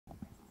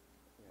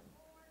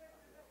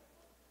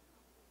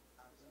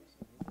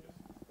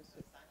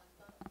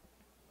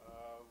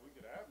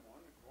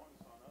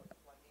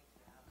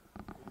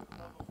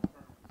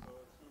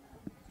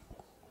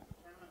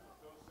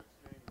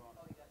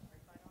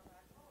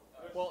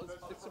Well,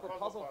 it's Super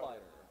Puzzle Fighter.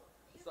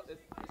 It's a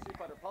Street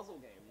Fighter puzzle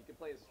game. You can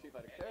play as Street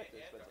Fighter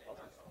characters, but it's a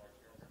puzzle.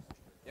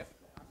 Yep.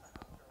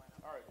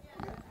 All right.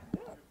 Yeah.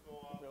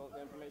 Fill out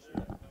the information.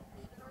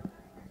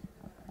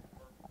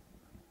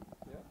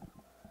 Yeah.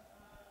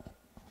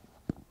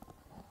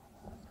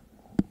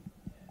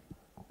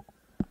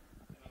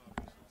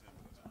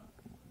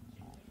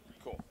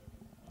 Cool.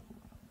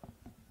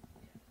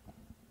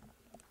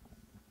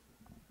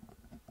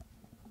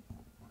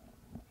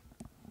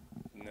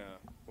 No,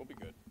 we'll be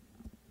good.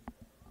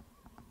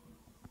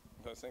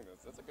 I was saying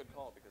that's a good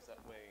call because that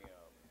way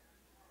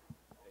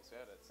they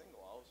said at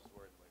single, I was just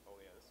worried like, oh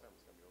yeah, this time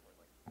it's gonna be over in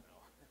like an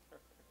hour.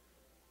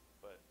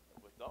 But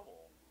with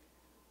double,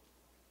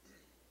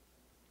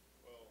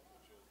 Well,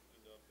 what you'll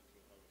end up is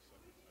you'll have a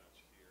second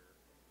match here,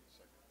 and a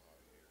second tie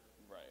here.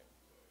 right,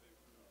 So it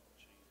will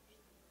change.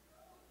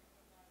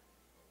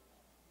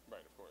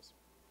 right, of course.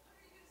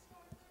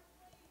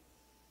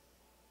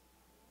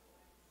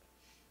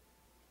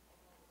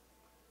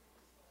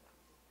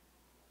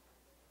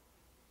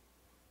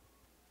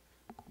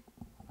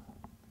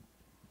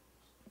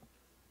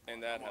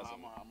 And that has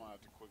I'm gonna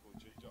have to quickly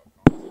change out.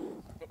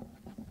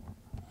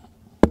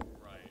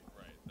 right,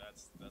 right.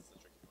 That's the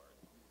tricky part.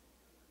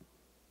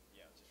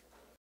 Yeah, just remember.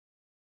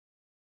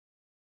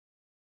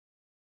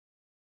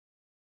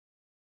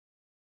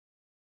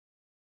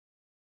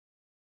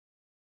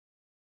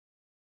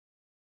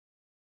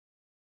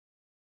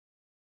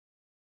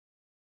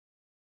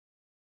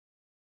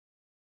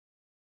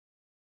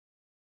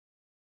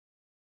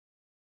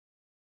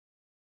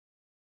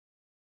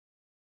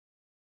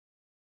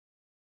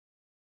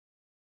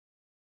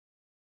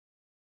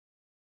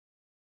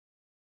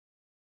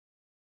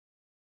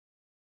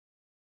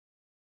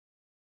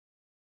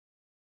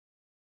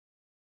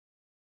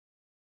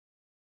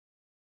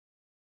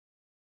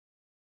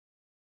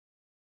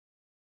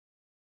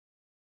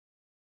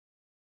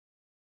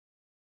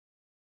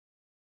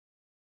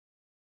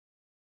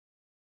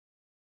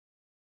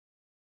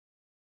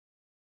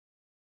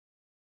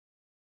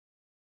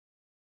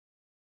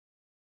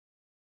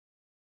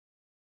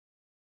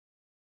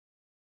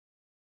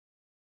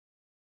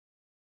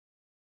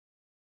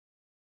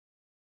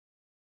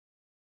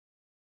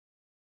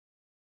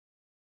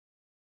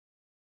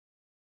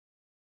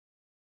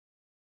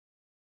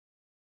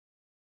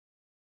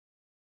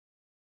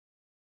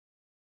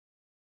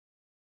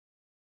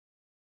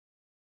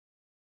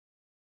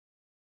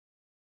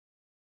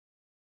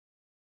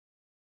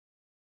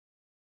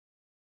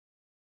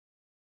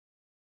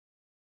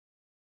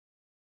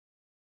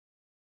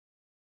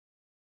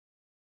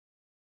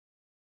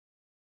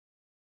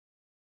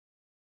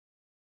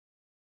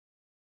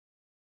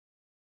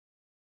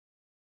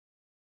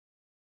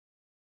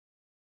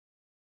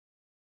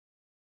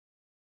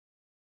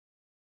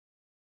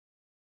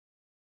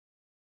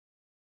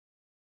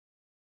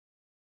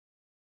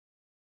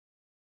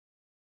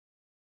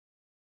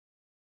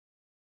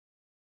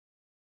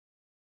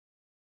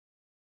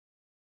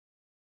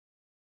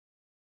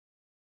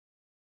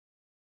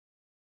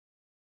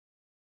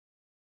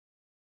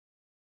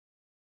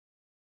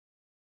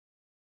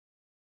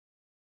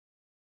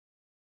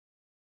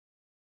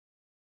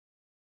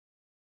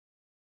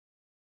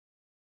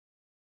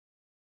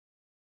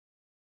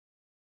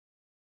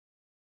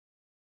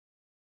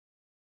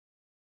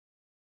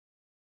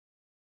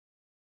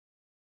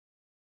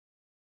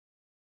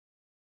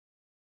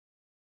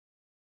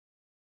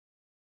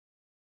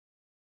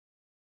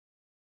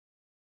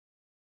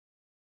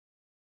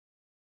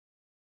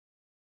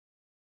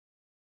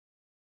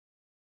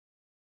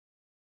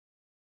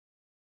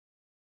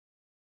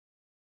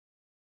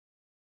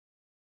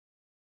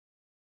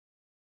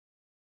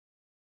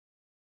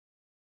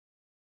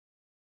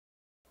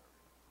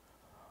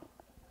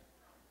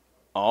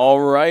 All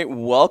right,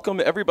 welcome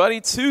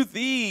everybody to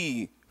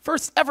the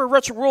first ever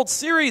Retro World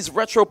Series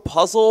Retro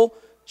Puzzle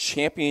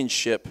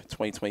Championship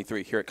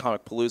 2023 here at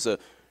Comicpalooza.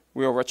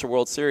 We are Retro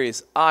World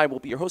Series. I will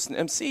be your host and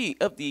MC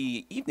of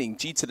the evening,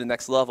 G to the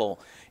next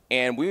level.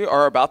 And we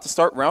are about to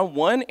start round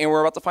one, and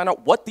we're about to find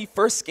out what the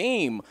first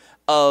game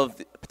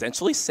of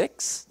potentially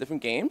 6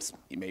 different games,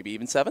 maybe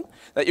even 7,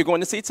 that you're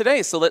going to see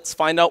today. So let's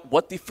find out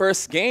what the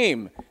first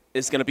game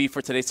is going to be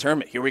for today's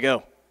tournament. Here we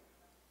go.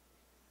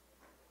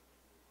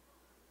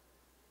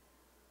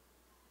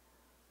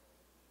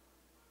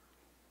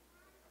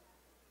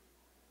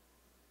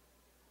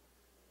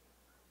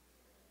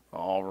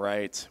 All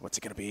right, what's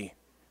it going to be?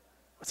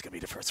 What's going to be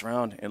the first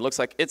round? And it looks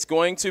like it's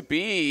going to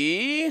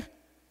be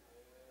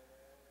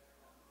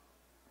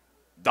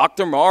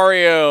Dr.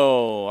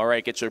 Mario. All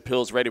right, get your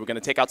pills ready. We're going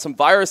to take out some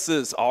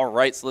viruses. All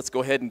right, so let's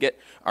go ahead and get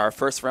our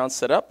first round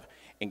set up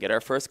and get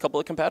our first couple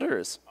of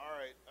competitors. All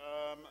right,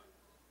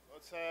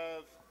 let's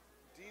have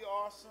D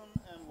Awesome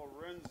and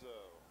Lorenzo.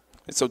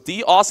 So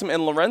D Awesome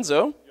and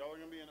Lorenzo. Y'all are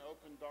going to be in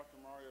open Dr.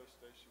 Mario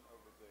station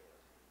over there.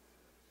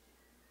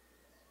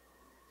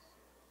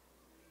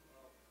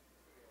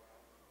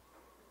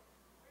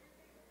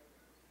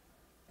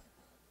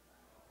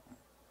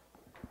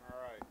 All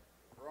right,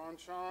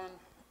 Ronchan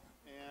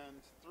and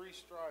 3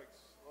 strikes.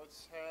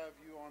 Let's have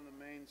you on the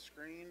main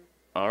screen.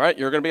 All right,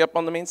 you're going to be up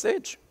on the main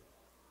stage.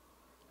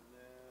 And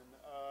then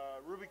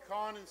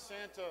Rubicon and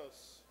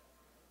Santos.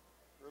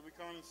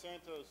 Rubicon and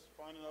Santos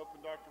find and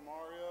open Dr.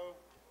 Mario.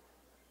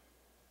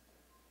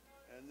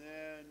 And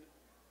then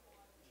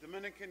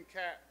Dominican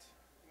Cat.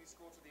 Can you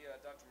scroll to the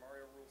Dr.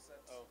 Mario rule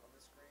sets on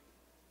this screen?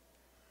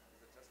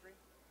 Is it touch screen?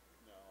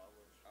 No, I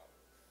wish. Oh.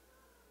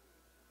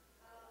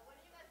 When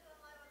are you guys going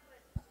live on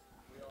Twitch?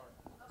 We are.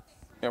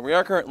 Yeah, we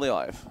are currently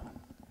live.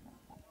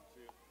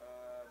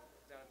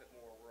 Down a bit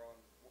more. We're on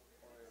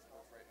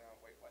right now.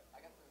 Wait, what?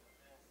 I got the.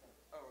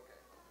 Oh, okay.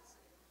 Let's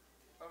see.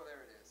 Oh, there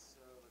it is.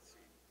 So let's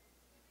see.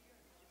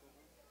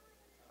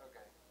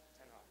 Okay.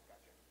 10 off.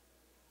 Gotcha.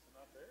 Is it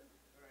not there?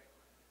 Right.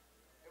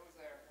 It was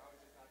there. I was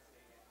just not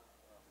seeing it.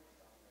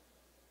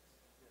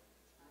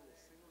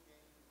 Single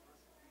game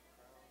versus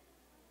crown.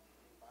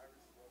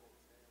 Virus level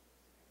 10.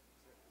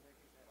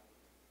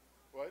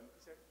 What?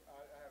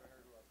 I haven't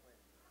heard who I was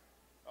playing.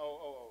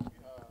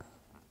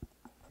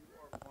 You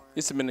are playing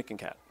It's Dominican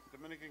Cat.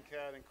 Dominican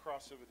Cat and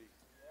Crossivity.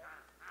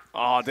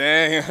 Oh,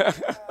 dang.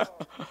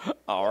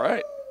 All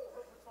right.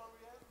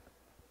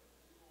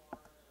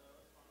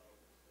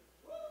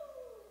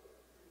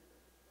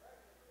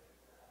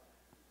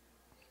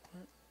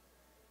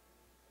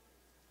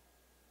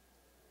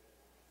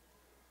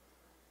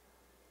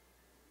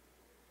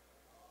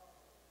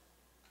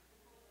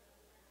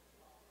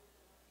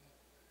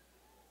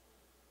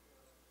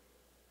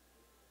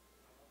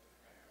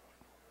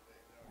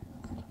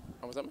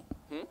 Oh, was that me?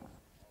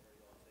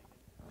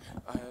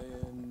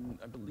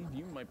 I believe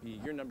you might be.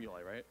 You're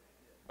Nebulae, right?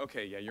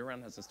 Okay, yeah, your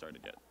round hasn't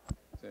started yet.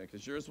 Yeah,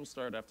 because yours will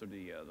start after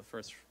the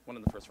first one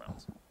of the first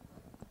rounds.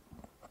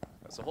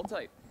 So hold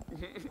tight. Oh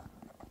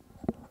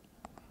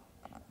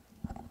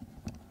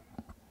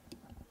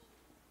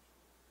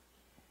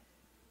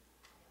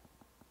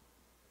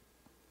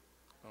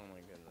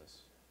my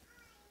goodness.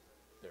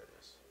 There it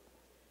is.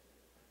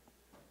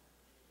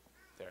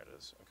 There it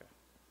is. Okay.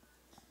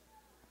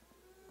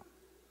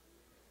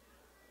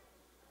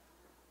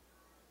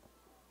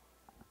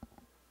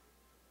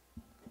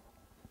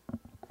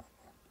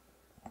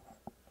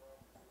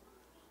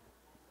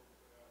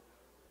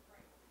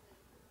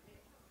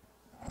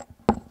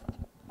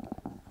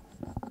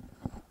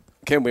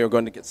 Okay, we are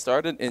going to get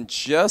started in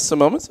just a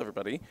moment,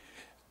 everybody.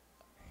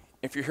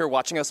 If you're here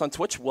watching us on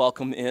Twitch,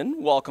 welcome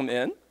in, welcome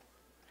in.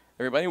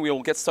 Everybody, we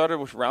will get started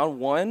with round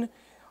one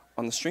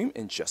on the stream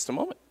in just a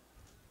moment.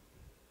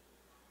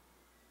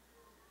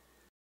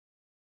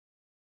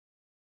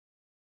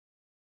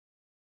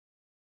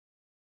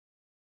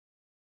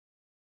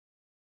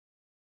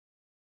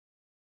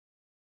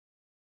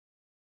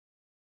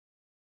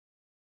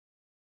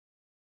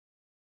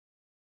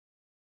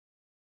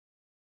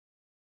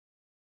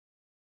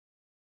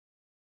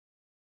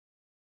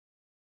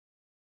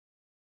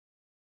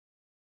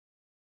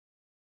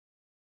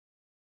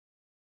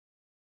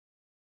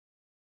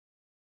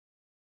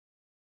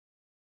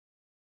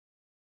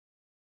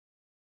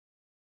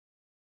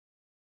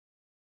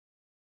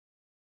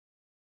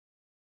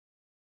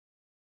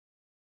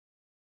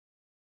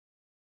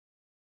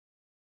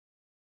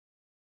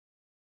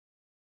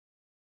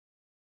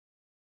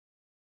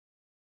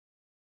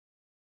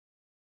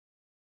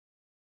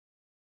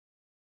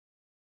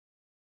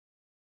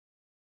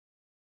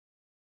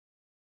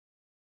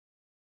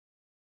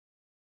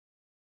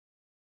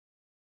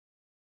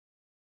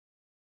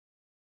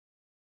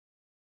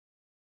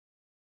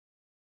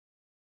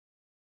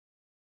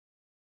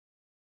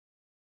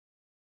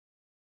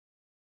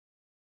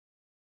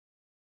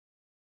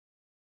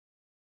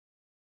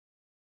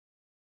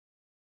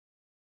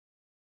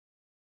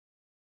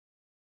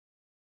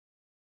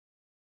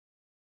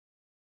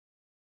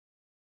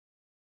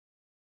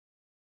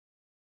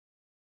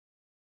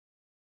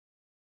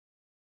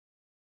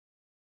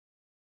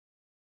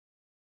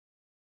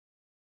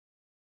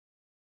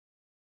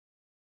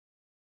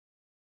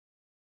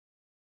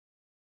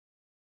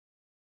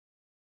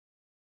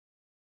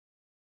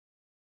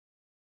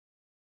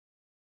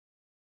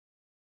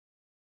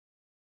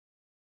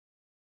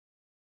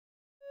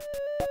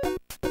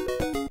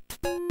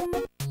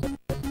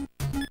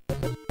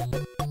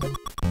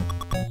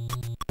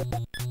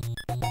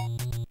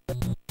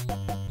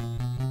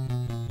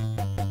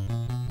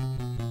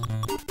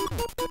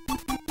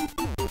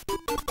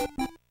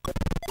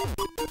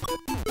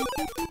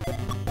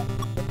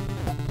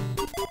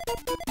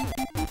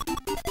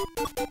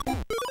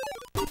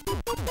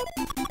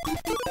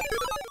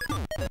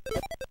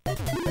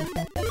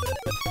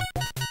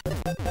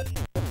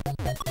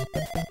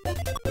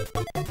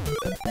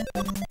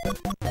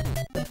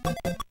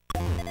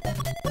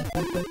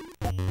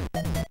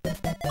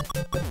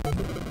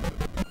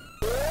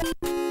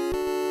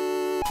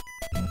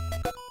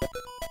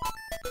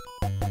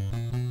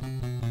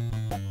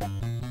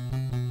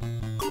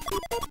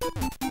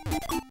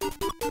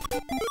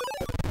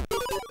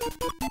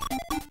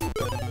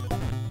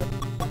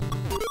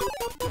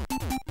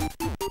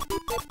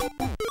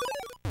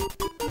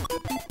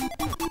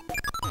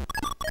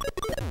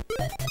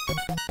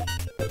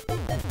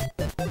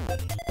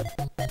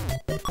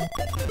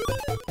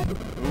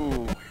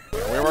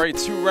 already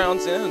 2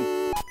 rounds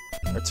in,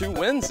 or 2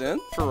 wins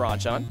in for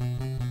Ranchan.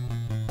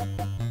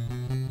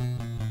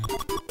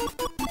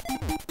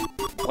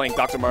 Playing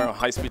Dr. Mario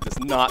High Speed does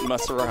not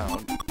mess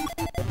around.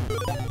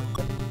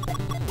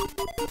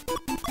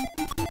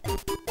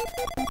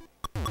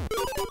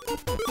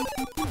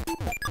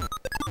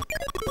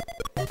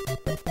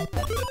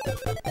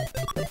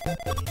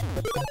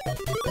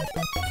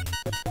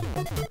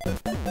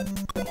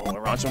 Oh,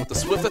 Ranchan with the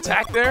swift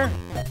attack there.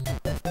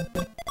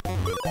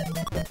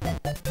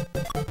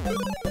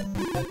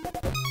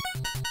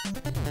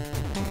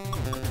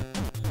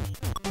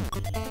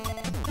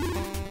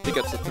 He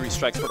gets the 3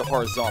 strikes for the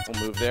horizontal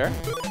move there.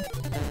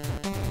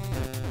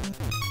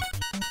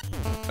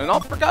 An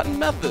oft-forgotten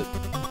method.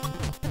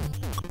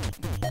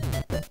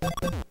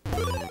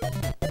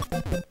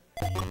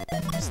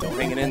 Still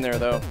hanging in there,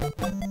 though.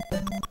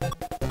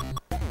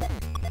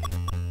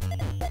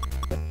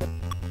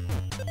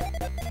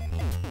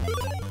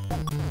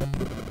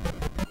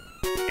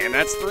 And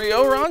that's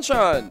 3-0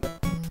 Ranchan.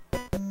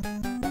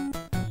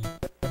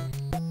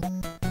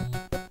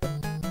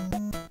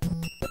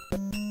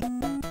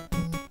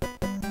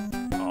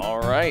 All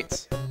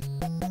right.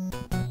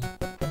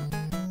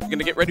 We're going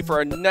to get ready for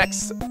our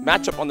next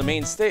matchup on the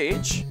main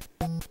stage.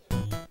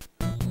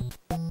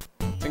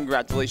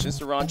 Congratulations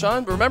to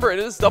Ranchan. Remember, it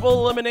is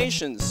double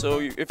elimination, so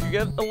if you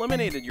get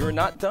eliminated, you're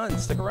not done.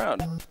 Stick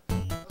around.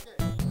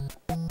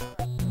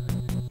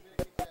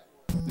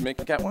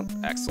 Make a cat one?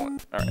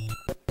 Excellent. All right.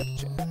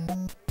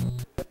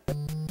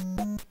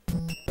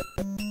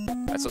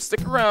 All right, so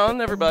stick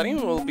around, everybody.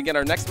 We'll begin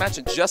our next match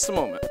in just a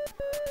moment.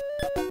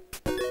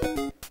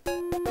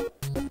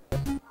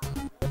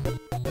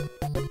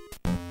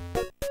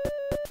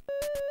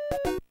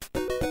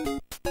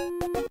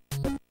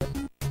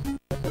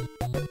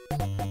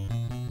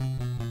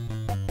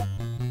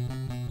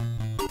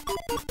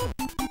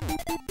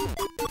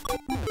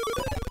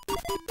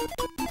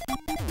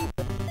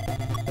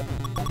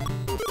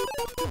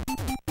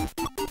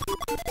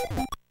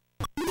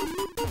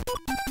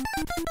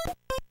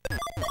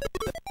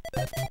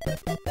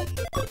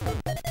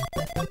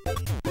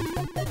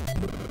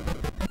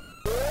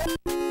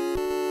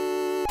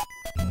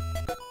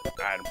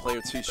 Play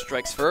with 2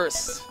 strikes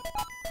first.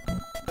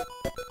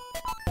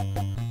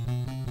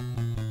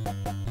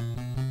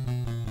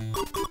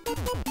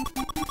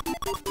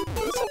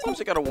 Sometimes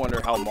you gotta wonder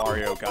how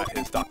Mario got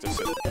his doctor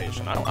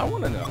certification. I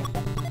wanna know.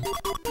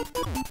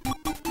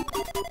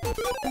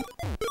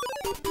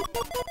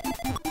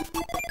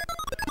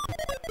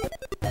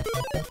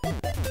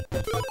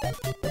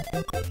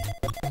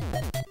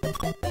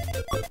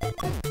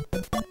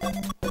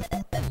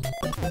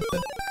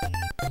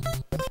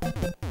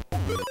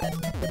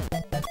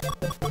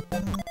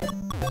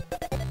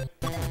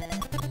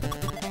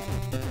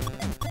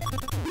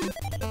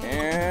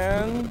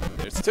 And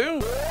there's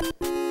 2.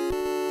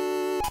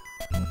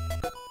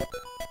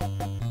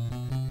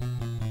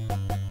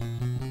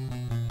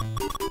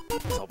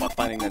 It's all about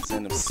finding that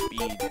zen of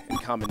speed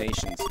and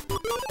combinations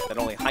that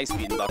only high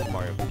speed and Dr.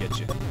 Mario can get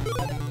you.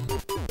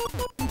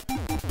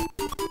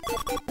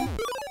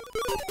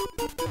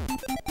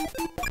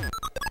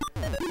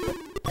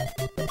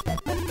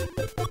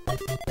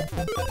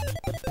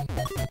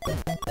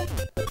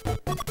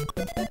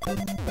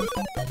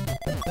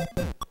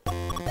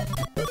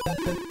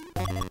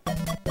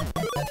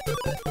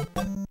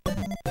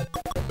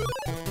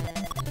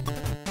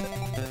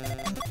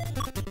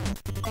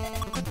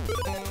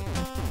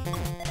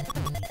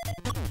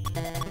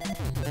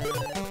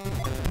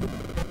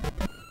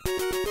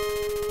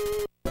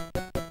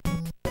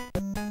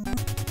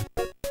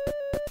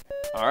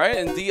 All right,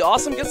 and D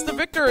Awesome gets the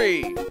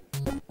victory.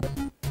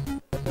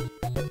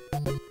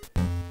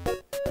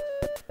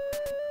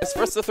 It's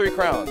first to 3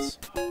 crowns,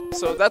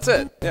 so that's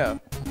it. Yeah,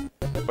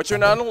 but you're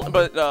not.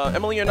 But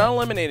Emily, you're not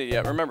eliminated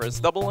yet. Remember, it's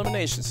double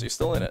elimination, so you're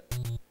still in it.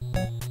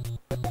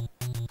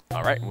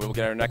 All right, we will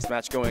get our next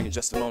match going in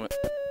just a moment.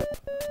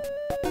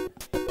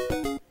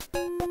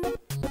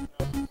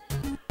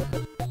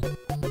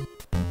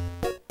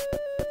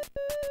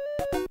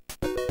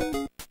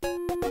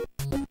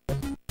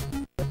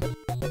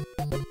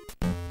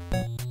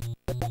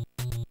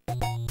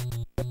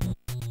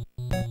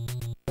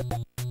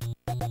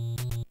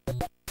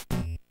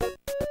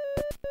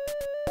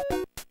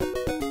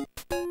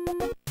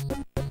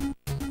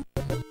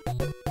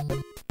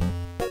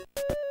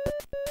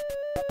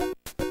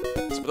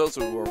 For those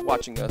who are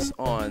watching us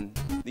on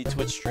the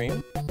Twitch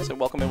stream, so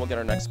welcome, and we'll get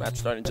our next match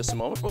started in just a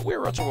moment. But we're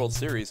Retro World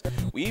Series.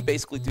 We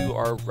basically do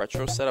our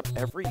retro setup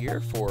every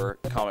year for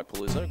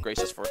Comicpalooza.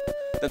 Gracious for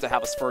them to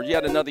have us for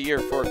yet another year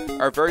for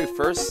our very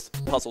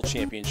first puzzle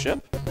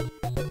championship.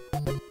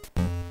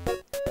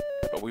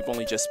 But we've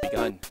only just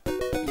begun.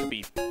 It could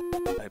be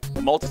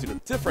a multitude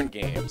of different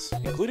games,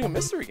 including a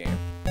mystery game.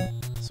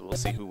 So we'll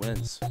see who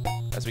wins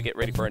as we get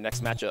ready for our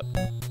next matchup.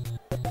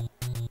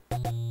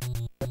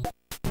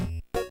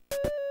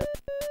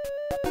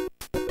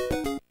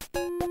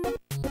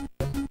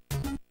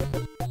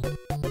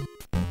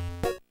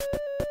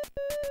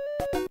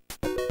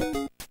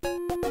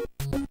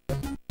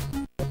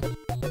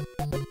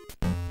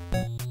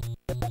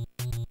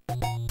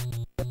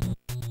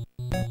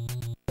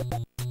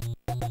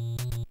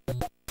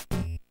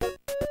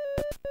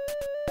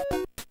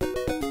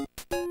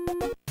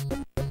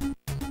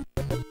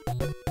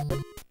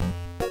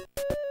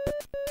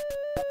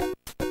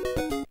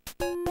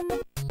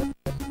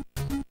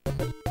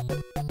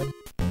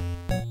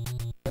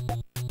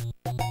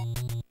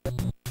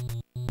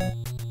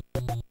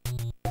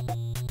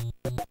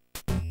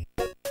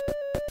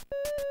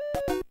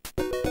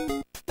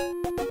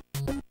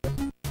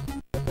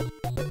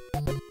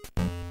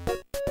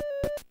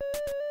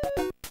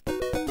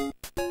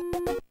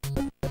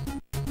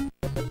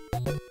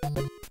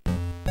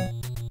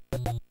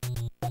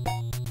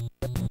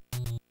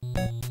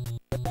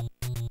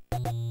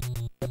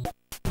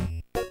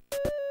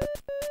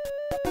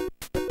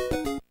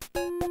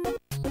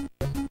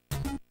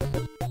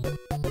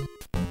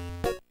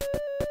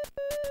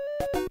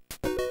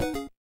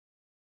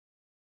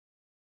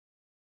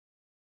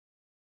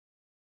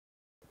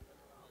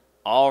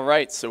 All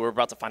right, so we're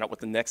about to find out what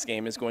the next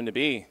game is going to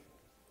be.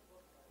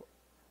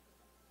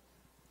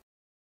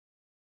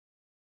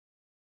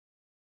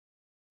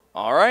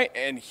 All right,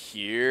 and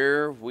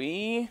here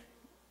we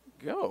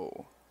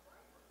go.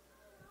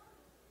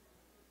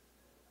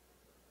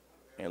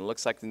 And it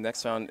looks like the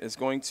next round is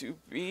going to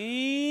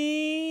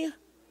be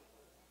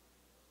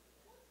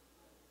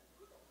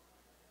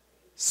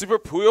Super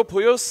Puyo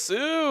Puyo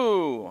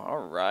Sue.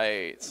 All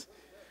right.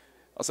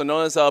 Also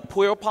known as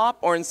Puyo Pop,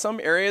 or in some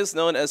areas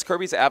known as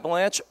Kirby's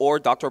Avalanche or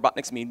Dr.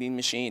 Robotnik's Mean Bean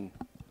Machine.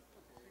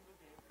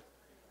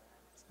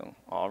 So,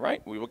 all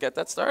right, we will get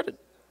that started.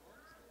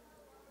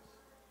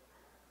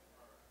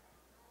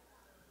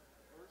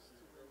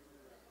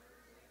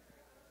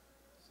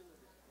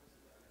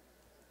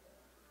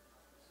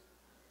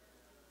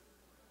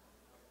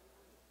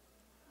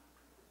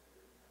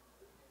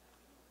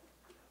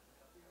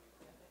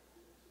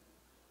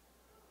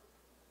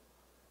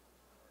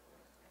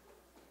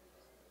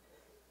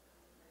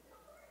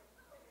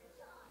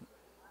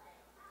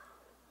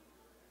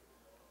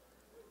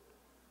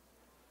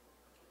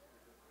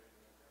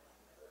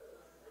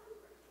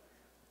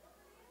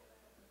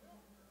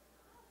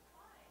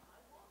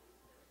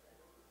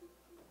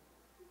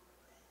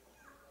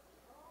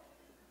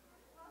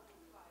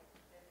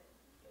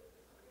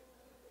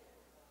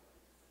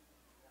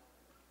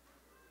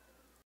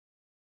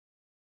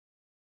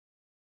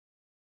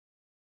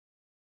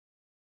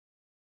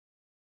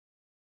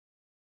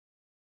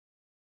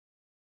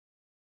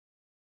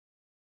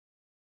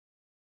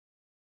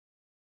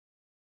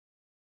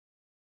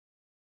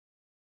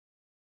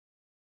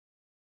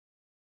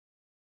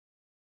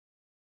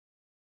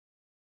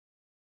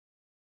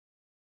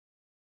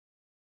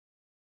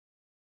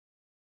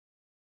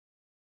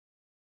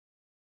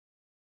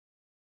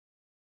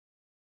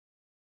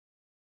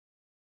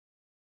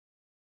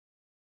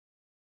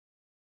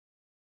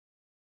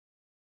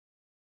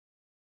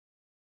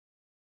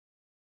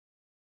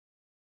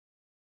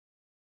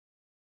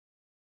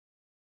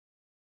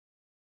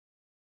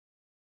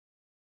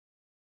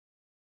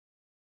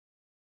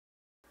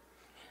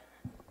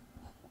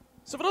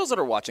 So for those that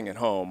are watching at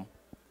home,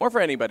 or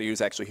for anybody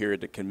who's actually here at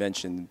the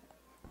convention,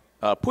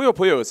 Puyo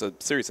Puyo is a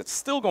series that's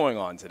still going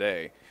on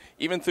today,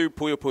 even through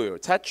Puyo Puyo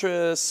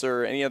Tetris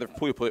or any other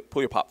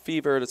Puyo Pop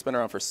Fever that's been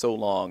around for so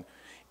long.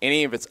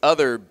 Any of its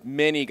other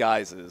many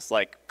guises,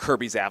 like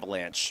Kirby's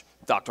Avalanche,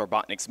 Dr.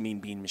 Robotnik's Mean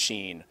Bean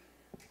Machine.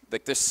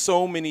 Like, there's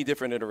so many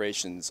different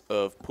iterations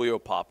of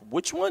Puyo Pop.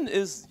 Which one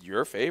is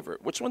your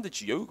favorite? Which one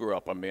did you grow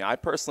up on? I mean, I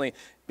personally,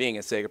 being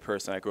a Sega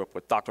person, I grew up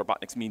with Dr.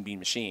 Robotnik's Mean Bean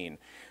Machine.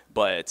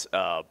 But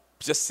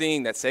just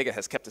seeing that Sega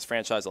has kept this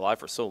franchise alive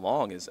for so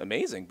long is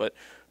amazing. But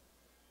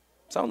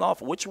sound off,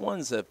 which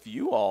ones have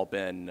you all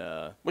been,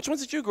 which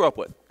ones did you grow up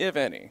with, if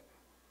any?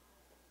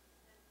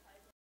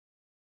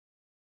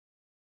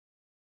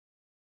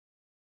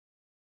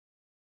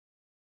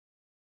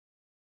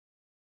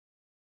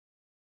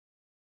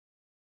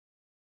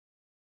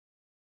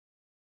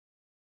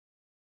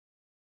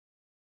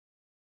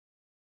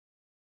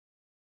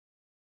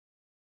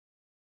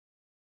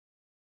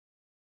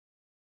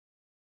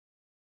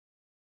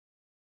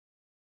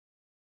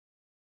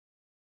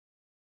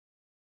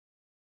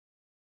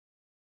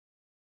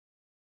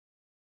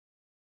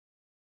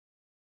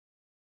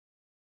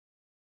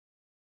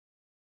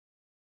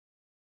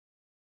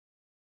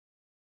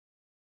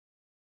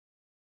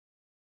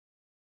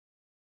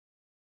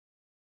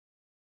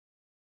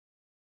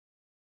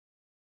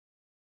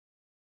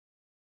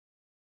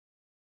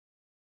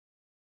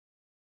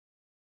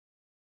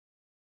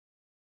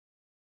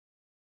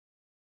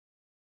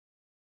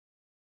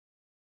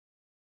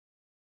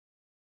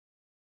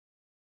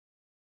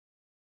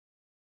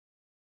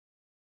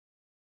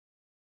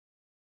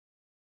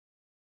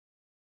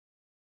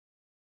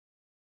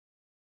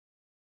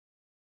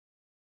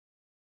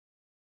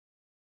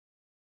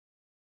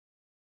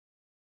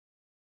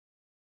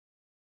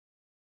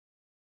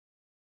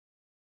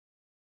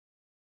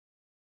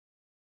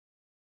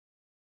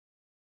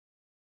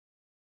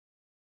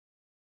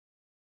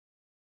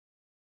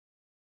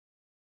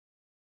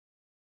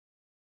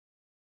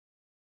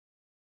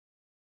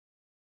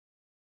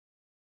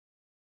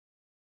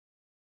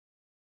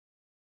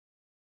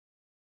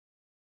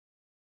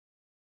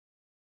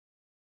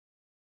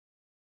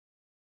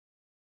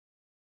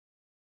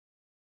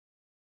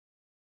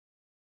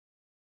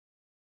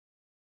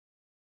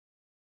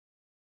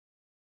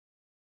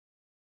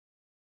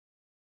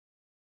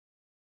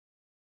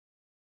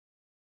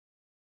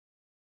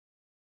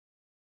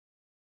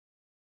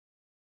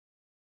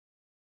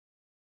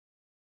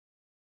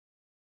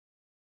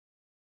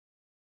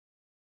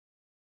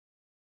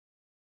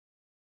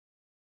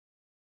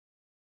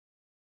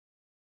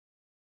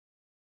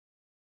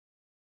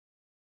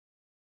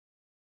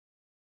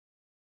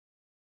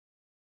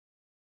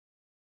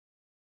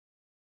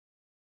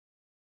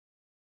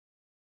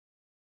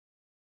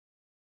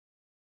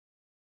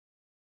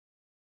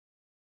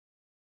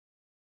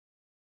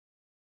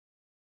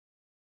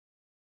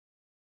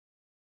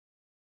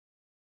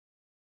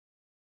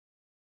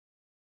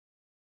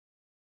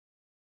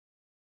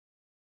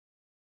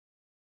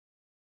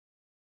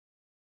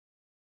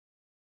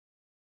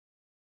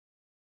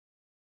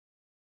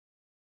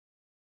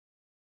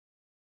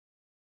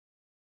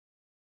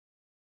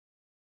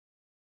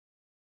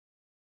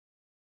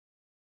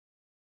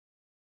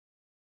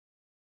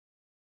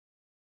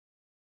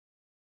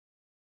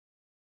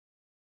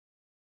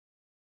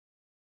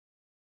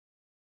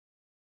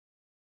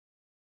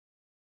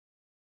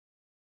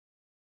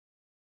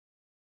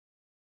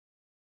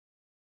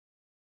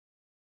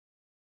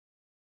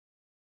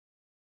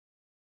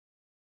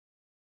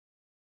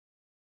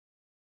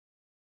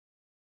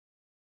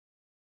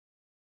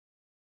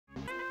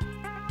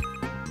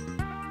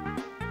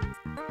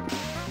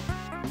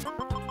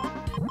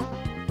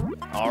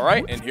 All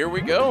right, and here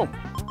we go.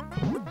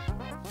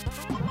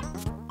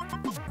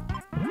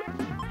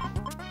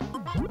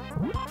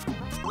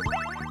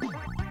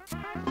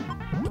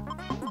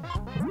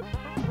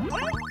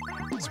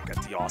 So we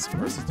got the Awesome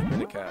versus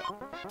Dominicat.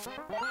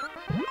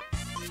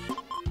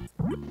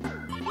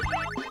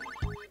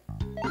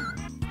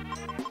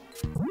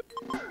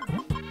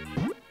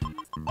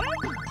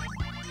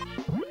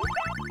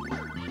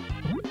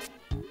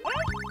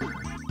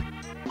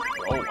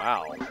 Oh,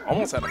 wow.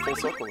 Almost had a full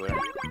circle there.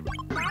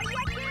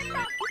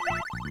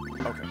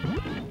 Okay.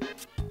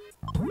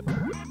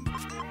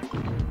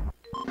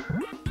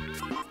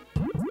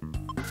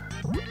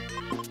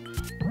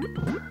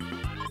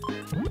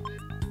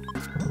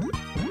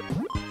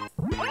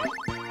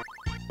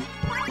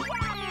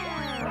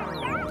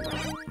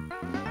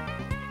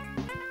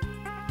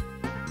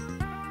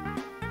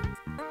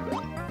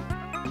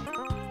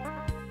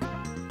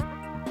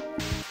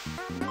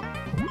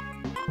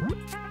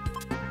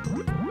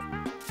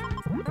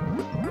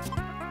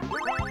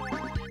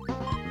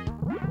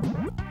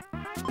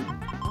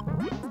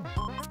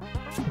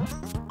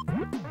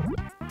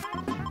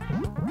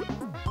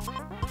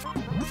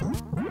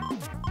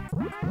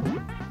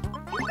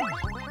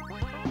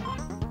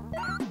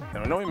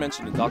 Now, I know we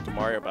mentioned in Dr.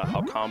 Mario about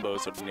how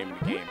combos are the name of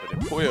the game, but in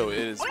Puyo it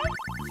is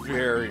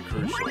very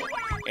crucial.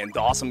 And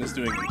Dawson is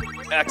doing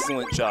an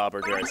excellent job,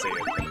 or dare I say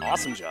it, an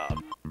awesome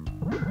job,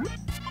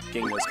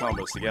 getting those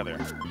combos together.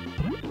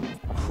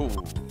 Whew.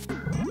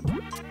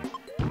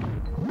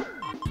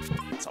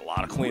 It's a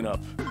lot of cleanup.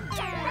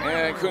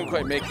 And couldn't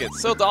quite make it.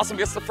 So Dawson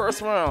gets the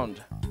first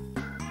round.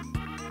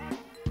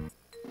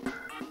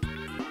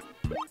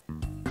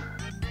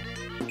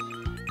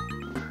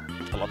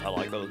 I love how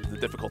like the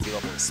difficulty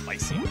level is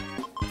spicy.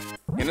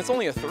 And it's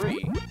only a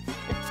 3.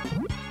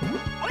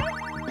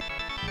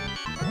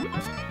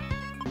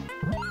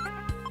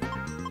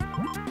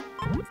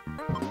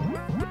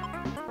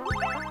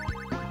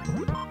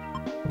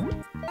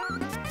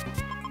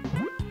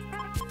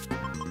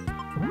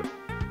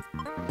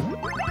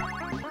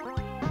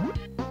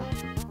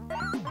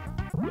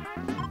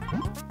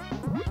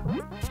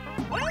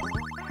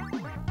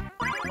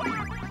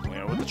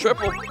 And with the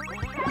triple,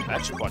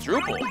 actually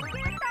quadruple.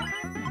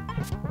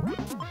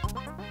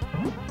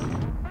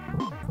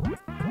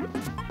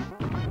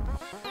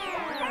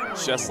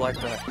 Just like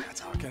that. That's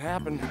how it can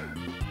happen.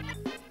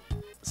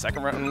 The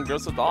second round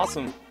goes to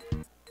Dawson.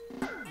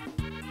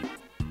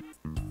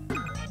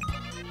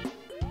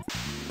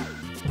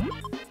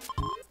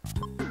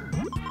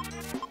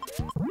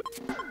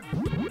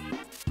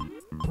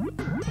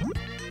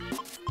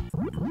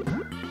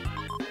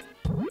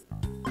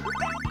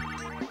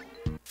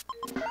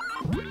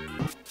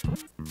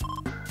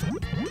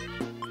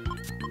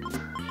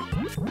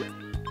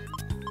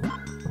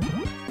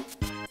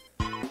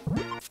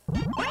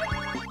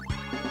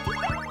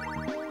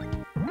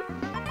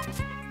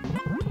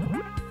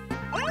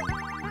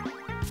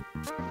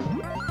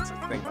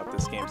 Thing about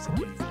this game is that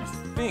you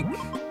think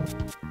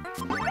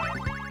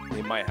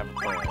they might have a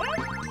plan.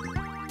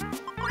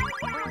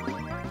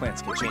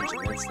 Plans can change in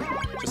an instant,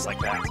 just like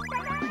that.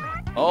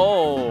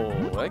 Oh,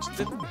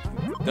 actually,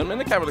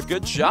 Dominicat did a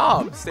good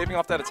job staving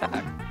off that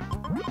attack.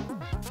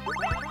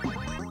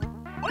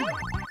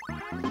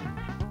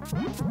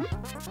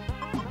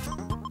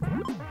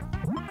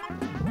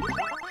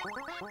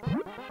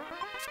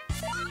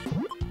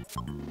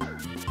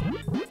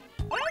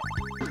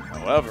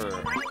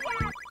 However,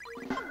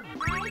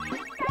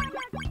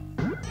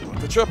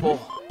 the triple.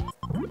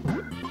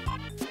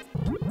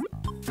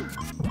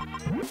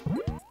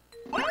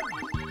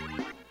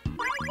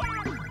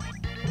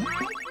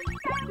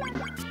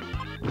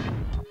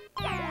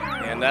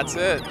 And that's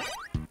it.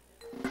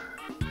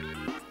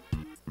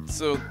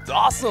 So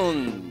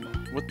Dawson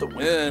with the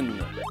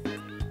win.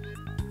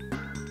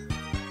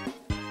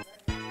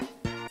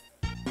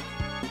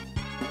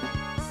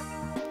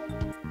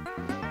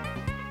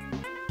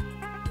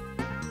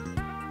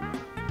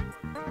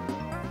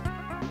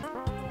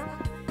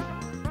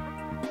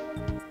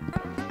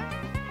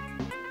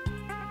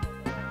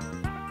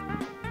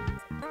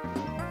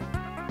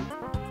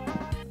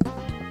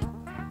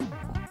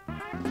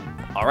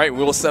 All right,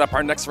 we will set up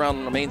our next round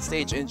on the main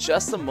stage in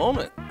just a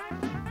moment.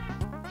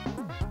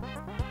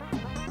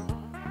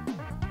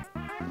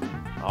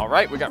 All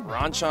right, we got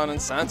Ranchan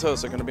and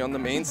Santos are going to be on the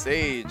main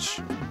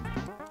stage.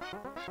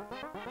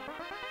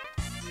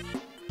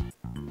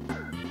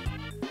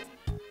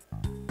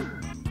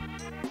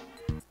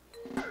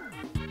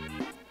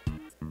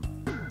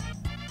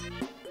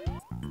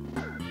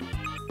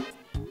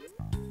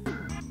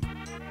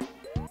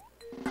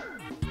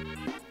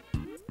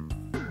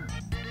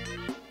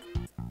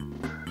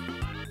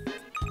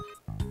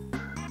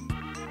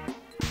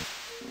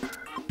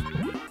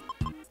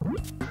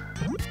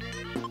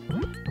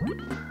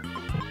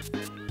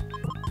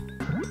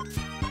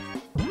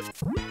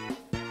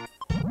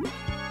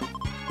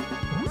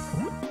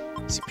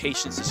 See,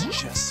 patience is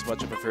just as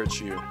much of a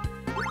virtue.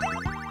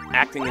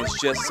 Acting is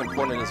just as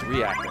important as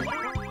reacting.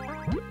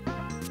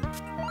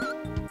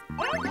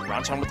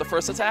 Ranchan with the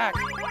first attack.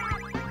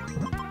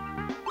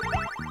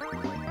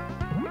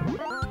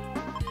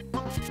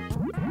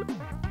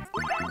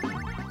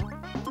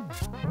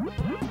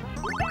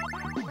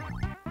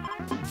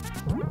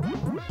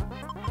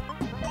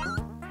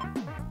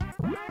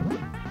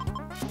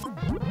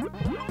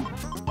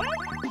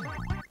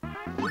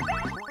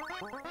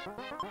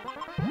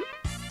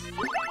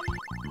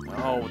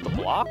 Oh, with the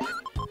block?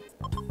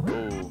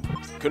 Oh,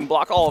 couldn't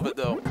block all of it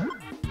though.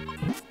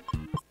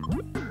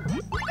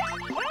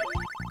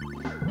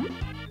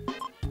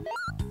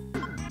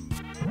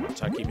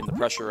 Try keeping the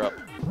pressure up.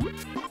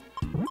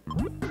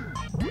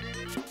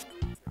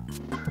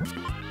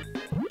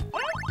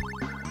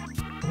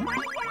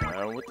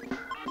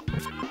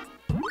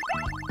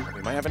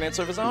 He might have an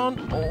answer of his own.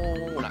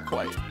 Oh, not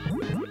quite.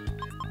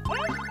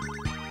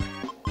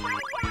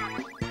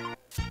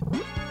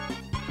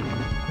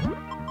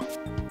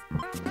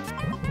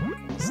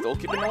 Still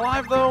keeping him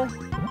alive though.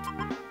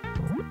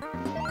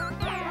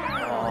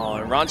 Oh,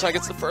 and Ranchan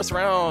gets the first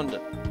round.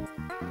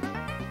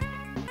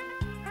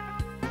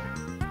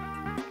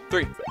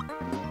 3.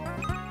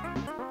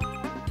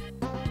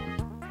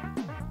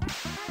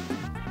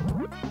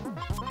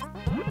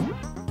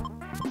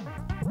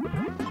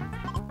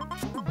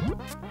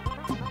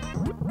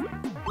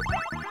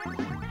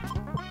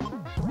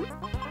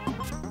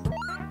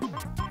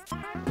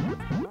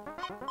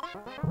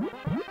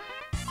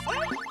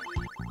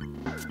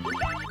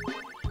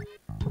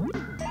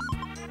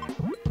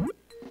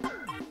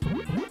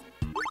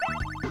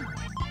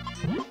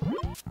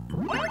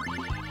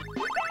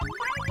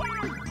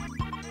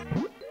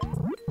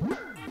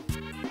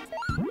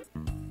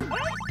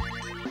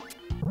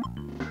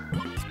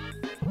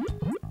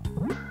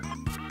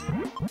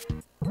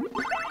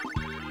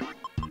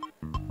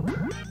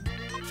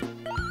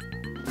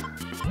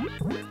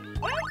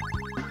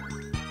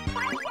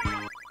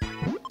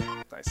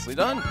 Nicely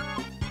done.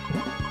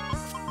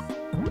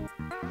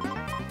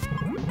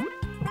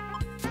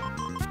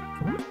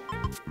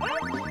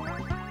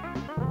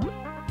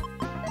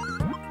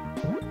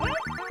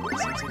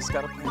 Seems like he's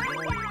got a plan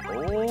going.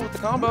 Oh, with the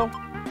combo.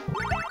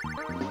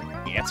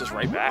 He answers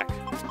right back.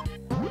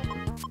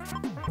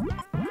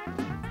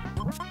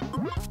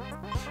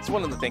 It's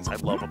one of the things I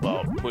love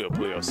about Puyo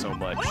Puyo so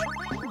much.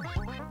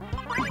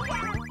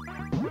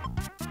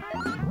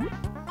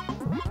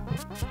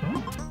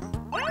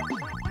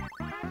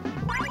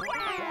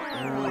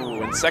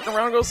 Ooh, and second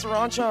round goes to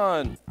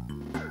Ranchan.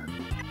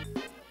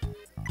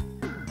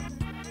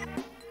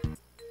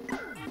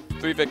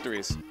 3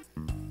 victories.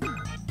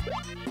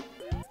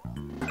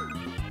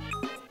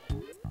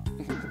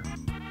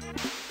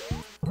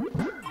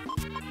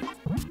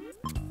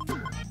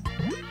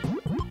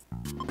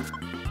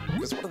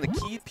 Because one of the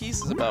key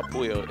pieces about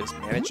Puyo is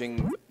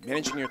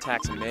managing your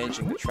attacks and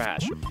managing the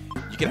trash.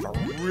 You can have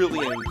a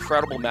really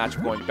incredible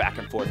match going back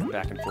and forth,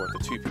 the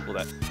two people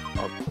that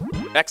are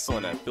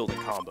excellent at building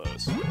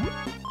combos.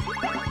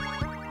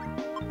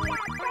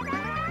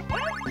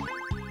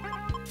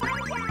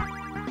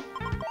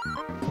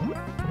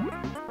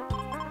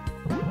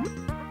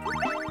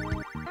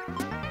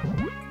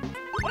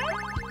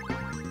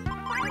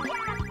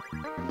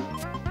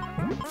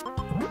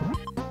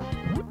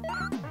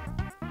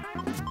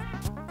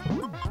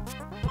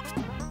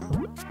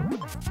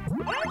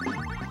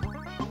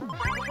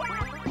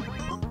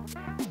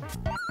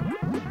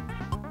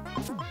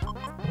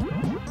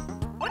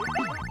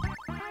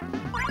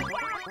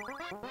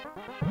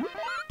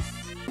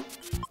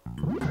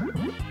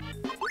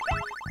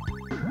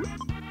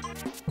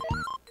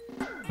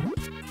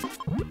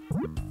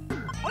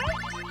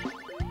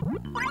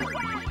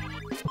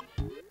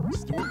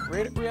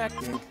 Great at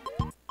reacting.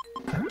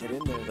 Gotta get in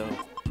there though.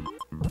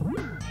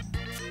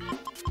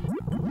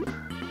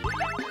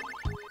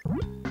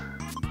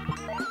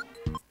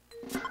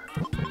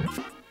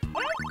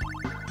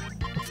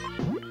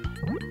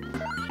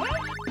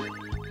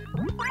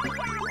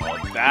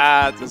 Oh,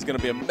 that is gonna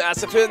be a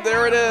massive hit.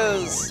 There it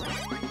is.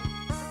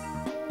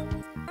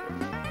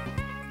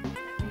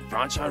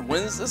 Ranchan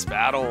wins this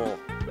battle.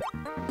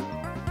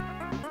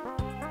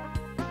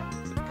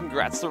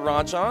 Congrats to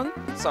Ranchan.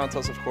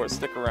 Santos, of course,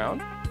 stick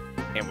around.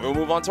 And we'll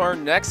move on to our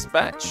next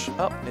match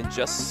up in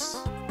just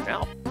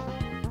now.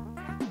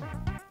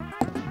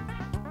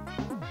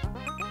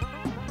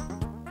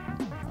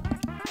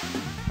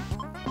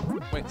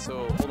 Wait,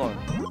 so hold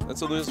on.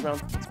 Let's do this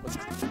round.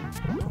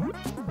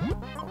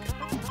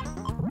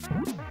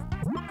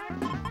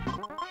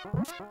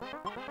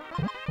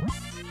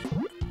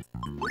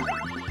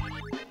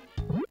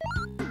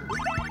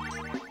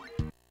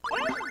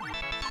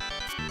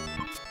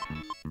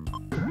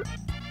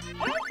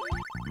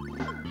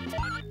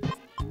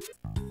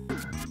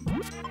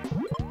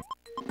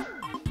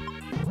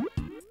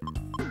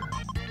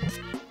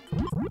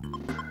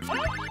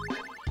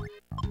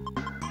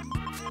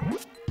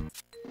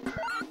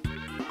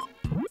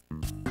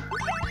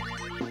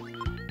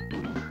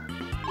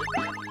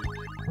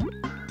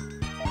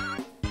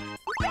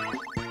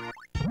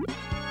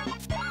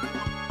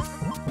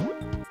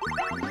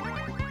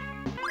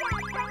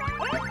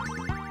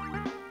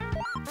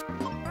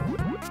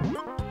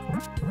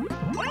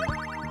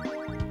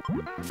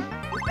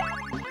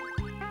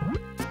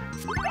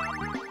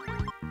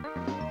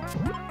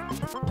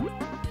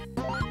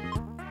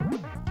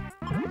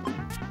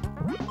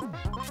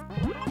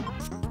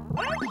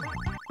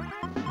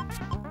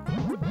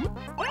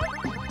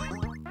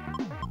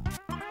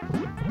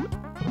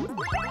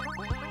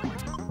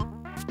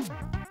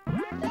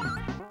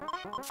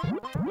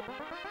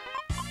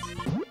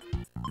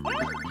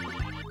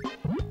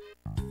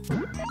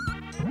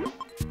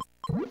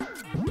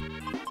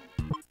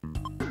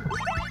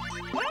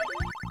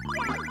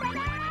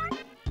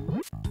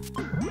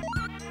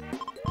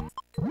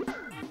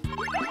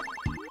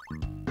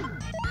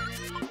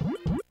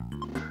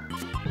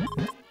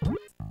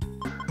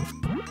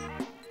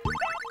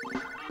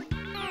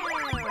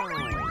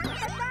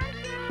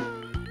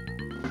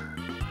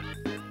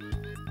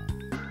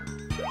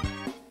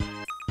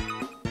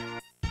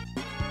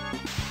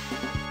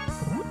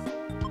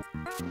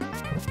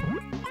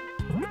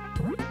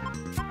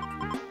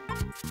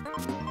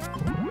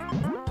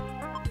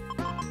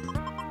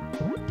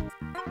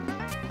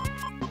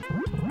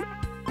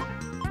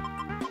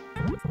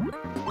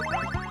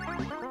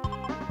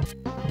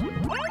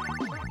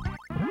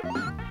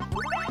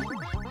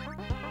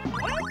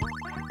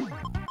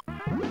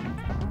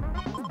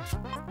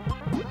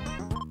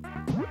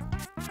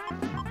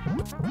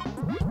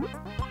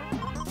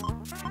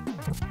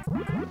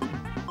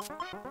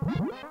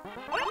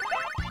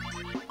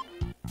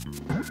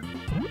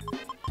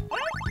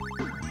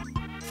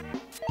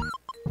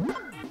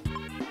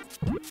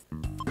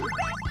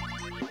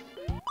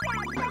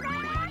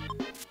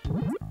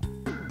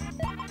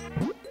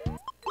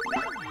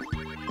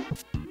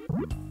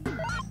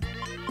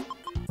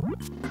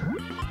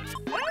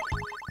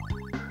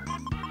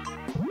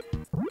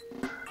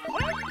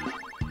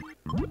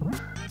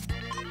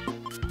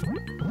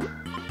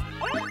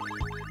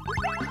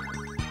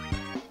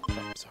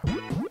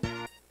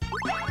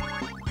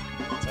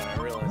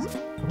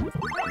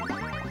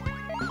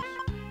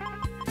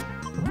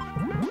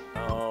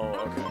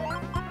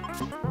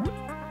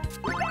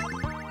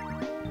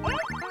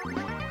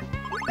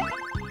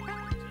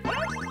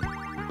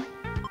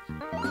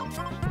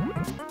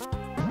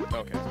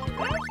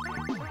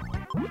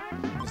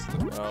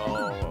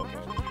 Oh,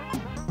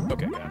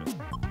 okay. Okay, got it.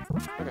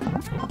 Okay,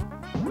 cool.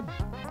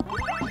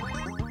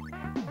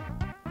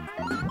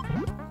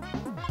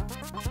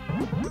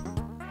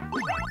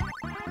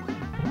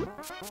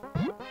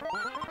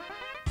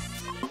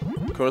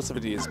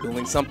 Corrosivity is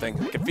building something.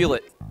 I can feel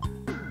it.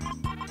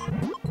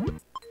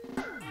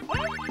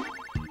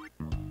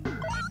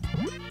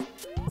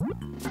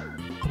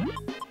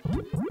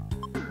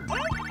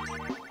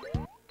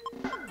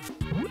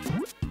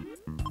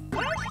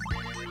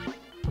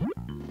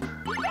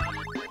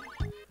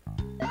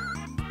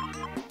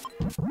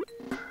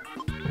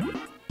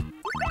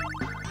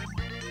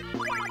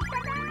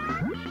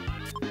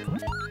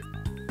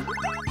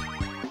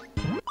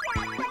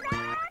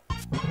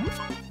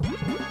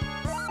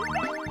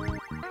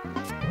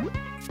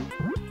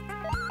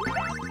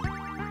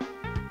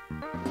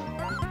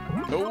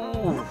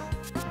 Oh.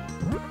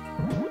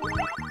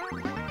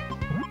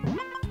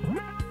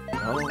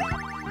 Oh.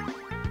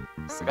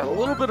 Still got a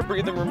little bit of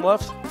breathing room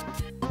left.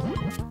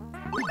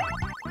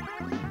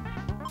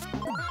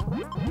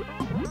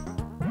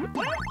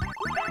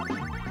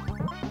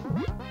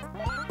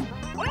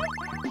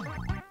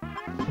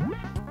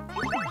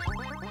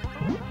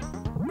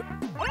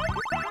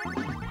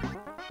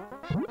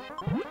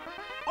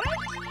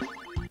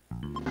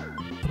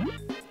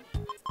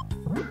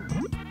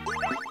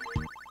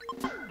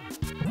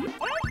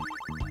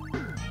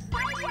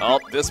 Oh,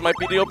 this might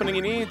be the opening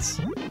he needs.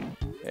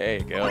 There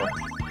you go.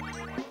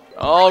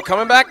 Oh,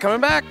 coming back,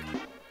 coming back.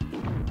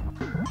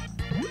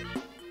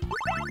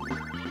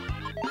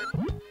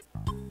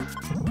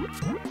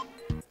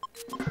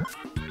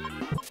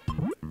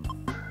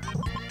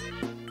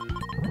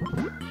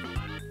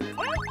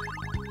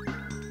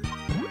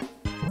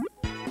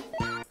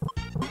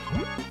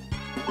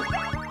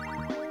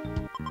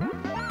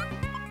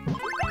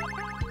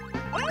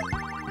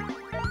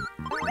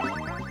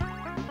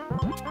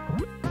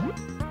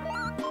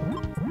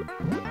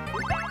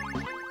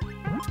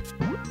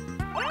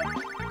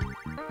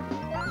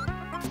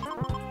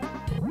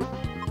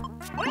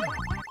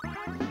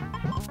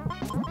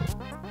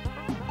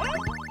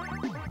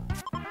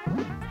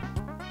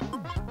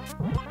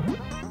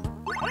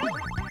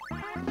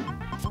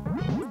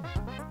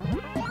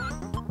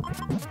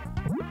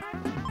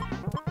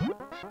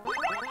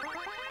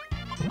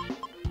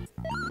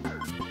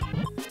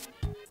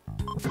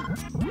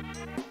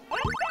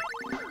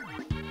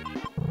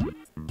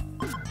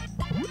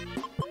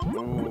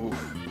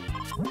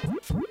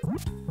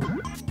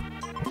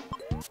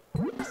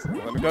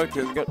 Let me go,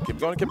 keep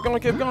going, keep going,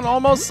 keep going.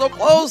 Almost so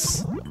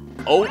close.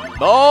 Oh,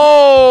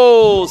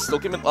 no! Still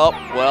keeping up.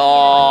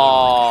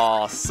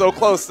 Well, so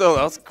close though.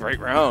 That was a great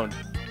round.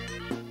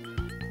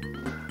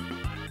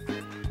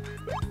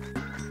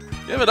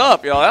 Give it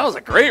up, y'all. That was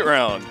a great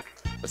round.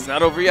 It's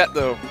not over yet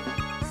though.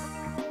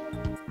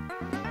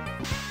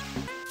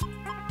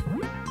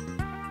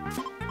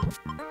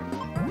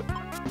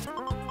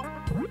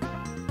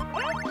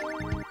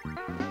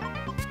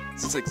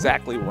 This is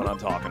exactly what I'm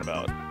talking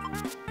about.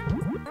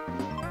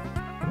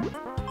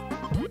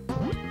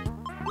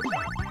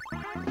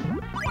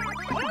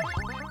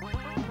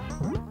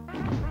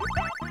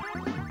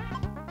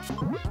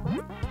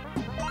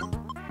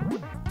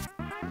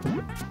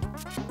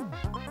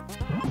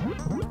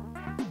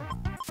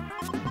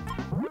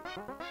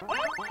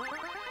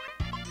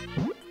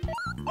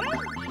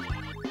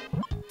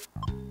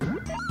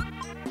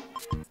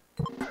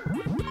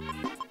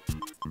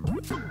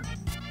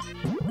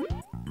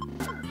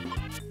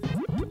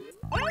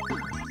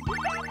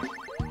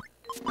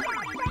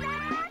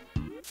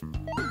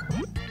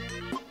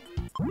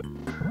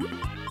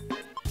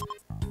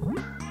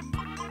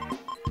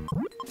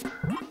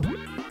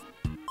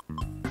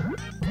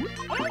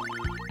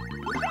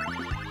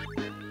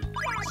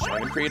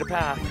 Trying to create a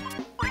path.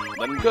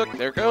 Let him cook.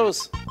 There it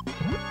goes.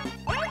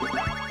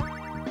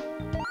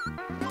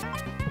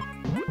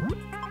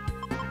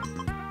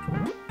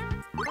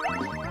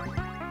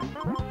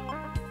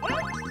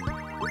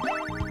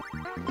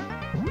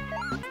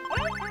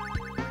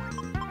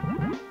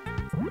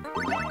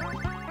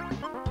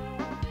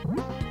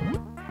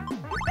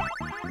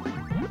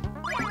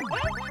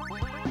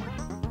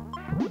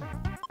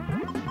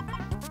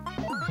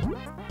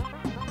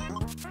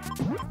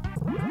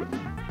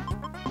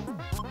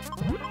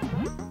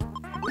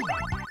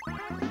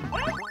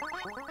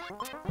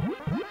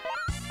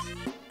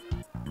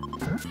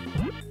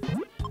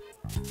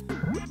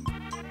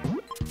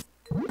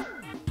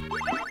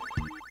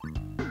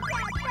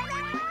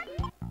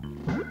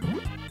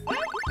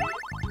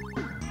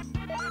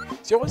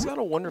 So you always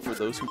gotta wonder for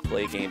those who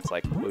play games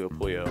like Puyo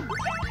Puyo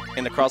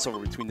and the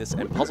crossover between this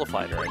and Puzzle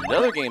Fighter,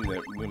 another game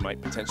that we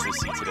might potentially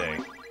see today.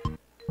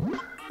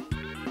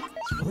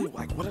 It's really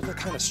like, what are the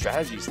kind of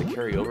strategies that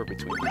carry over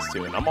between these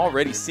two? And I'm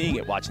already seeing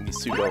it watching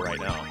these two go right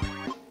now.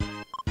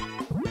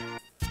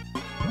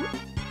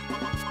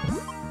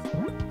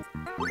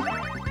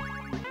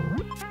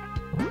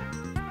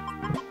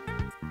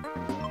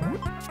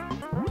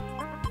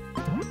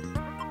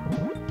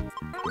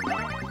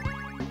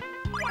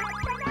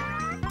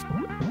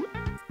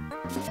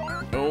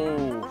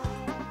 Oh.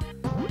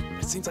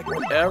 seems like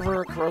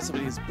whenever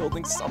Corrosivity is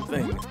building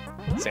something,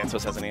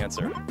 Santos has an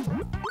answer.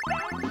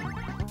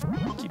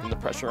 Keeping the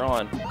pressure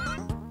on.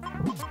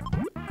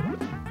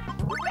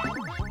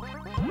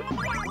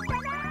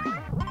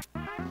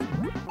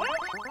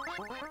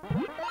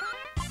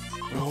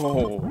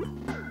 Oh.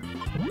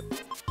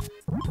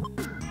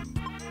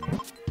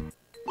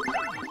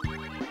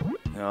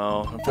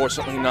 No,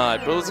 unfortunately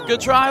not. But it was a good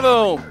try,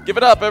 though. Give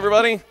it up,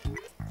 everybody.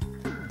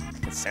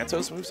 And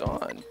Santos moves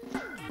on.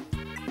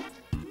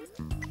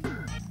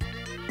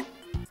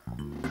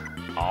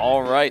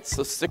 All right,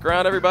 so stick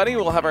around, everybody.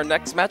 We'll have our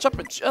next matchup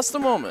in just a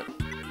moment.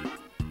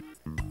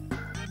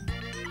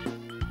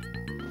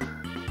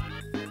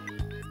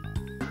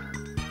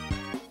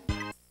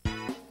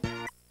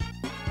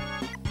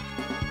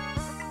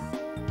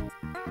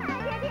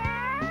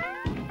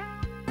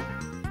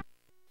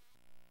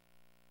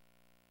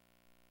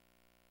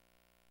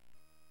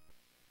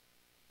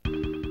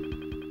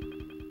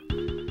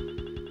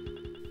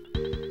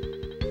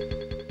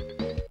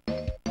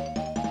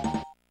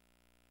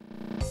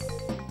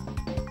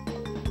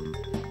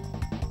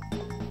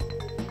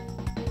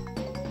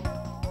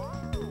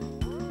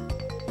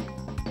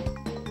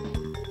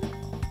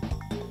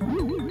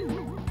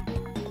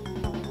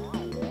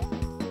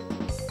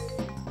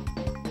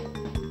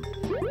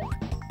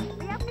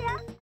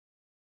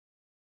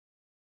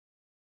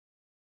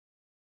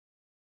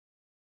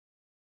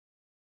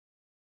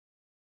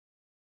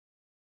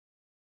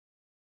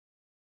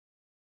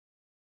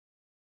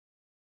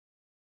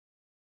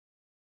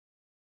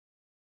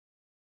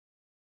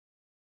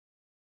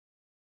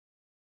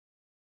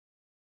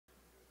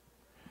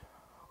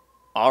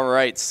 All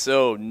right,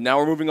 so now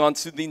we're moving on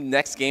to the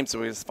next game. So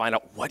we're going to find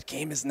out what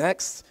game is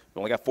next. We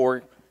only got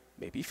 4,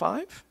 maybe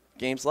 5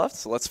 games left.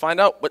 So let's find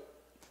out what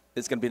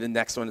is going to be the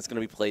next one that's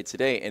going to be played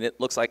today. And it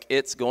looks like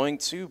it's going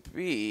to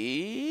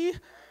be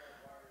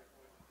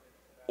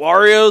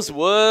Wario's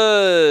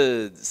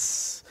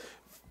Woods.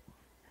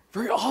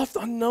 Very oft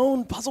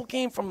unknown puzzle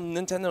game from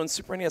Nintendo and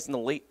Super NES in the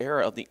late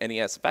era of the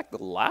NES. In fact, the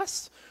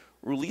last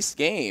released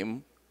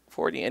game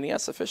for the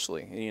NES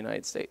officially in the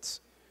United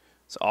States.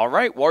 So, all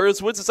right,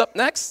 Wario's Woods is up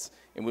next,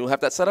 and we will have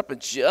that set up in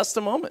just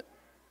a moment.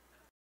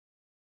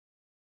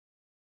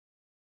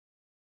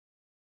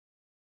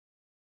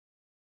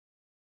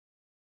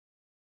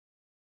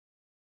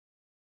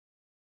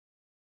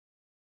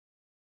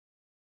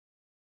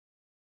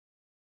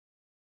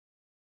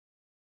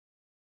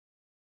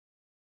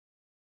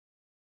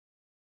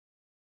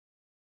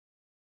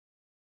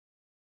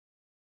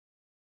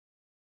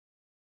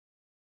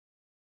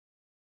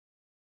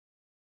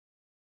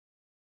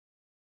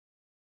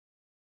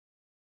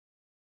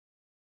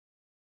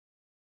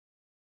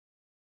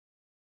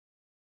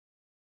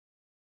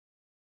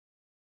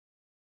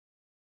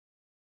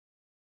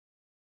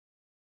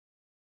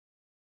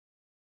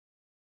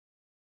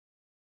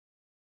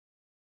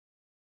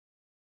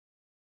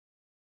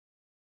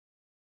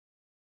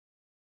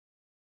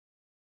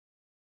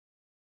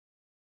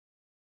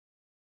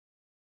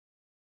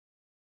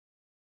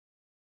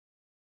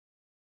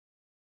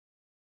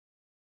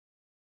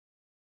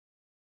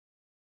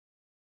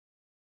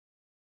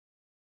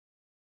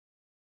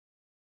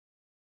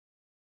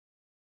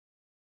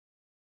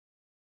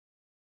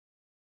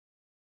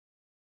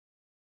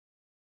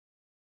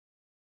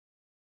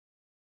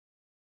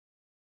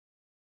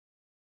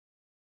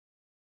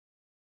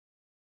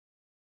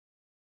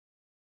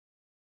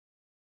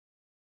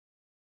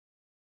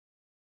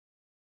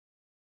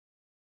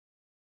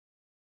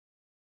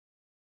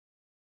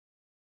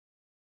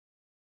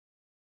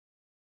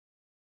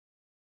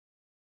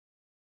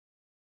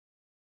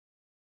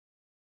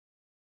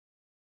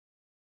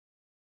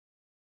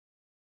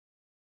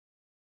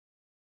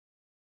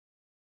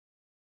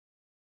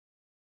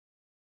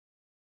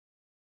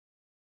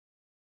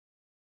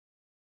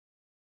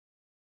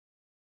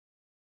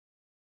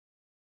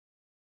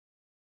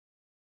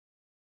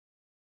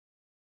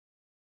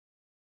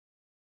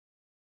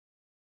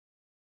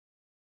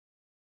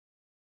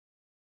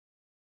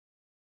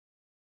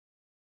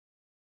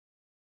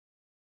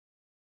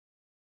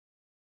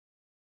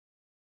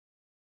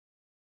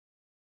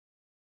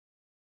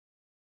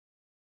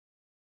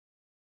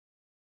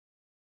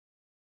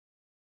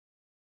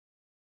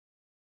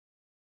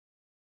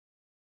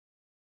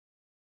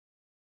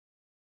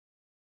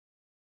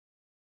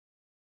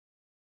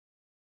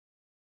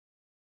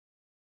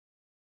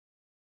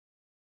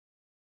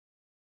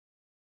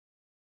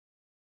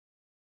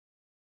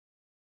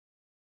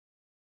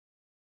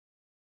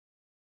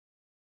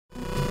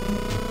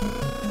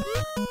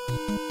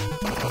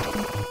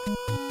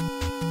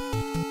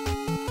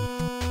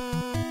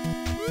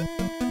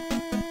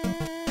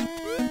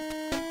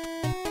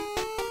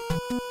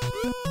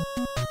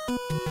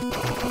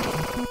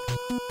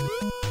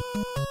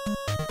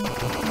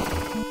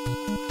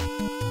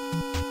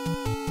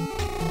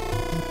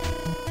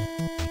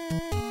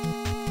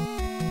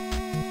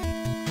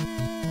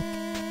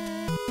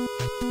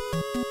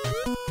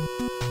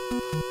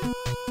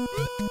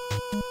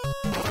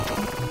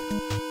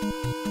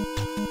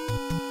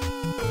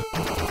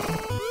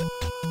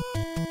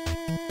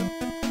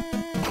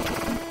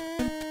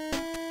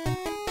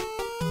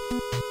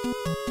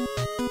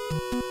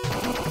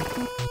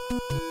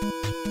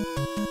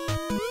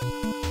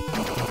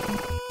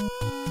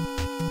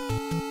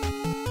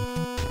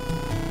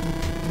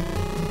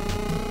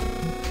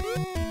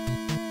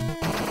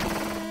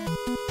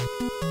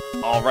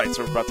 All right,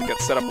 so we're about to get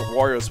set up with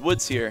Wario's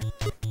Woods here.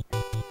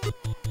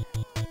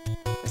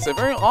 It's a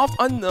very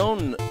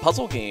unknown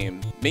puzzle game.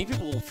 Many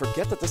people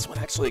forget that this one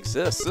actually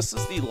exists. This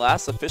is the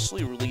last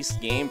officially released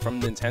game from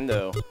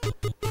Nintendo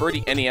for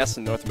the NES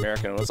in North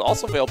America, and it was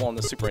also available on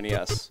the Super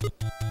NES.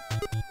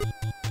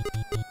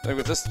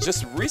 This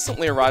just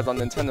recently arrived on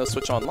Nintendo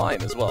Switch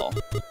Online as well.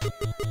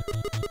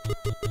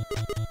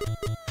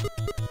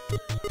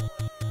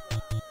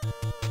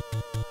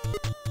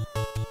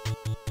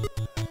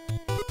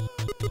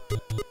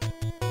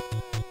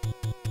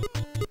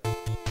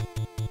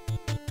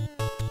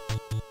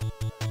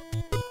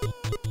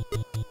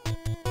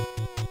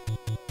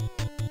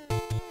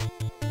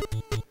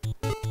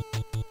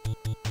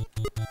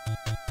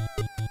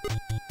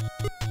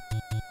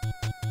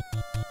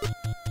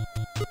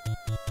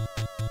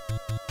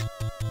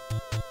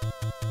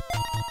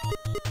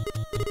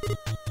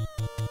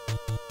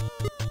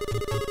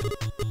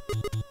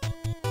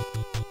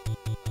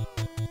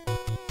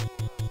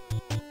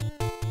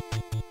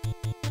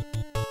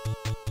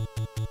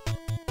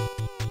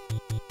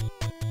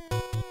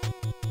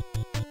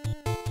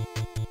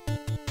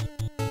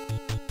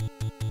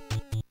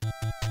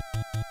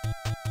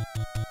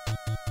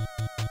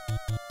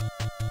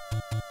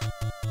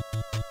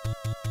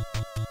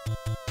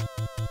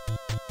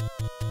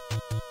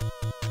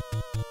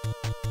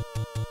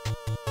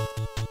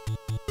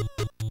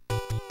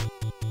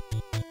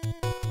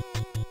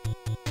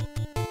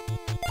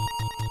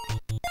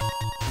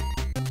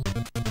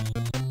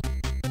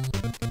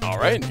 All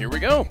right, here we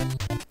go.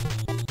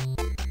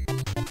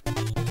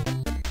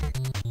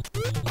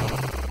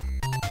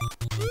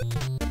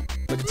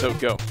 Look at Toad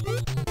go.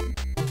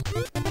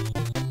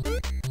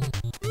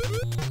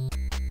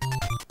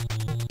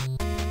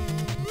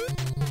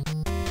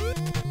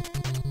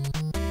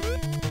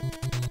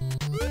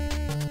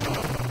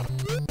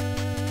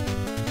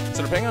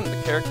 So depending on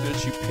the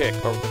characters you pick,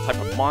 or the type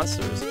of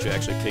monsters that you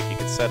actually pick, you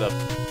can set up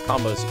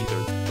combos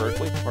either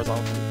vertically,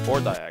 horizontally, or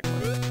diagonally.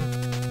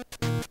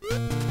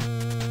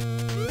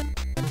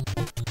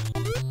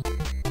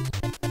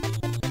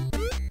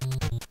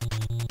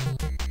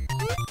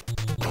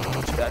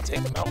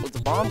 Take them out with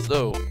the bombs,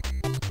 though.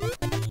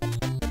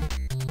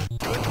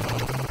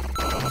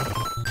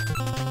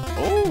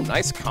 Oh,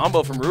 nice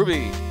combo from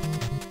Ruby.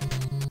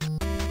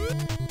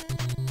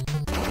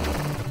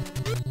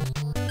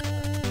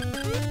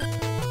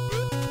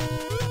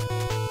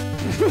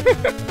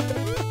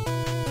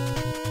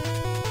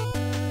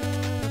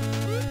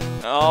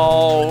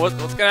 Oh,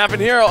 what's gonna happen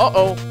here?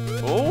 Uh-oh.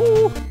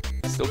 Oh,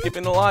 still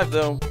keeping it alive,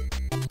 though.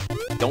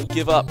 Don't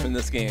give up in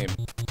this game.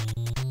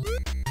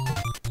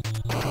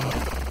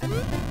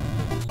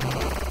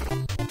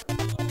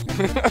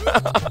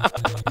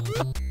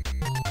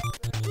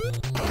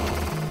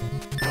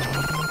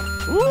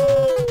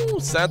 Woo!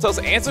 Santos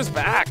answers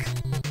back.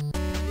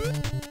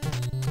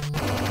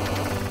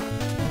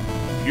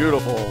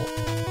 Beautiful.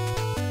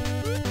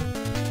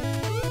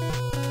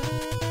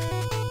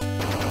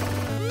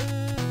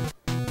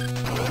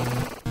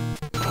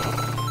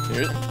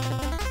 Here.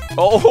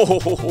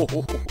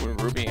 Oh,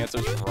 Ruby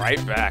answers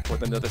right back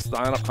with another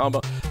stand-up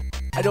combo.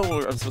 I know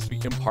I'm supposed to be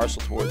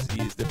impartial towards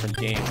these different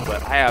games,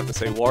 but I have to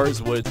say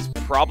Wario's Woods is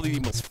probably the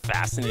most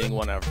fascinating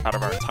one out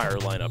of our entire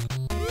lineup.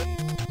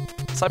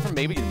 Aside from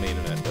maybe the main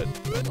event, but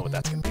I don't know what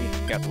that's going to be. You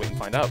have to wait and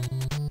find out.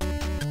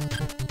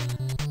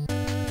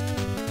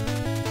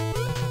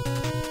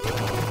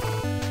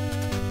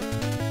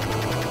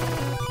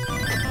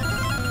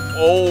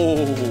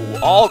 Oh,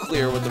 all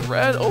clear with the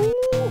red. Oh.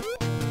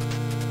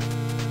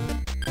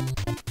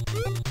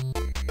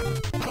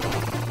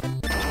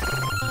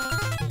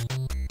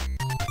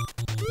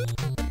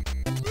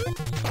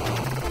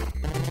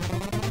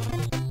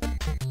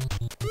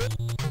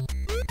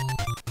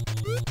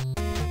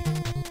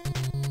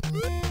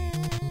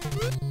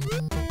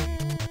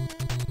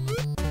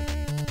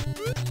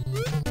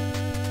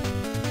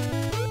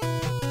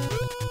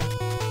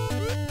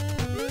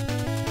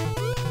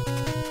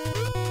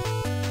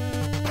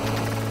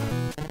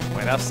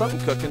 Might have something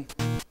cooking.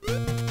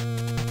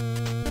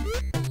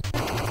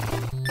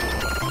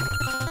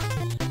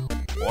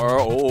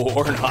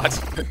 Or not.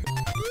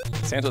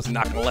 Santos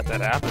not gonna let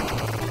that happen.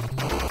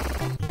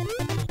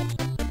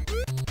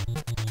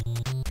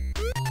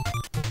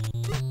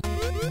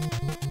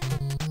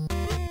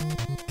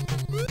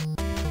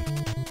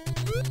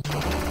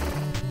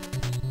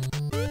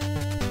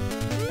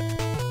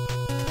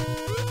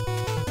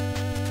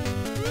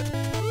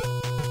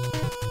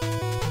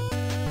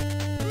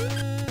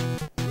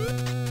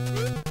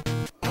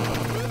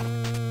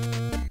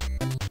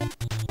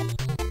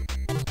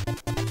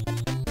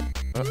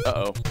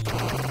 Uh-oh.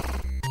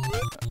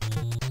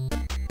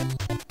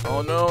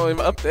 Oh no, I'm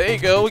up. There you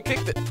go. We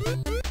kicked it.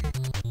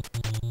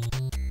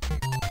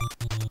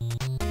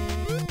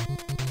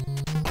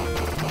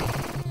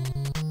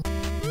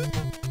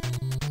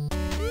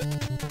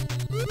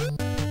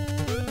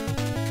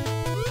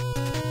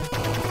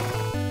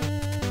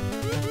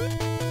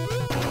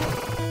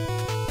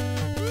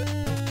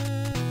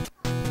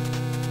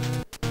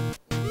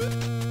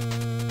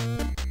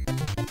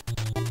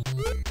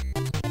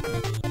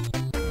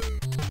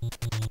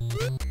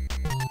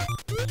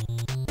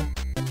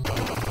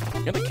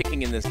 And the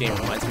kicking in this game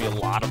reminds me a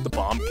lot of the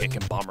bomb kick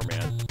in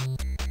Bomberman.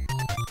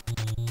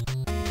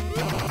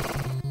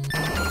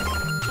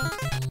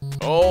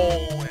 Oh,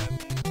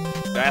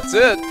 and that's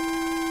it.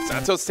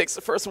 Santos takes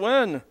the first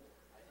win.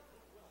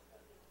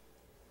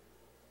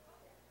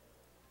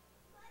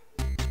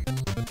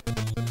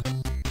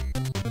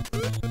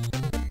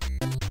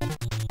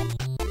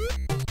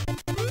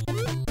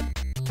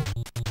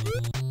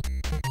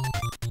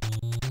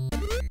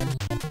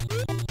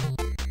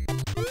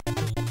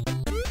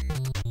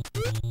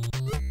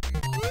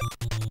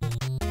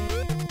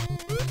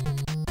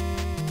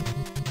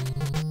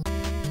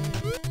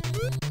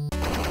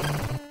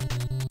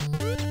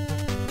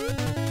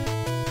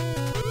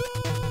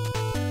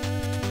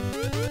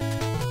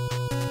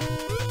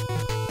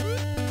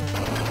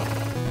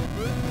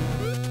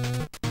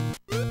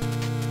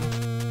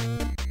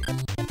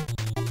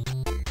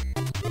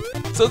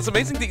 So it's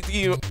amazing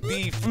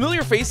the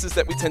familiar faces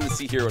that we tend to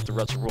see here with the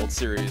Retro World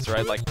Series,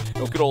 right? Like,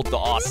 you know, good old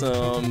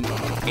Dawson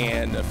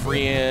and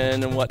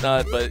Freehan and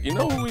whatnot. But you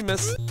know who we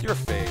miss? Your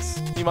face.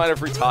 He might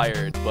have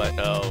retired, but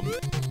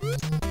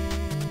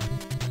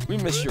we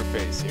miss your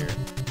face here.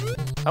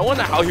 I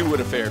wonder how he would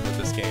have fared with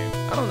this game.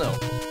 I don't know.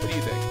 What do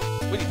you think?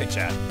 What do you think,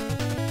 Chad?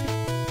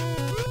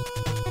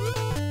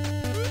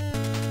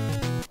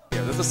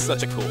 Yeah, this is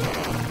such a cool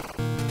game.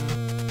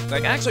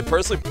 Like, I actually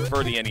personally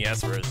prefer the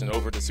NES version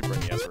over the Super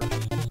NES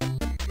version.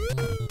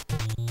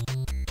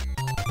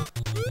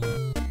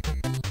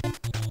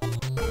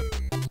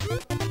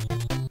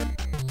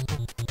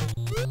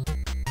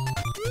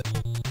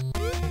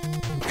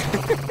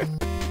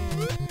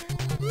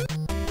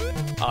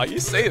 Oh,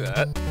 you say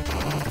that.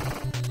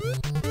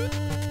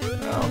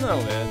 I don't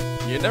know,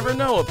 man. You never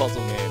know with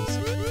puzzle games.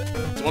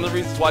 It's one of the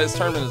reasons why this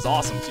tournament is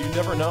awesome, so you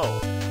never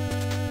know.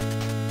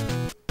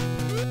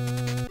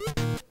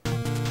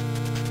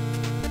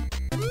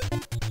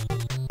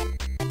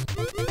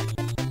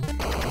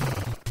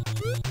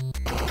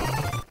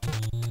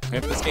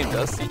 If this game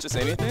does teach us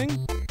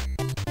anything,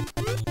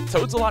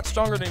 Toad's a lot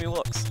stronger than he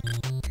looks.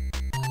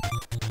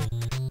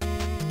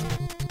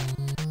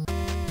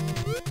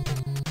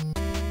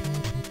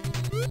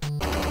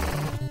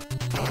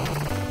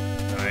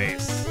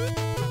 Nice.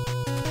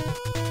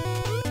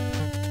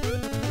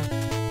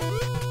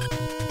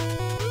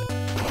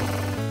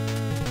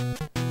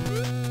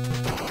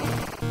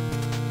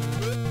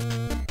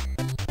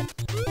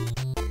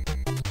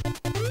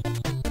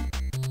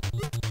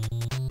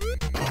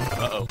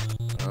 Uh-oh.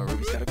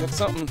 Ruby's gotta cook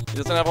something. He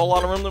doesn't have a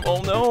lot of room to...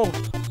 Oh, no!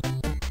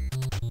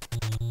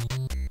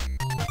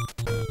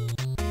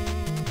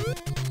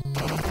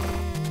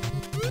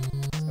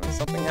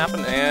 Something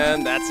happened,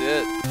 and that's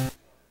it.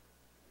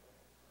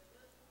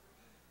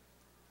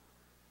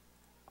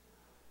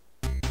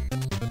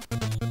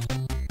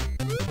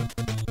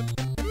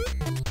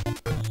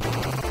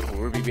 Will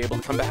Ruby be able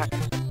to come back?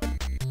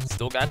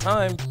 Still got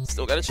time.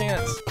 Still got a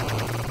chance.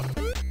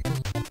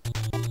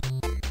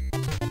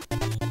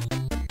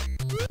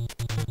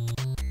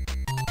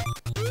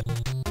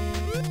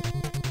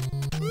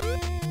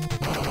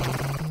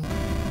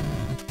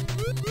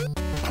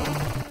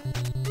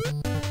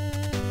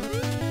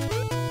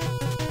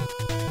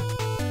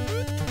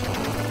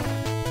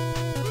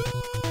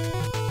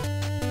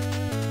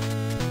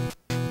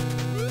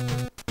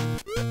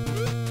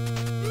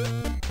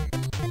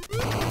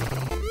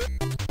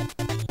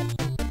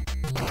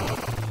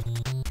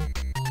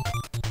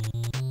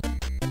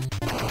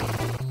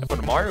 For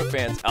the Mario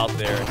fans out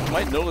there, you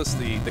might notice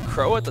the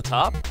crow at the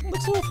top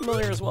looks a little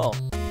familiar as well.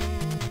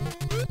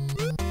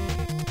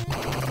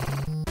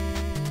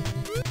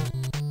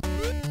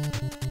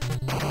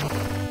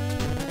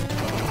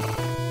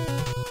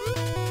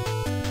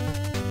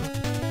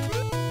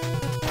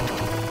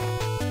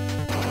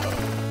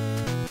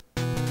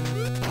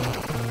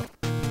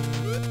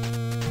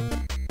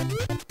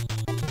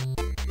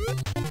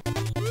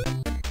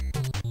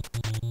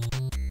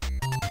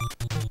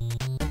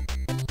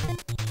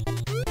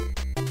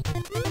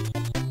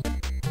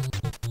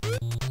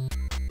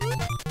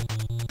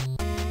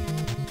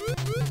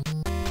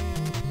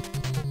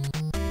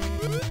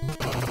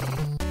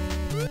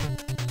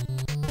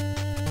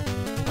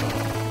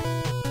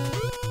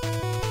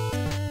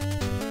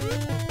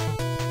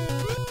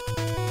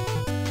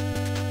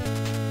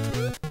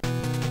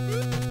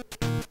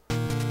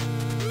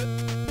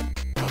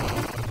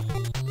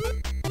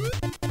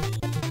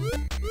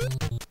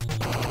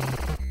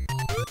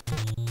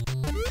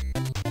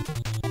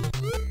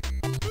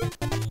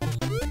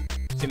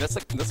 See, that's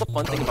a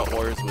fun thing about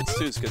Warriors Woods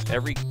too, is because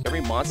every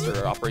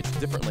monster operates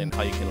differently in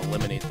how you can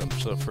eliminate them.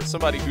 So for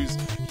somebody who's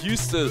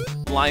used to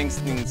lining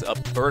things up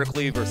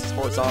vertically versus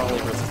horizontally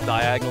versus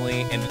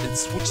diagonally, and it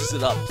switches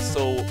it up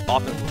so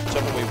often,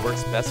 whichever way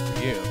works best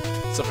for you.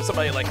 So for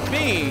somebody like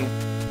me,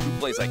 who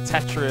plays like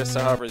Tetris,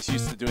 or however is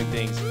used to doing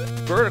things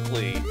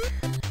vertically,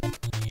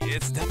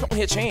 it's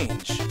definitely a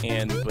change.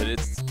 But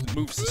it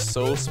moves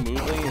so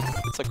smoothly.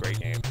 It's a great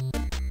game.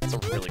 It's a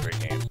really great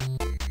game.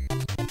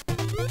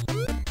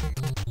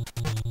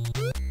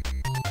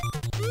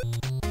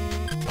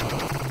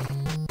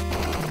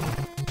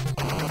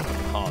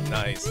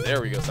 Nice.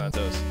 There we go,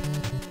 Santos.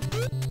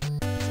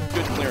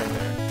 Good clearing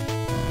there.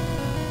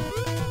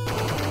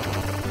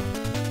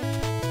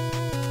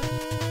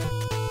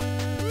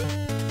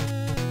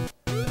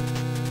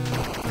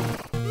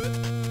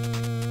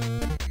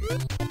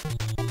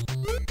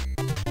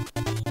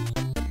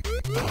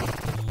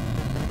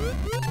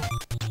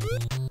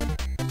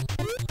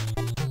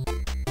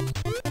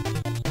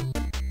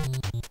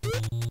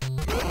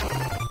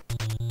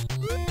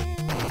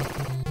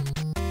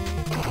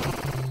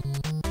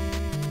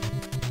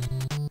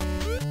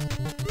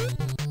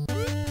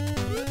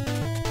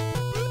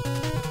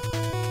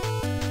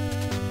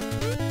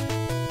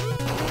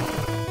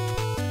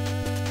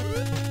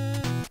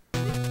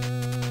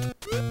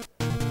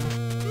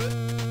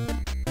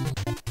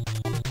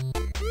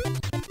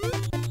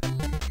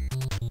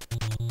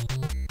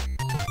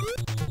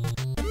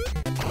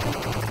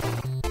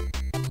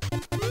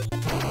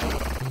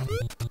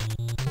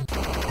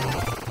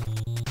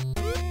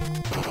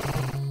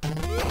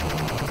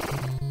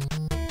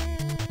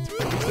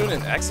 Doing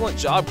an excellent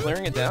job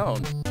clearing it down.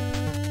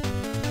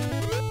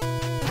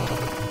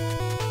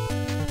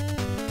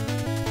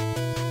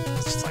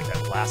 It's just like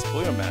that last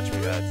Bluto match we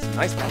had. It's a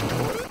nice back and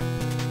forth.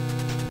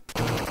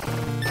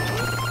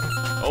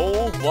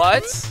 Oh,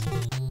 what?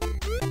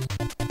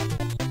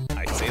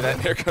 I say that,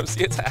 and here comes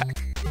the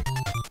attack.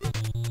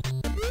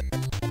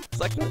 It's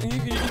like, you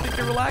think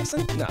you're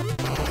relaxing? No.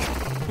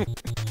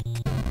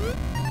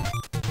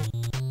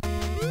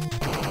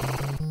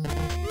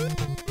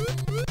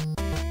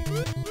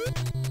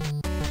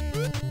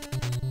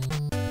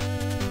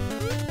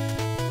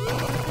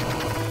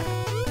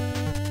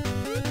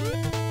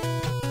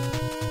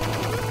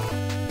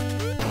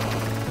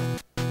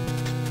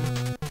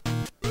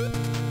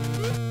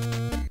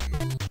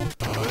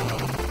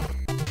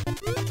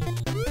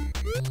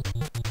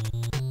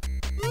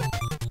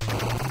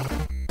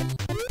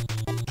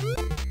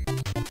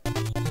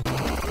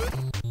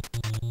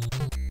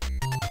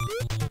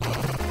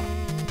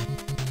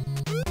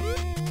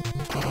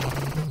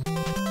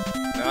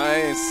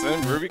 Nice,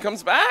 and Ruby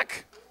comes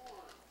back.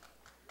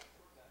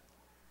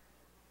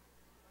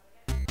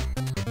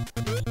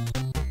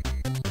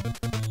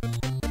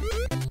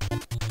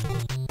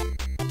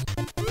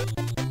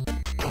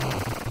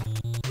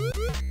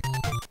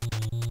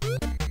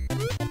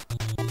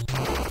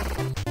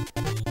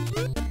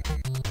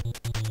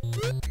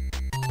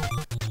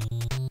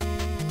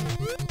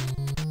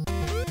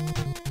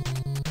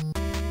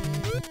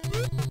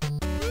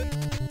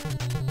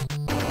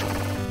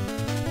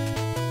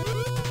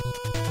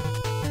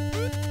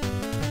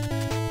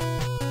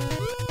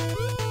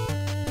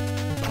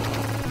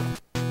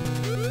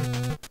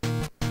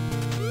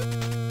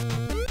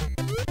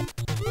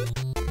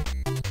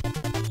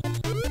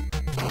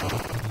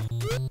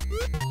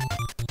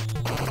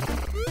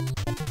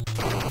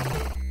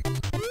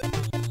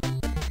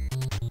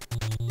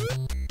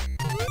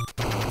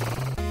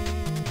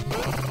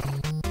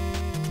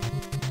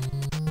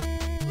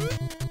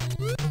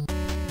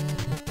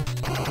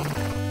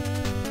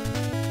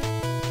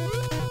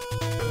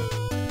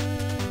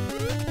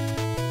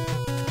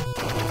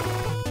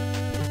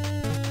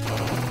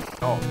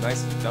 Oh,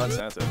 nicely done,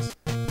 Santos.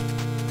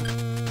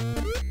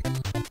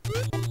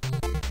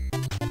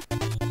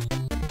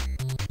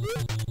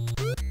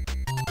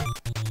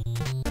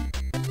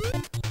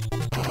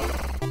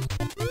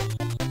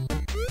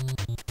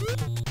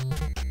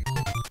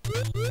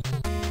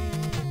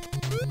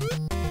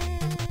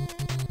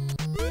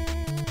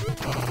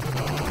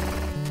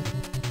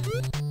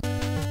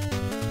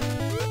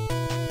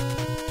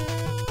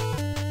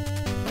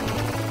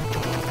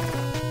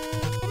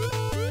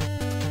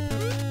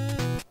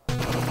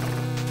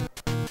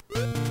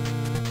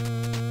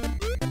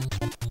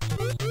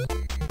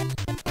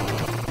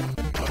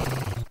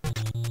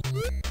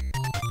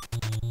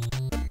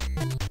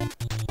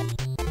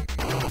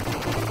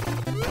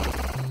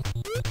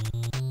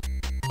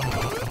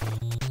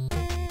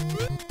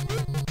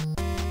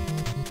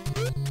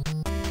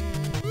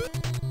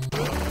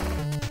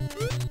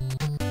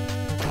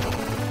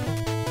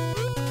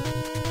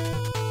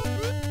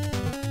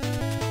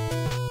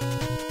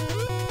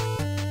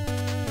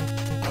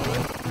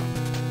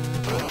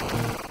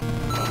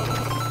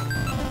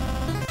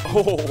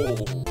 Oh.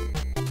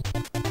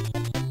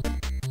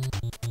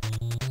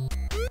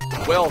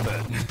 Well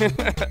then.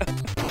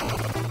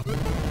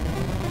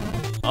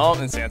 Oh,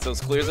 and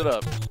Santos clears it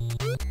up.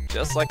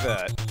 Just like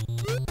that.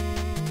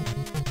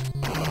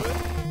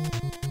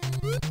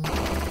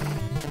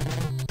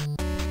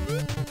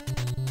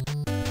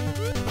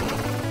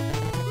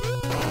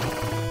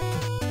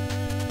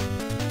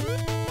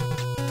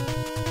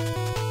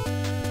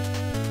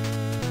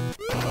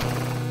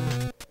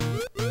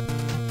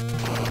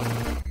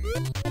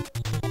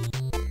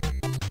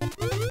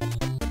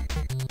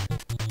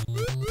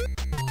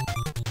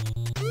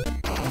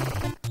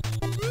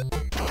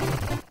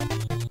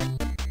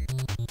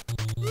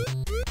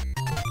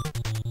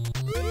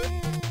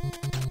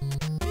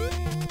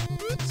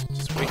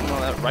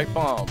 Right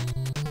bomb.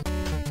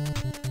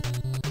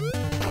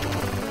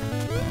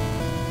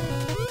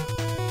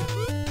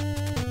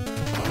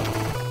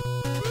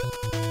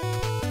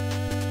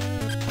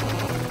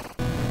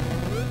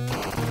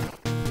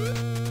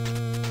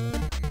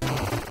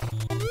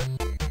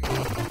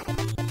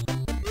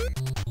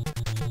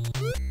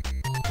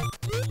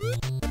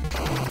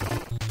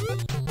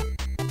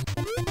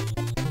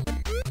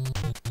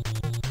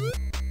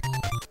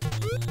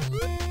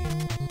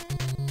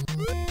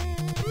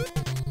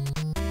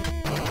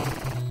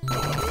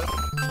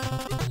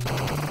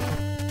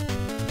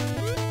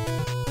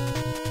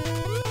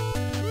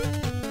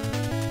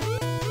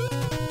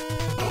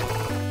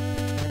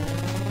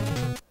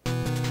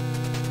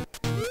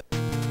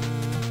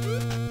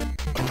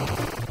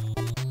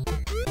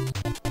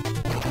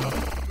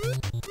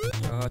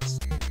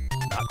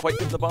 quite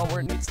getting the bomb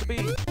where it needs to be.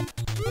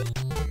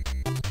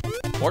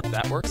 Or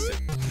that works too.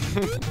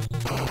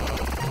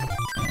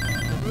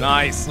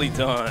 Nicely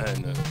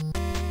done.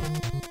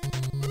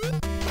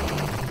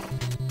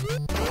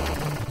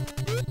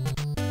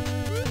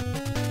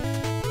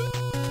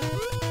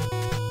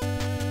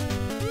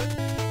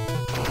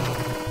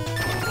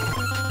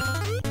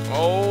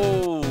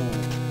 Oh,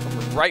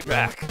 coming right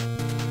back.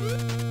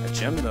 A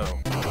gem though.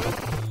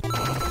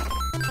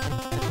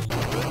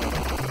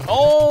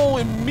 Oh,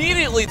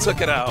 immediately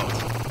took it out.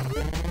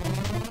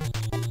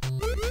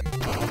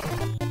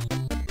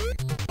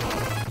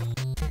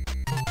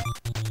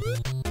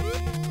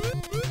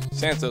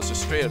 Santos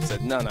just straight up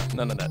said, none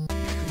of that.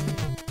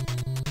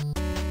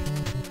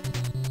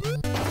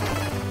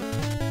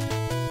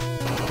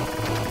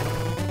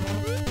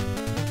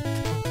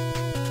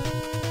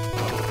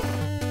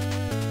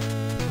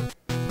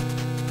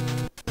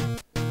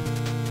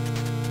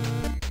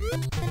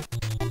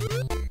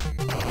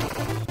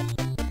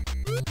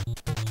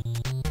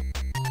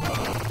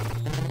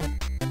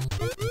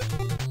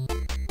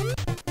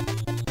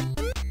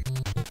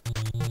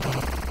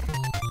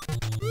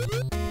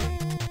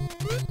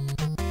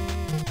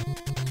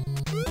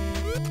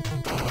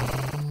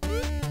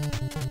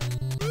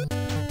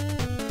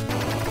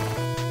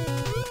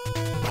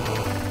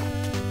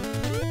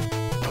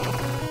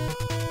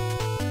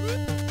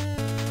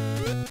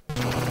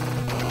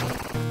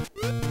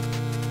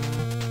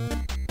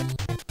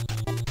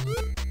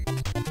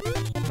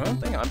 One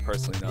thing I'm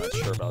personally not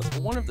sure about is I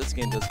wonder if this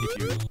game does give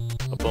you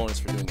a bonus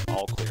for doing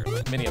all clear,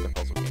 like many other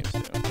puzzle games do.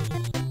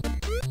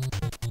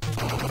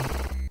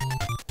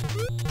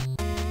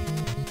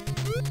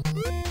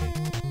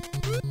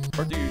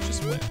 Or do you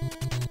just win?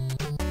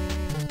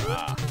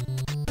 Ah.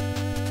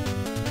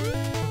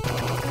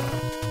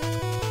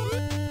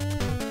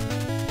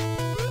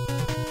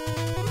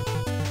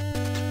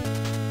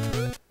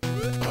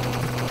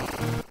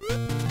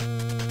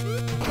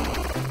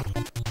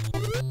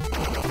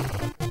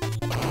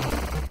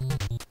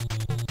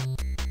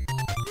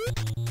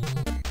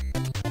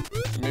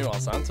 Meanwhile,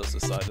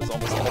 Santos' side is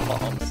almost all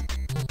bombs.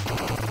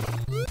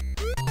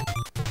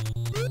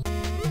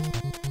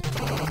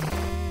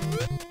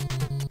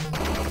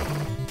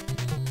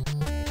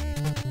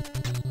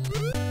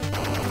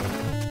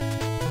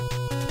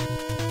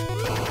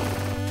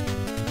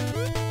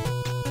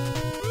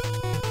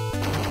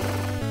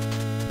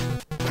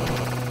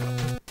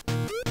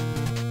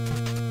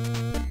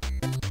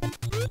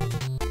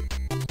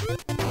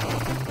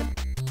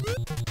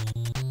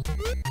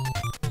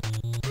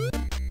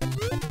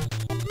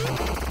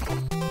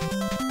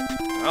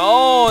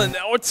 Oh, and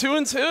now we're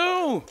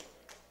 2-2.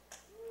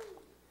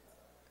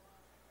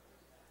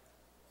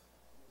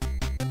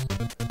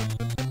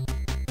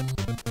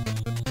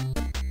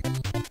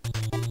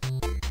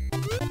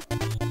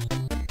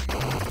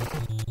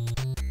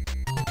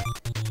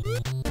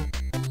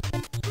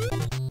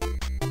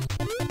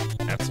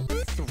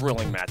 Absolutely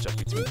thrilling matchup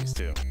between these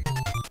two.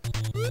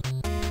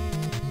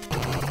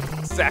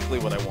 Exactly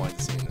what I wanted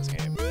to see in this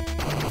game.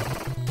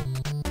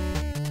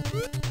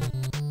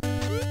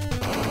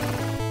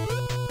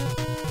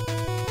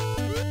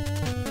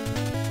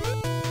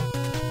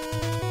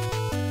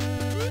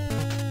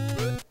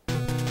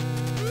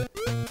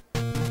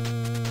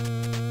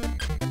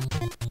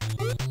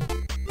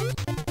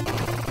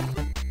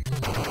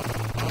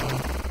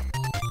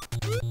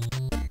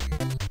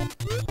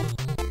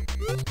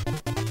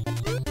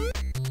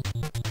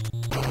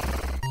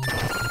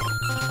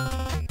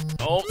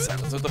 Oh,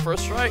 Santos with the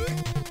first strike.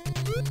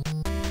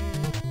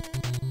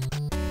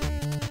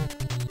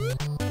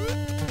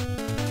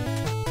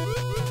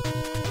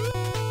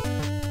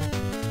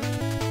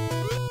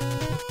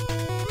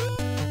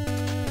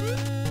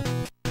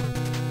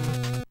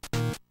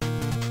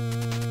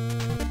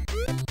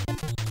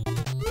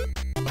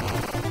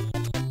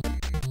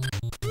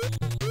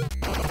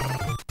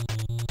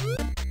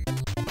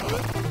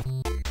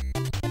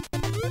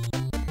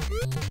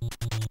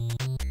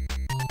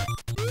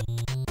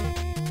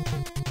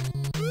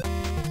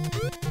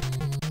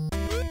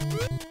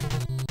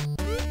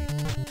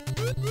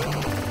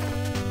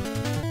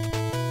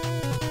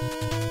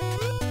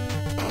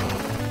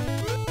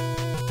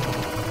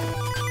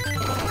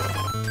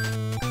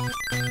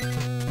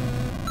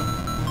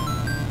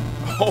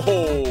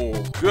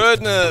 Oh,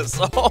 goodness.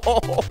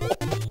 Oh.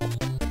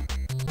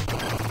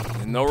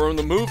 No room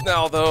to move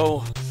now,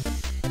 though.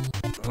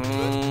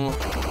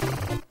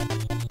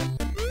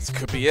 This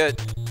could be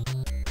it.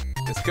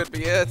 This could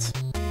be it.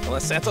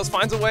 Unless Santos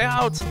finds a way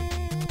out.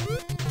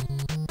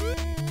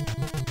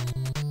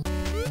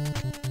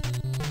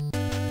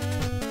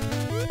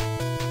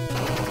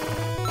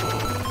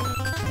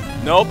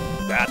 Nope,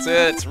 that's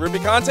it.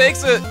 Rubicon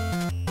takes it.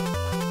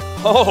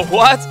 Oh,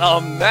 what a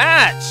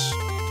match!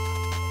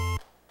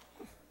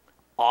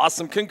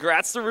 Awesome,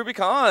 congrats to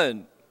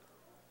Rubicon.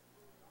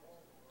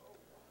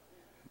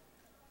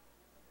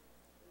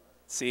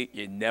 See,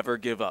 you never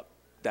give up.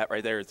 That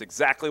right there is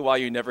exactly why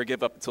you never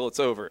give up until it's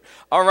over.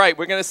 All right,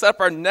 we're going to set up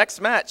our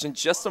next match in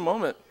just a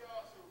moment.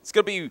 It's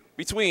going to be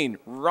between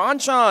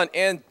Ranchan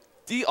and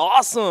The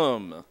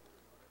Awesome.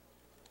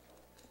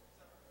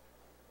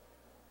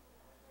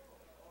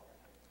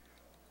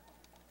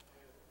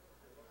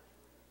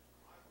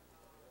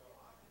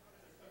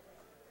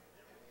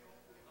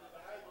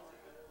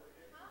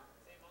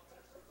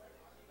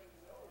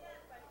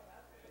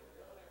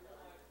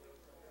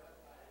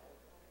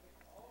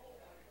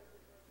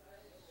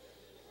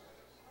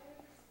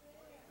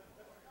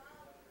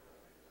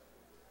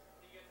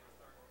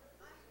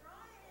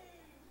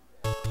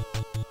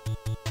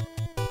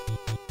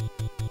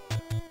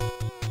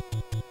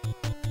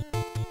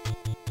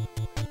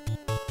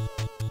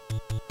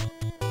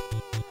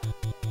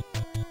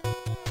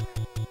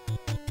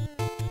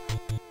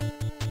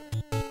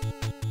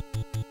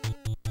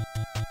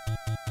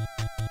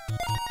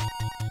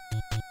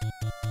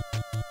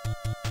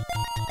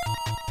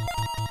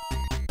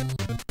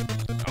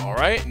 All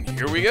right,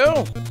 here we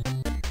go.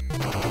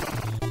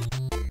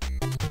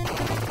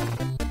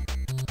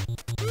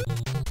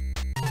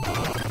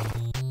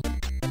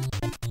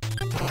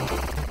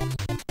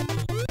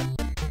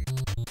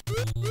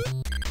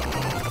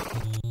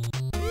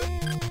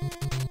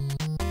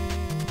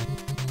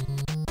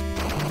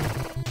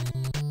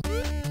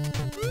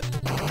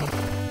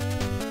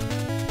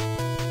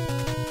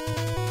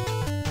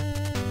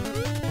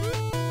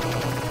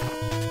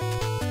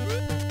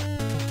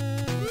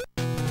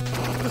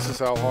 This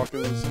is Al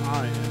Hawkins.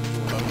 I am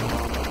joining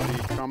on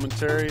the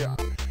commentary.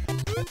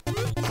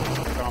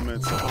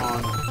 Comments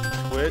on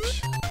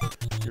Twitch.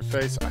 Your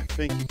face, I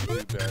think you can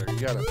do better. You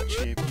got a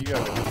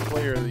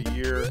Player of the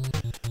Year,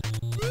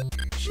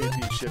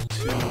 Championship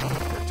 2,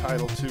 or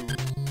Title 2.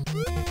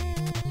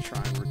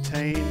 Try and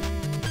retain.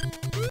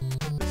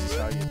 This is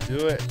how you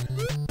do it.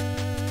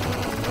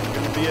 We're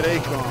going to be at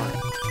Akon.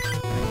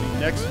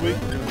 Next week,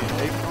 we're going to be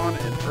at Akon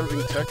in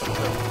Irving, Texas.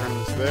 That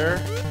tournament's there.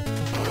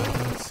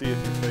 Let's see if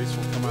your face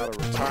will come out of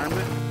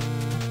retirement.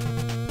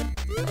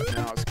 Right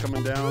now, it's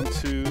coming down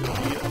to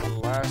the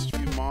last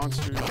few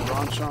monsters.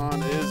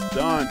 Ronchan is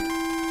done.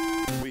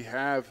 We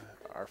have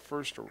our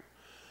first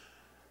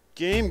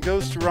game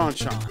goes to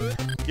Ronchan.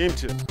 Game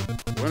 2,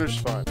 winners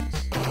finals.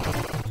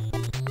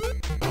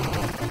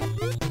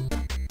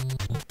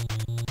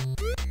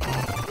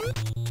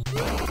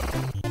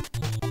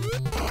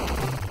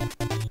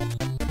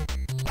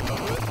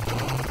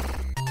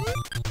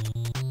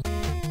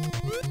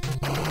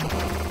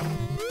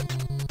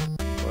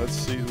 Let's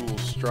see who will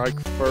strike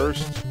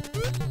first. Who's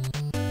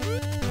going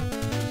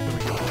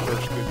to get the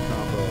first good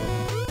combo?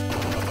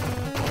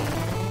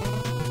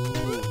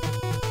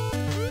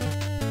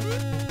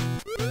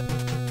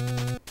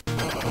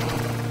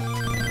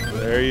 Ooh.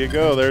 There you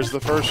go. There's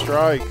the first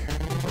strike.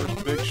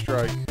 First big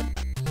strike.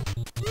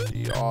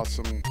 The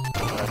Awesome.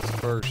 That's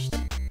first.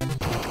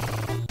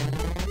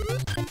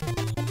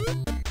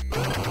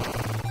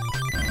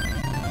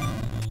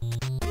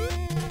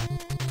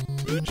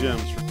 Two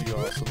gems for the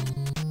Awesome.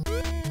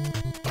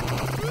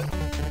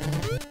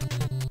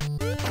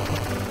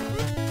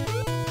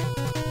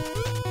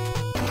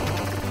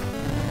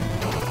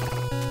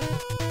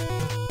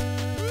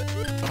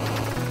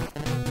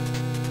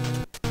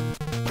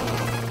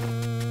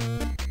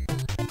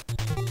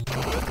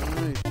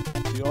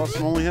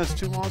 Awesome only has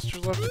 2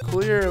 monsters left to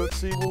clear. Let's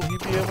see, will he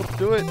be able to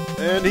do it?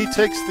 And he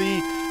takes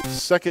the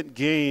second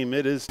game.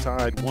 It is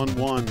tied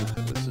 1-1.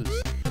 This is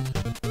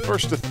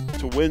first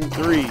to win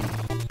 3.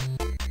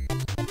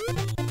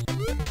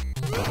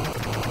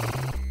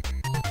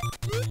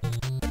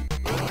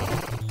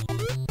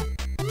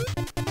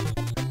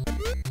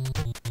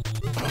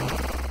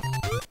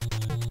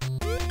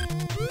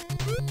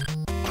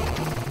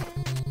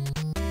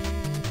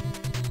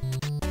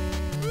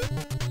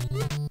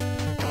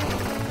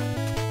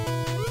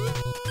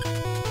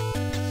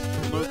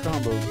 No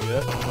combos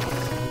yet.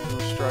 He's going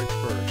to strike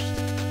first.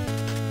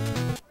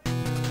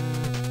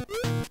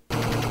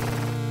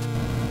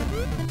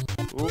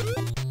 Ooh.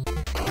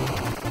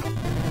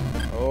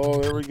 Oh,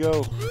 there we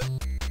go.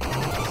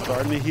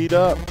 Starting to heat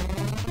up.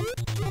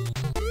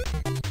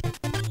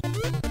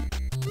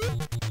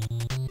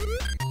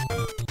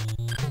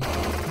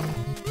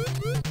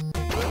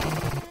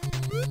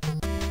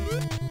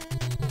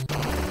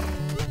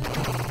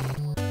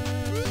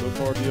 So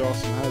far, the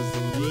Awesome has the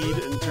lead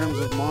in terms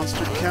of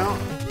monster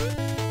count.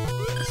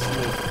 Let's see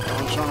if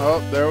Ronchan, oh,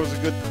 there was a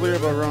good clear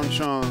by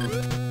Ronchan.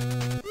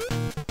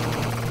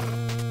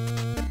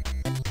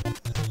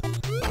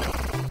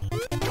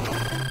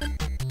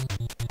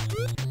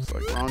 Looks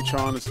like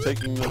Ronchan is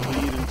taking the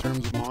lead in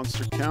terms of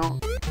monster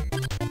count.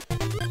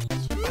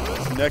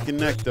 It's neck and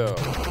neck though.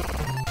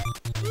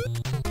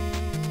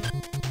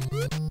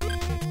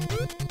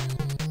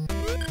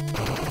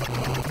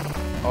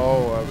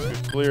 Oh, that was a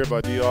good clear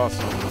by the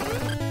Awesome.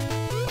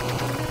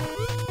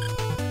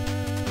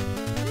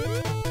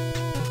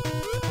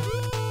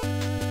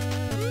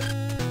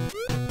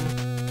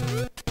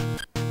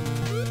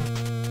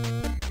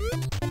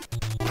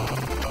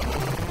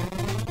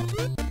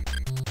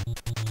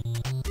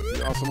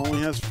 The Awesome only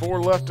has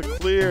 4 left to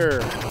clear.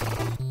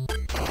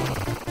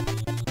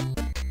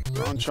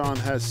 Ronchan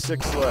has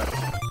 6 left.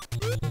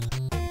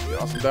 The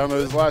Awesome down to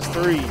his last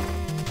 3.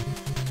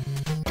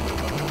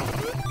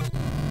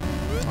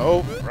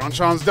 Oh,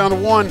 Ranchan's down to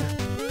 1.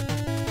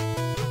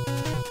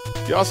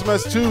 Awesome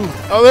has 2.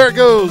 Oh, there it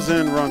goes.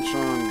 And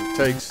Ranchan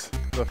takes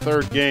the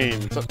 3rd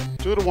game. It's up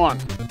 2-1.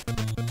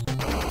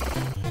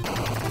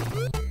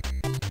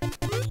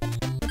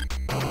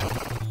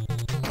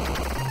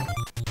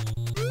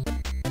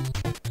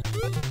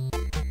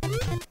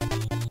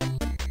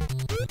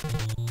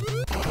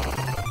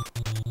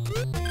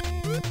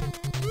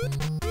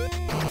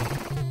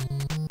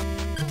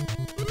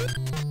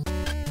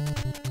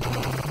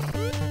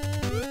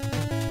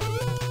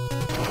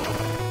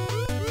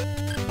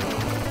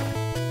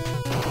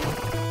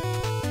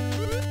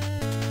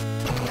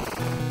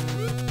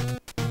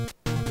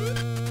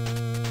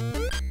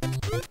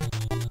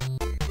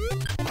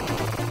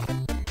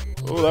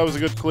 Oh, that was a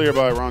good clear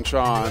by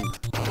Ranchan.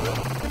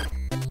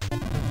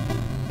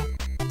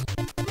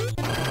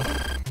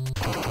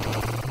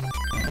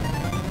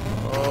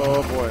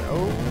 Oh, boy.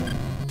 Oh.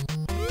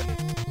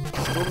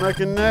 Still neck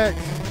and neck.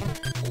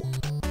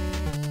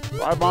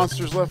 5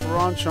 monsters left for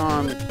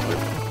Ranchan.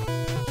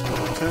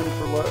 10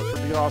 for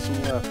the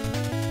awesome left.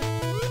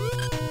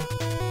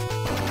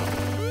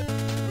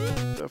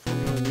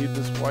 Definitely going to need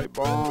this white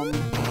bomb.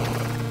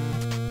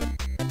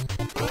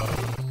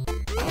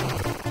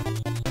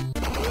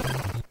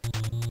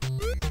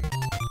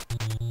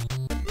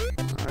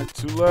 All right,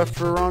 2 left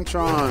for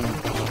Ranchan.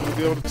 She's going to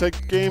be able to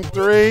take game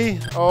 3.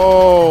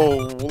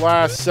 Oh,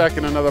 last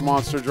second, another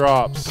monster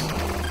drops.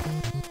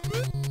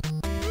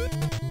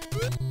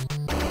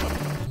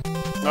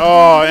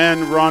 Oh,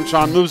 and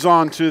Ranchan moves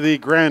on to the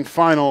grand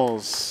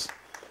finals.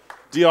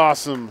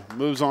 D-Awesome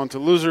moves on to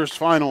losers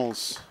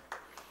finals.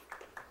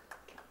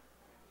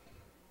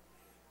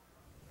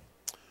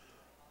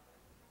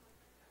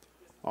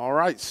 All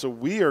right, so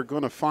we are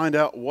going to find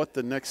out what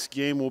the next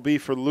game will be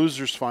for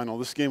losers final.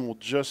 This game will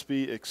just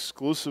be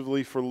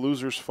exclusively for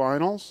losers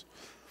finals.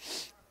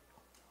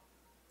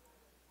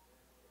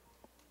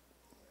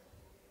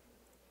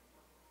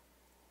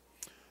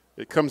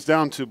 It comes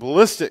down to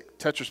Ballistic,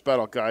 Tetris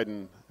Battle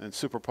Gaiden, and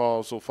Super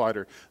Puzzle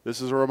Fighter.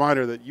 This is a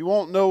reminder that you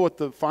won't know what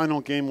the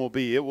final game will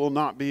be. It will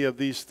not be of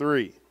these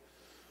 3.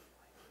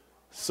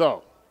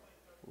 So,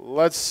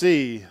 let's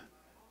see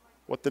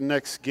what the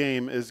next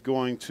game is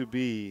going to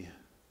be.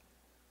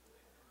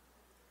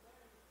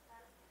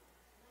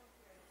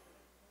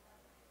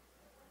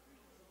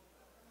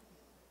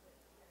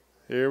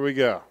 Here we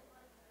go.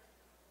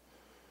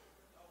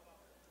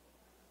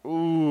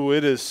 Ooh,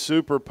 it is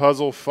Super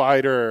Puzzle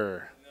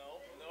Fighter.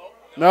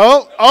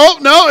 No? Oh,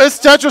 no, it's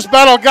Tetris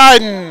Battle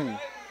Gaiden.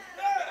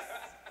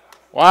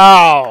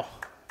 Wow.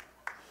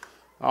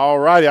 All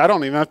righty, I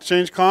don't even have to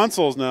change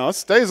consoles now. It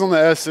stays on the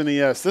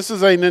SNES. This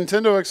is a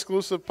Nintendo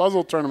exclusive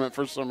puzzle tournament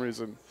for some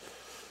reason.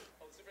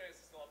 Oh, the Super NES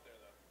is still up there,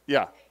 though.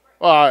 Yeah.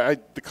 Well,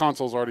 the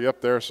console's already up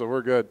there, so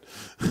we're good.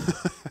 Do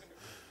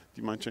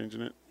you mind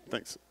changing it?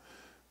 Thanks.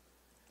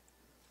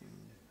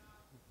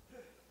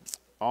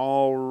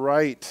 All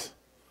right.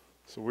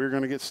 So we're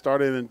going to get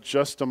started in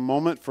just a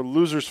moment for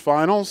losers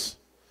finals.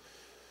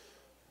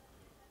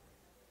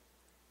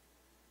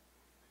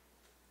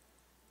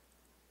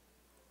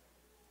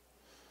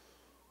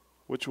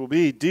 Which will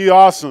be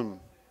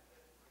D-Awesome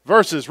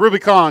versus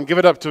Rubicon. Give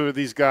it up to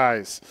these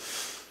guys.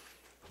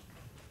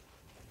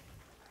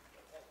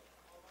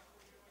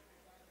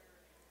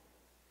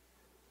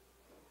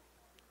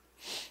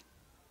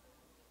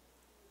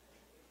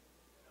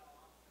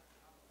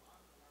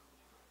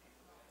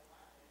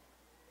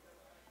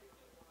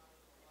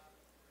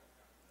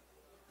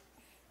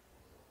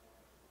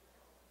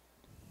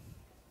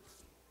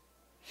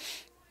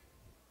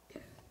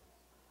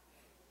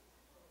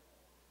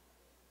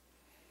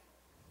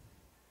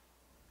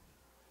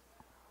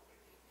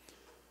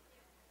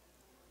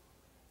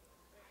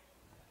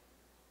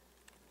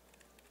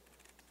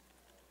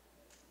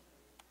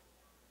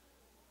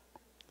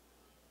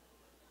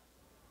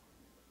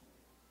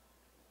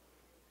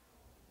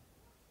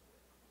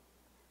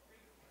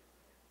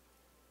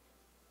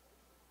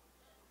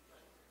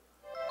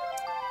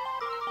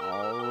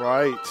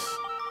 Right.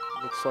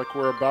 Looks like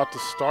we're about to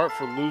start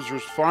for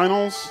losers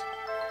finals.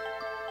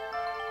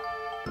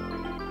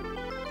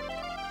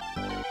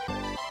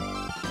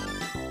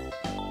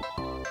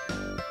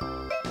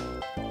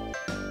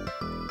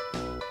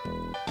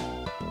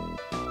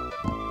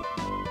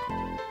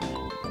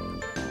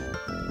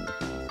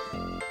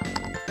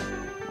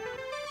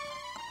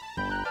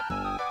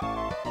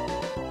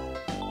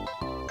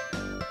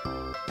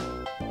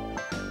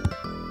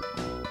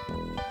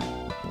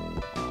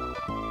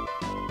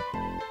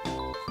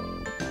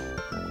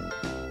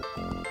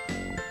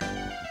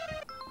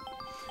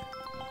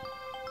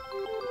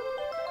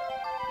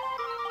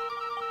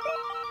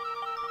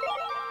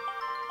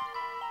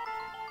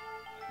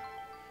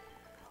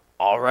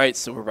 All right,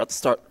 so we're about to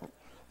start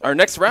our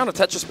next round of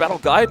Tetris Battle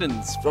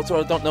Gaiden. For those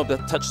who don't know, the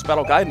Tetris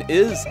Battle Gaiden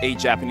is a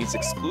Japanese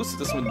exclusive.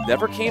 This one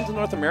never came to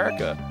North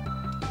America.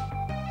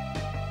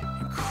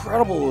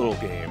 Incredible little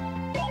game.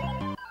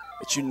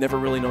 But you never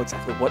really know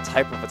exactly what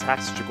type of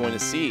attacks that you're going to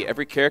see.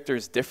 Every character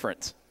is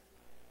different.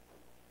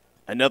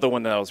 Another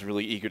one that I was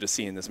really eager to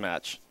see in this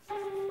match.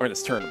 or in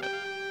this tournament.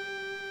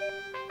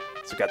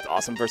 So we got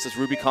Dawson versus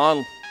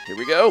Rubicon. Here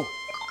we go.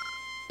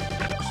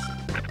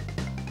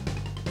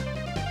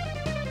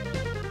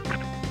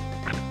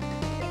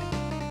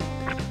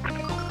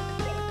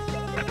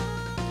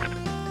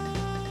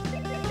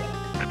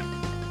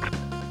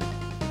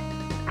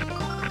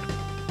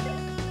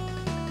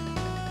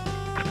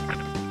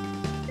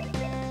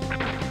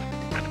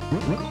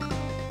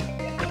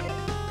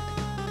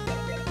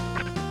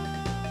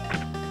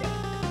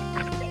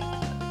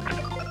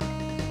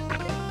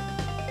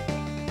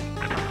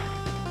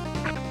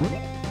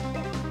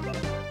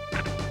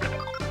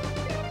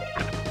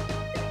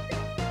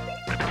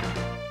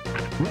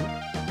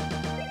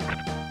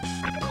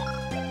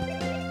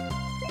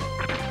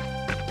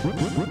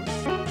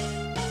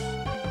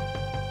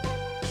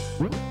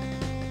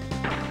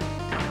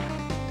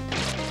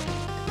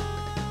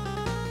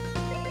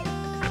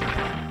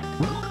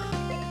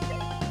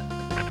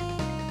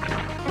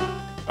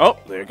 Oh,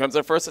 there comes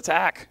our first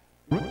attack.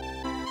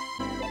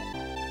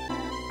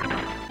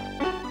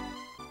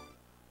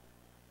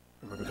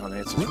 Rubicon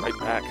answers right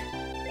back.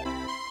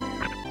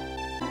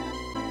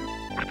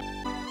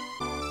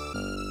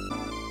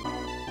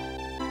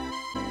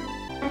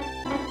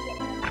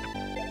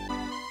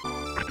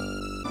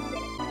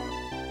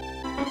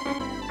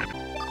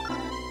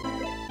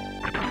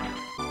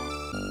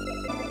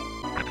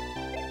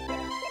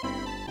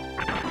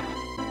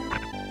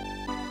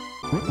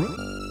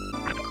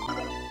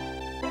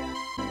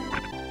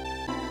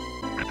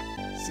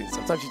 See,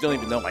 sometimes you don't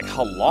even know like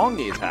how long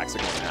the attacks are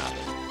going to happen.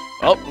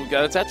 Oh, we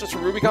got a Tetris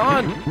from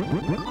Rubicon.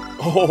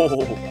 Oh,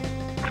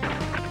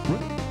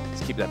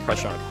 let's keep that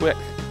pressure on quick.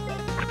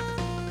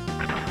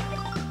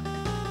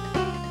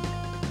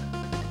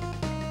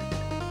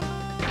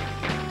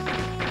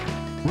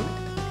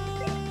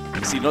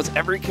 You see, notice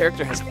every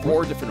character has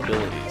 4 different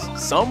abilities.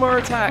 Some are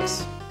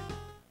attacks,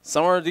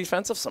 some are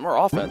defensive, some are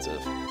offensive.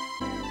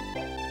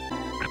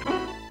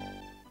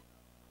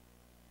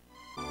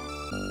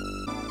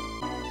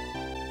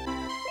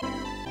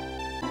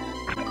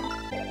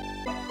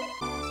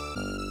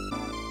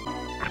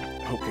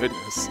 Oh,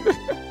 goodness.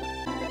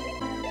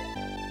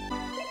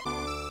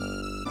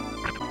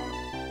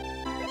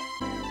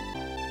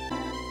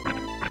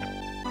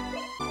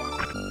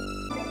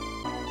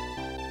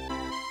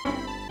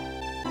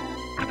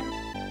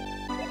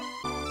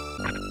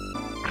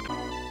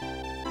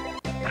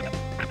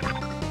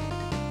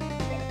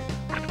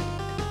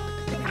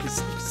 You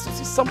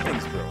see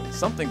something's brewing.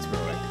 Something's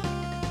brewing.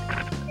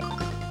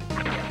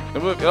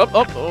 Up,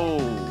 up,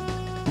 oh.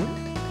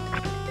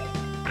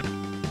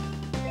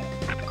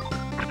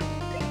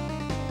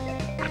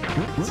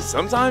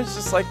 Sometimes it's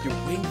just like you're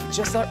waiting for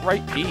just that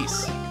right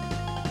piece.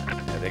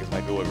 I think it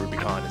might be what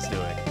Rubicon is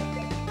doing.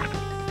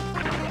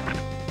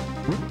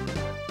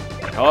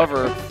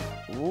 However,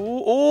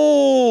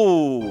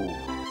 ooh.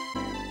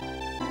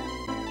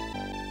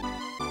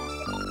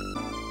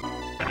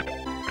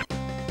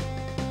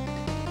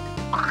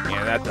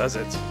 Yeah, that does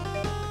it.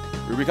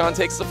 Rubicon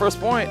takes the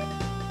first point.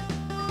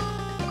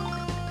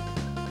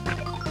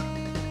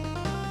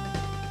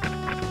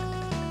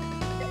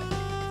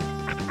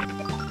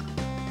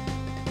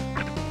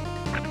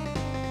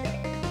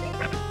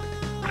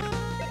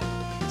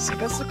 See,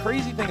 that's the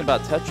crazy thing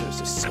about Tetris.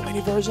 There's so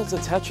many versions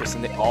of Tetris,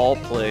 and they all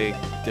play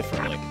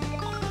differently.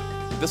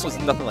 This was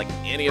nothing like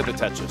any other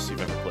Tetris you've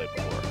ever played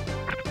before.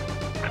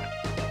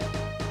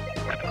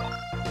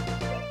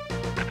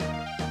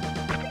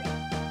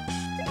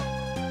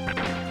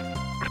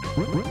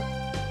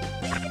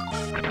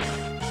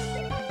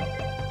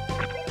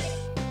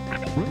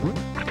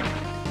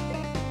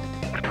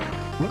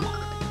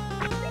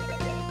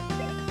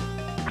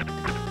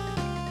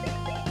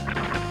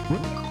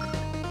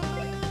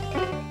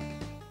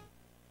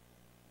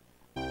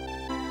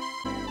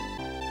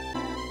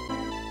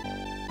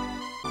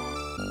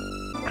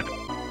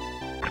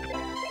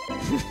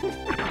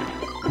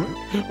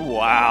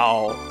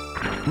 Wow.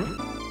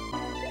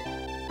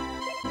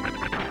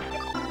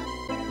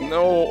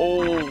 No,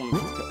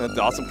 oh,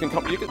 Dawson can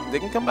come. They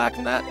can come back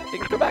from that. They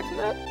can come back from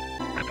that.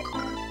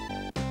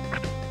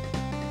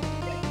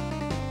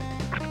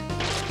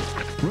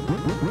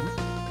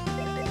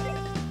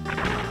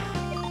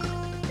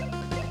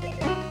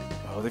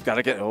 Oh, they've got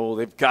to get. Oh,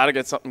 they've got to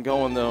get something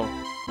going though.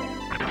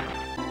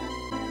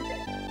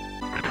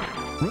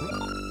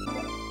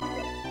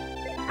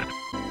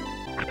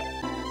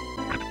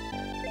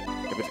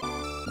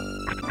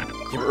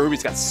 Yeah, but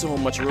Ruby's got so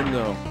much room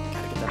though.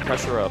 Gotta get that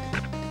pressure up.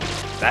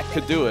 That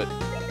could do it.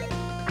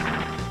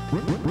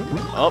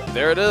 Oh,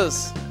 there it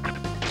is.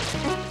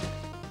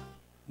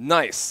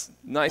 Nice.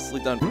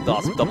 Nicely done from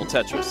Dawson. Double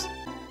Tetris.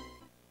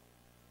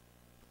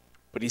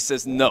 But he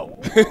says no.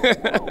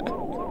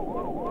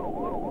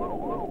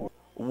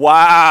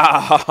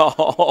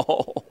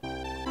 Wow.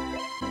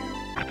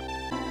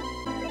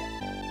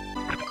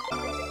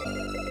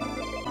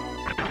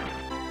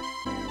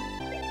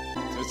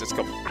 This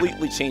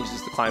completely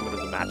changes the climate of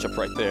the matchup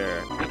right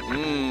there.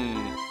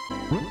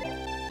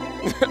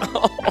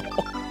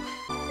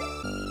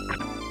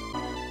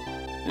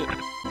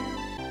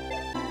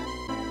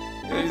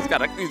 He's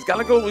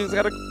gotta go. He's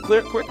gotta clear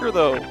it quicker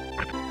though.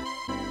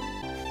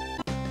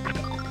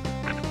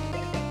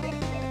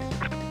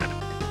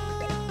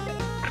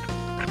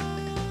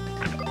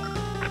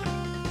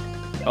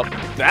 Oh,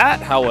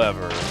 that,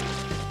 however.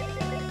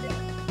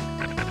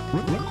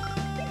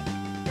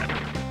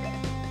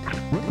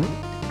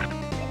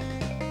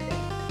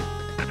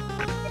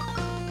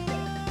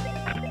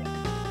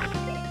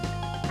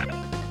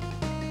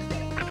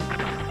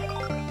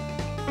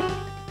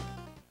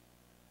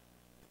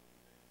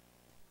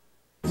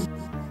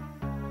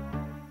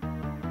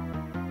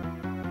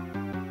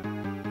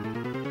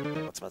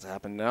 What's about to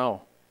happen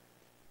now?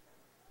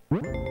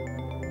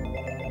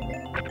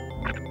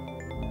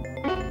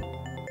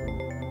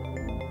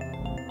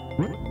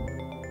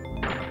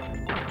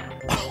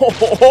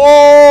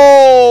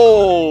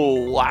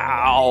 Oh,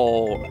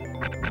 wow.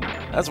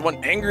 That's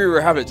one angry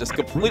rabbit just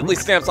completely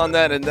stamps on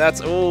that, and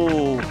that's,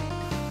 oh.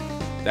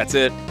 That's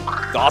it.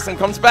 Dawson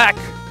comes back.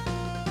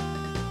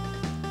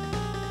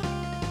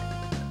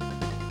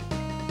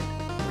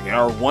 We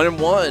are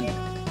 1-1.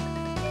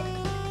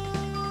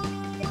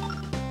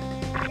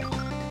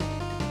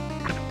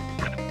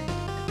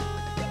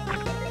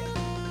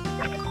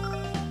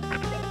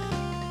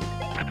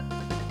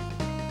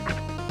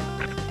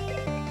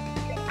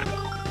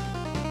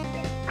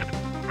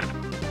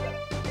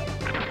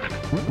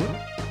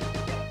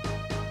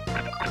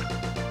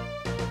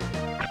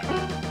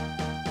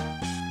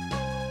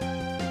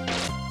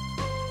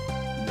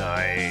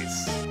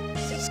 Nice.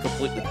 This is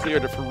completely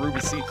cleared it for Ruby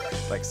C.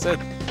 Like I said,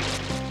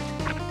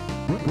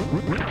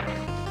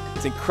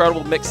 it's an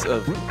incredible mix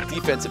of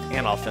defensive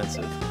and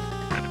offensive.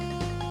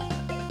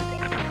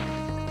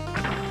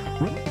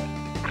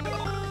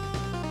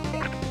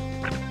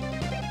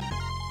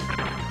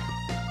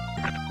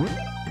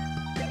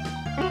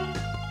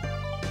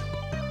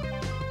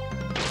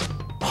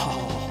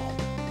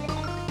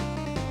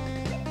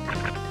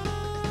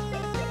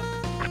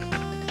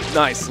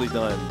 Nicely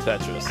done,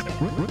 Tetris.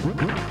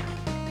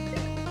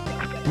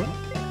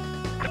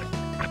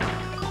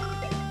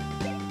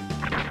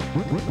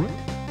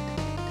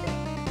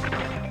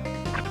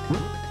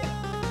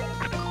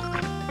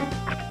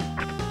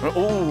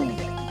 Ooh,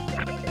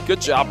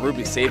 good job,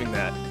 Ruby, saving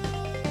that.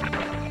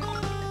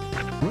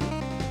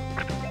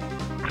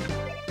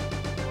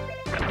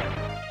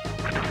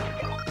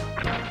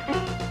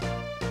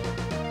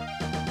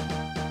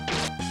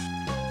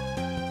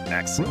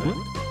 Excellent.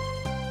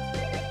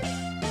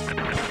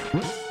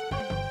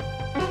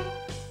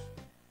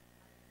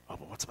 Oh,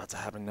 but what's about to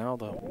happen now,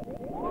 though?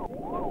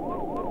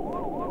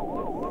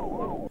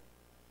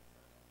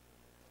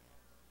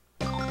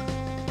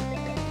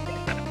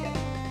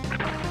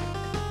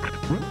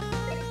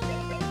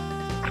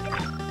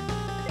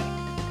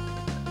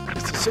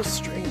 It's so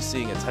strange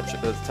seeing a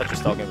Tetris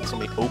style game with so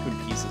many open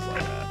pieces like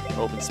that,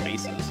 open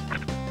spaces.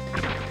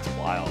 It's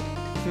wild.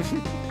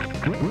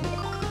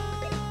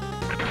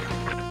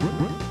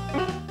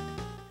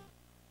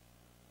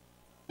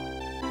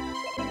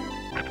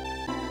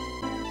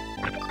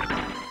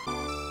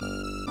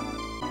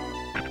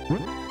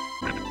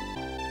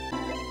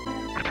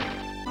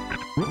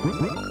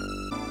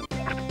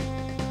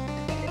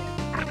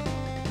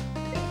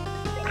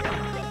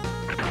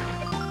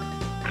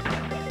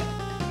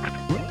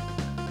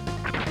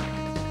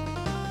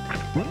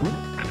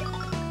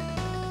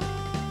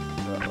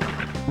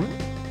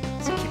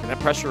 So keeping that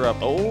pressure up.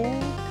 Oh.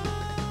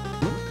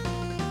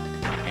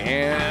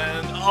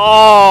 And,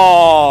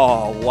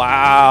 oh,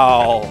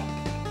 wow.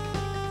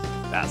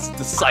 That's a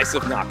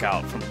decisive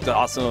knockout from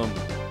Dawson.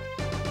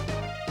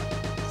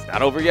 It's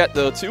not over yet,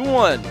 though.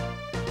 2-1.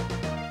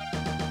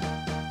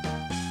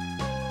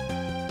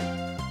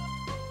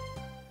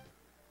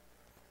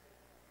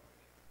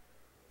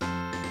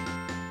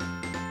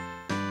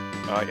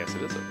 Oh, I guess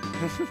it is over.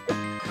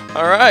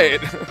 All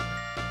right.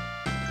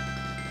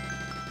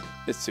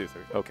 It's 2-3.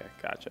 Okay,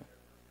 gotcha.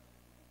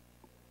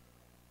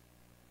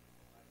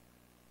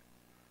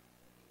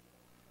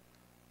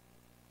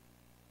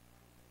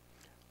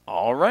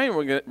 All right,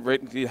 we're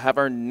going to have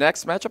our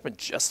next matchup in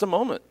just a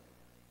moment.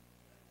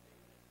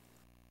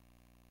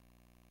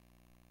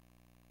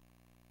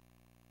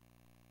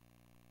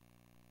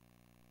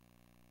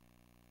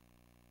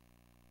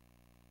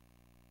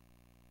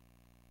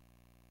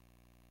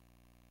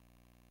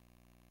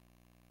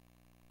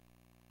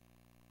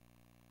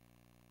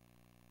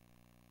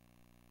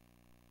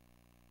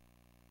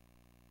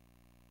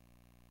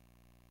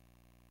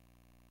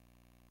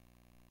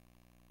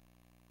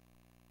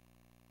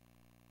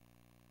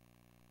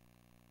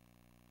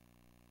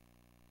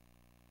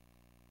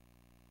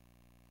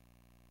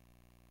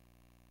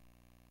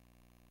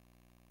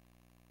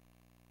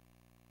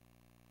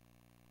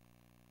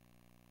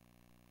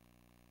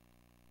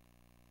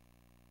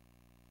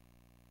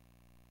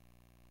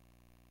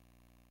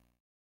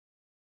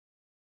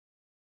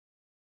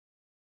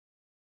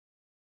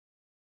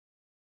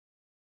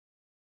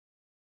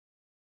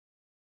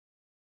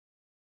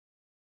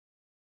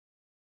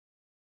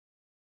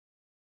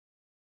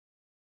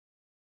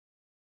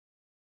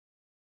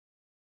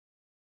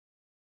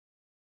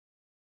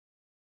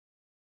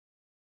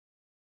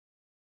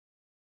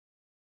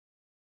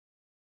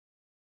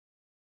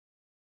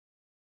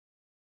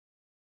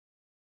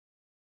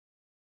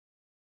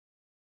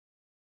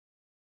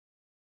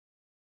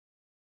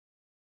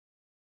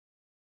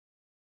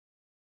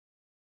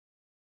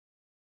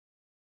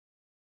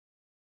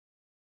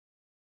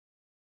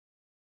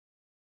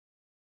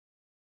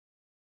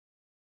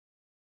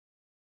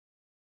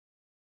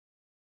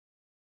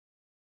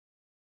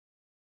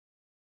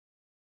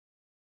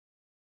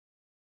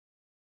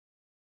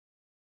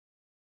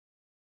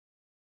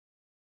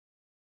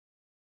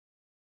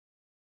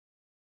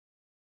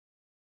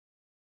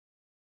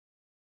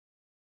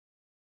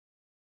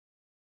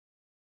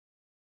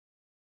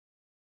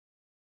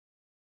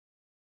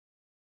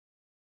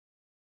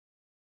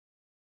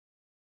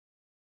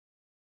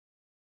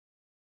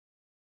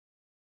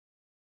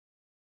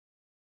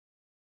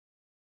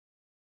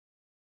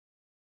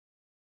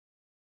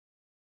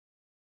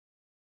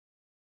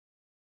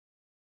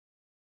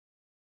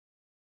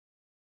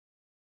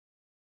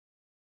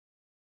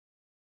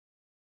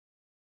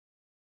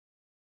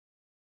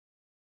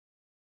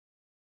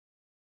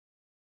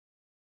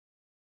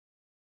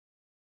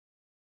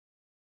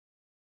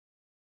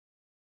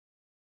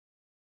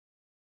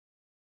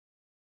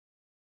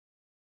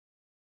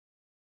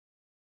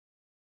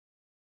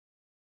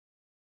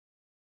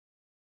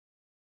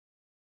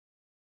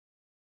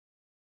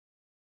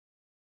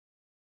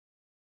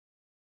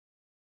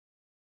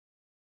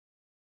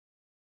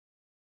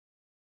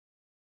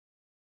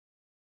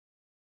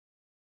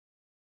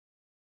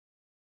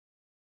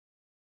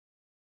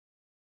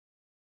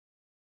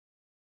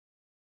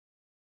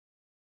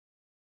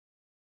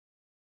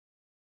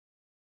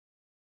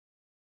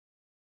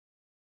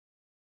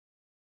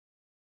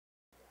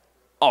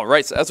 All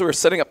right, so as we were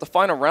setting up the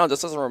final round,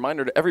 just as a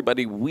reminder to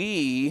everybody,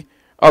 we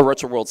are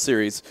Retro World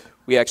Series.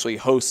 We actually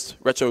host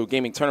retro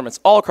gaming tournaments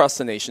all across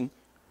the nation,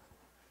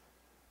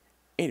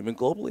 and even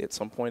globally at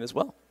some point as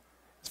well.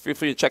 So feel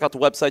free to check out the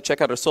website, check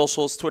out our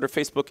socials, Twitter,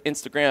 Facebook,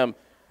 Instagram,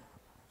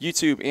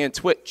 YouTube, and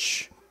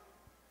Twitch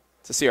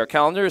to see our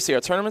calendar, to see our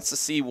tournaments, to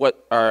see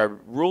what our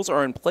rules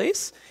are in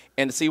place,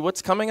 and to see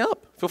what's coming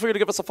up. Feel free to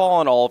give us a follow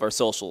on all of our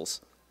socials.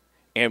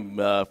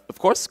 And, of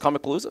course,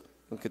 Comicpalooza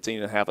will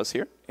continue to have us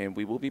here, and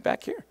we will be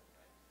back here.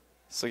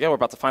 So, yeah, we're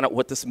about to find out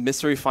what this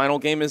mystery final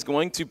game is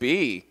going to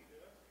be.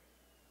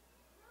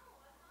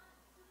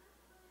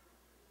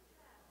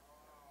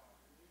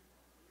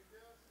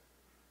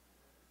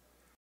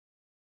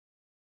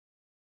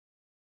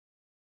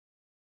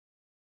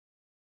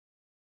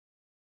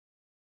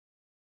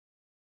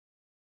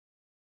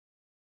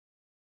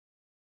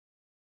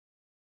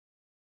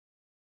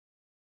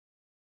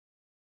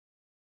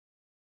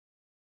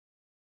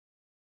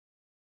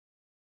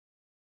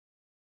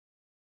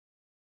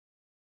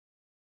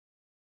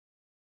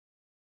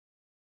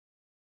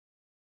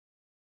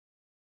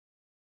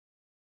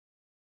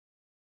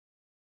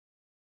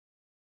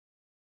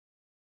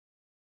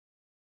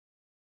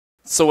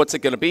 So what's it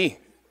going to be?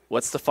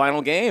 What's the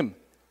final game?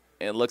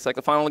 It looks like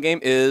the final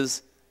game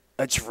is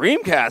a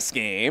Dreamcast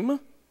game.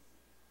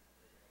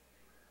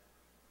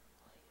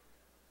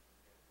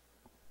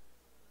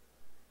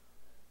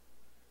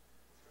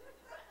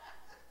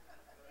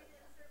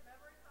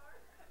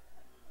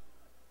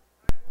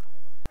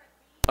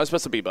 I was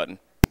supposed to B button.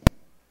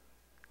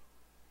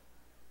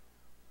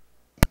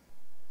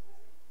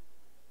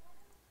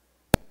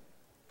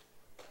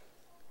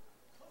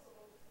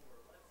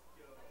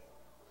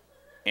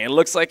 And it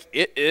looks like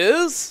it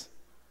is.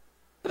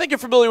 I think you're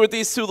familiar with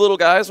these two little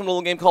guys from a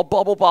little game called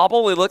Bubble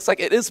Bobble. It looks like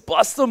it is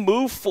Bust a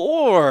Move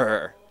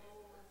 4.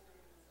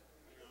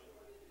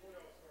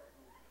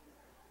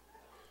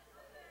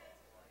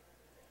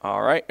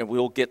 All right, and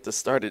we'll get this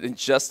started in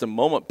just a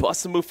moment.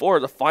 Bust a Move 4,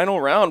 the final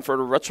round for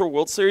the Retro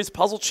World Series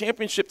Puzzle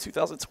Championship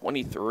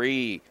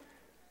 2023.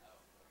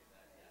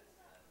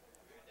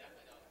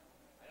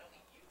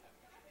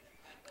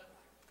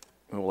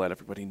 And we'll let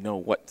everybody know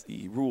what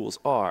the rules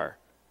are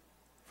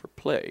for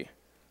play.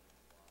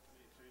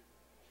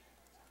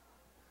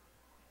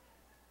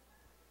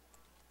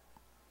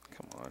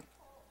 Come on.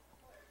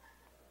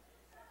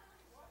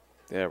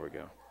 There we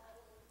go.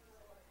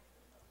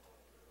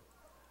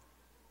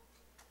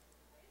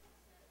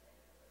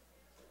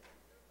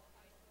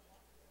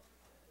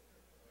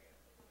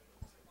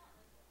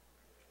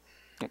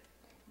 Yep.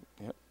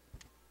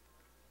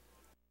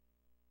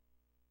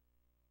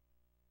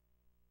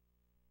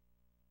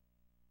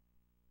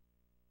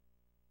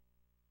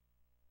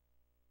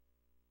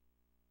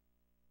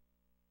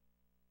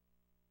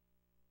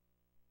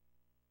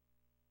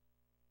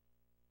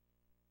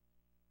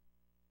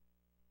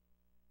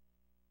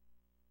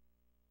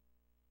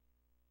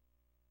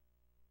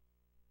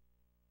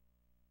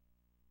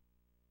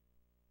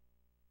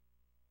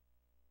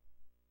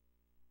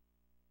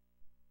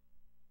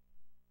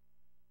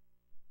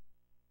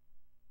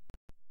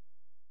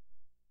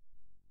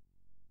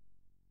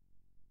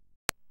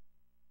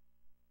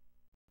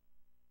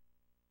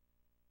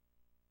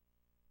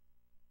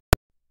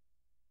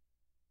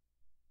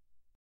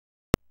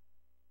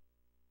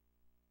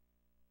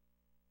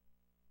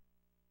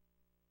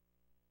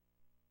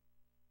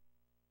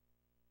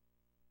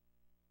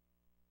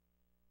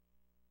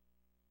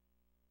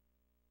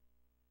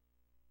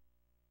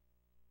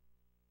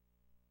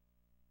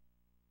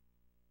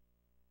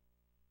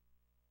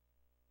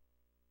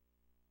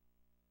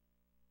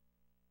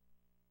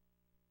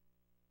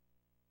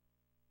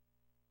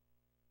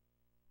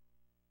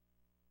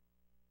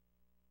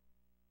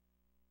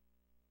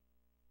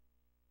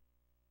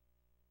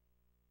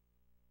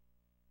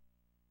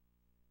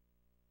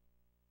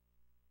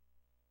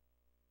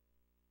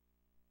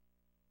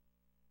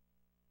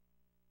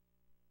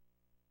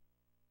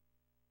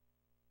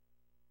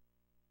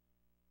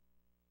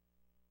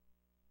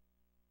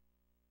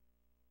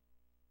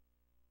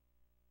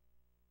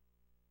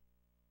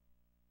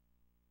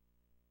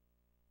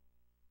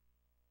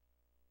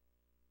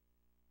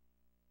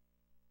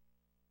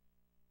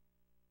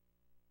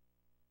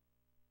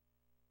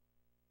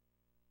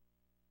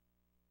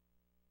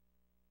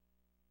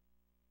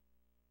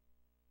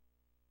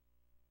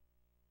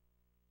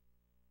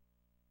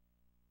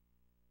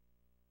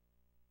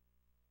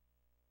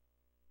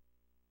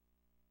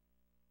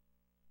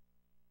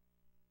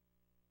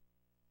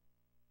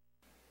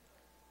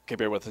 Okay,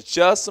 bear with us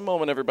just a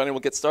moment, everybody. We'll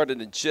get started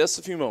in just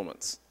a few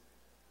moments.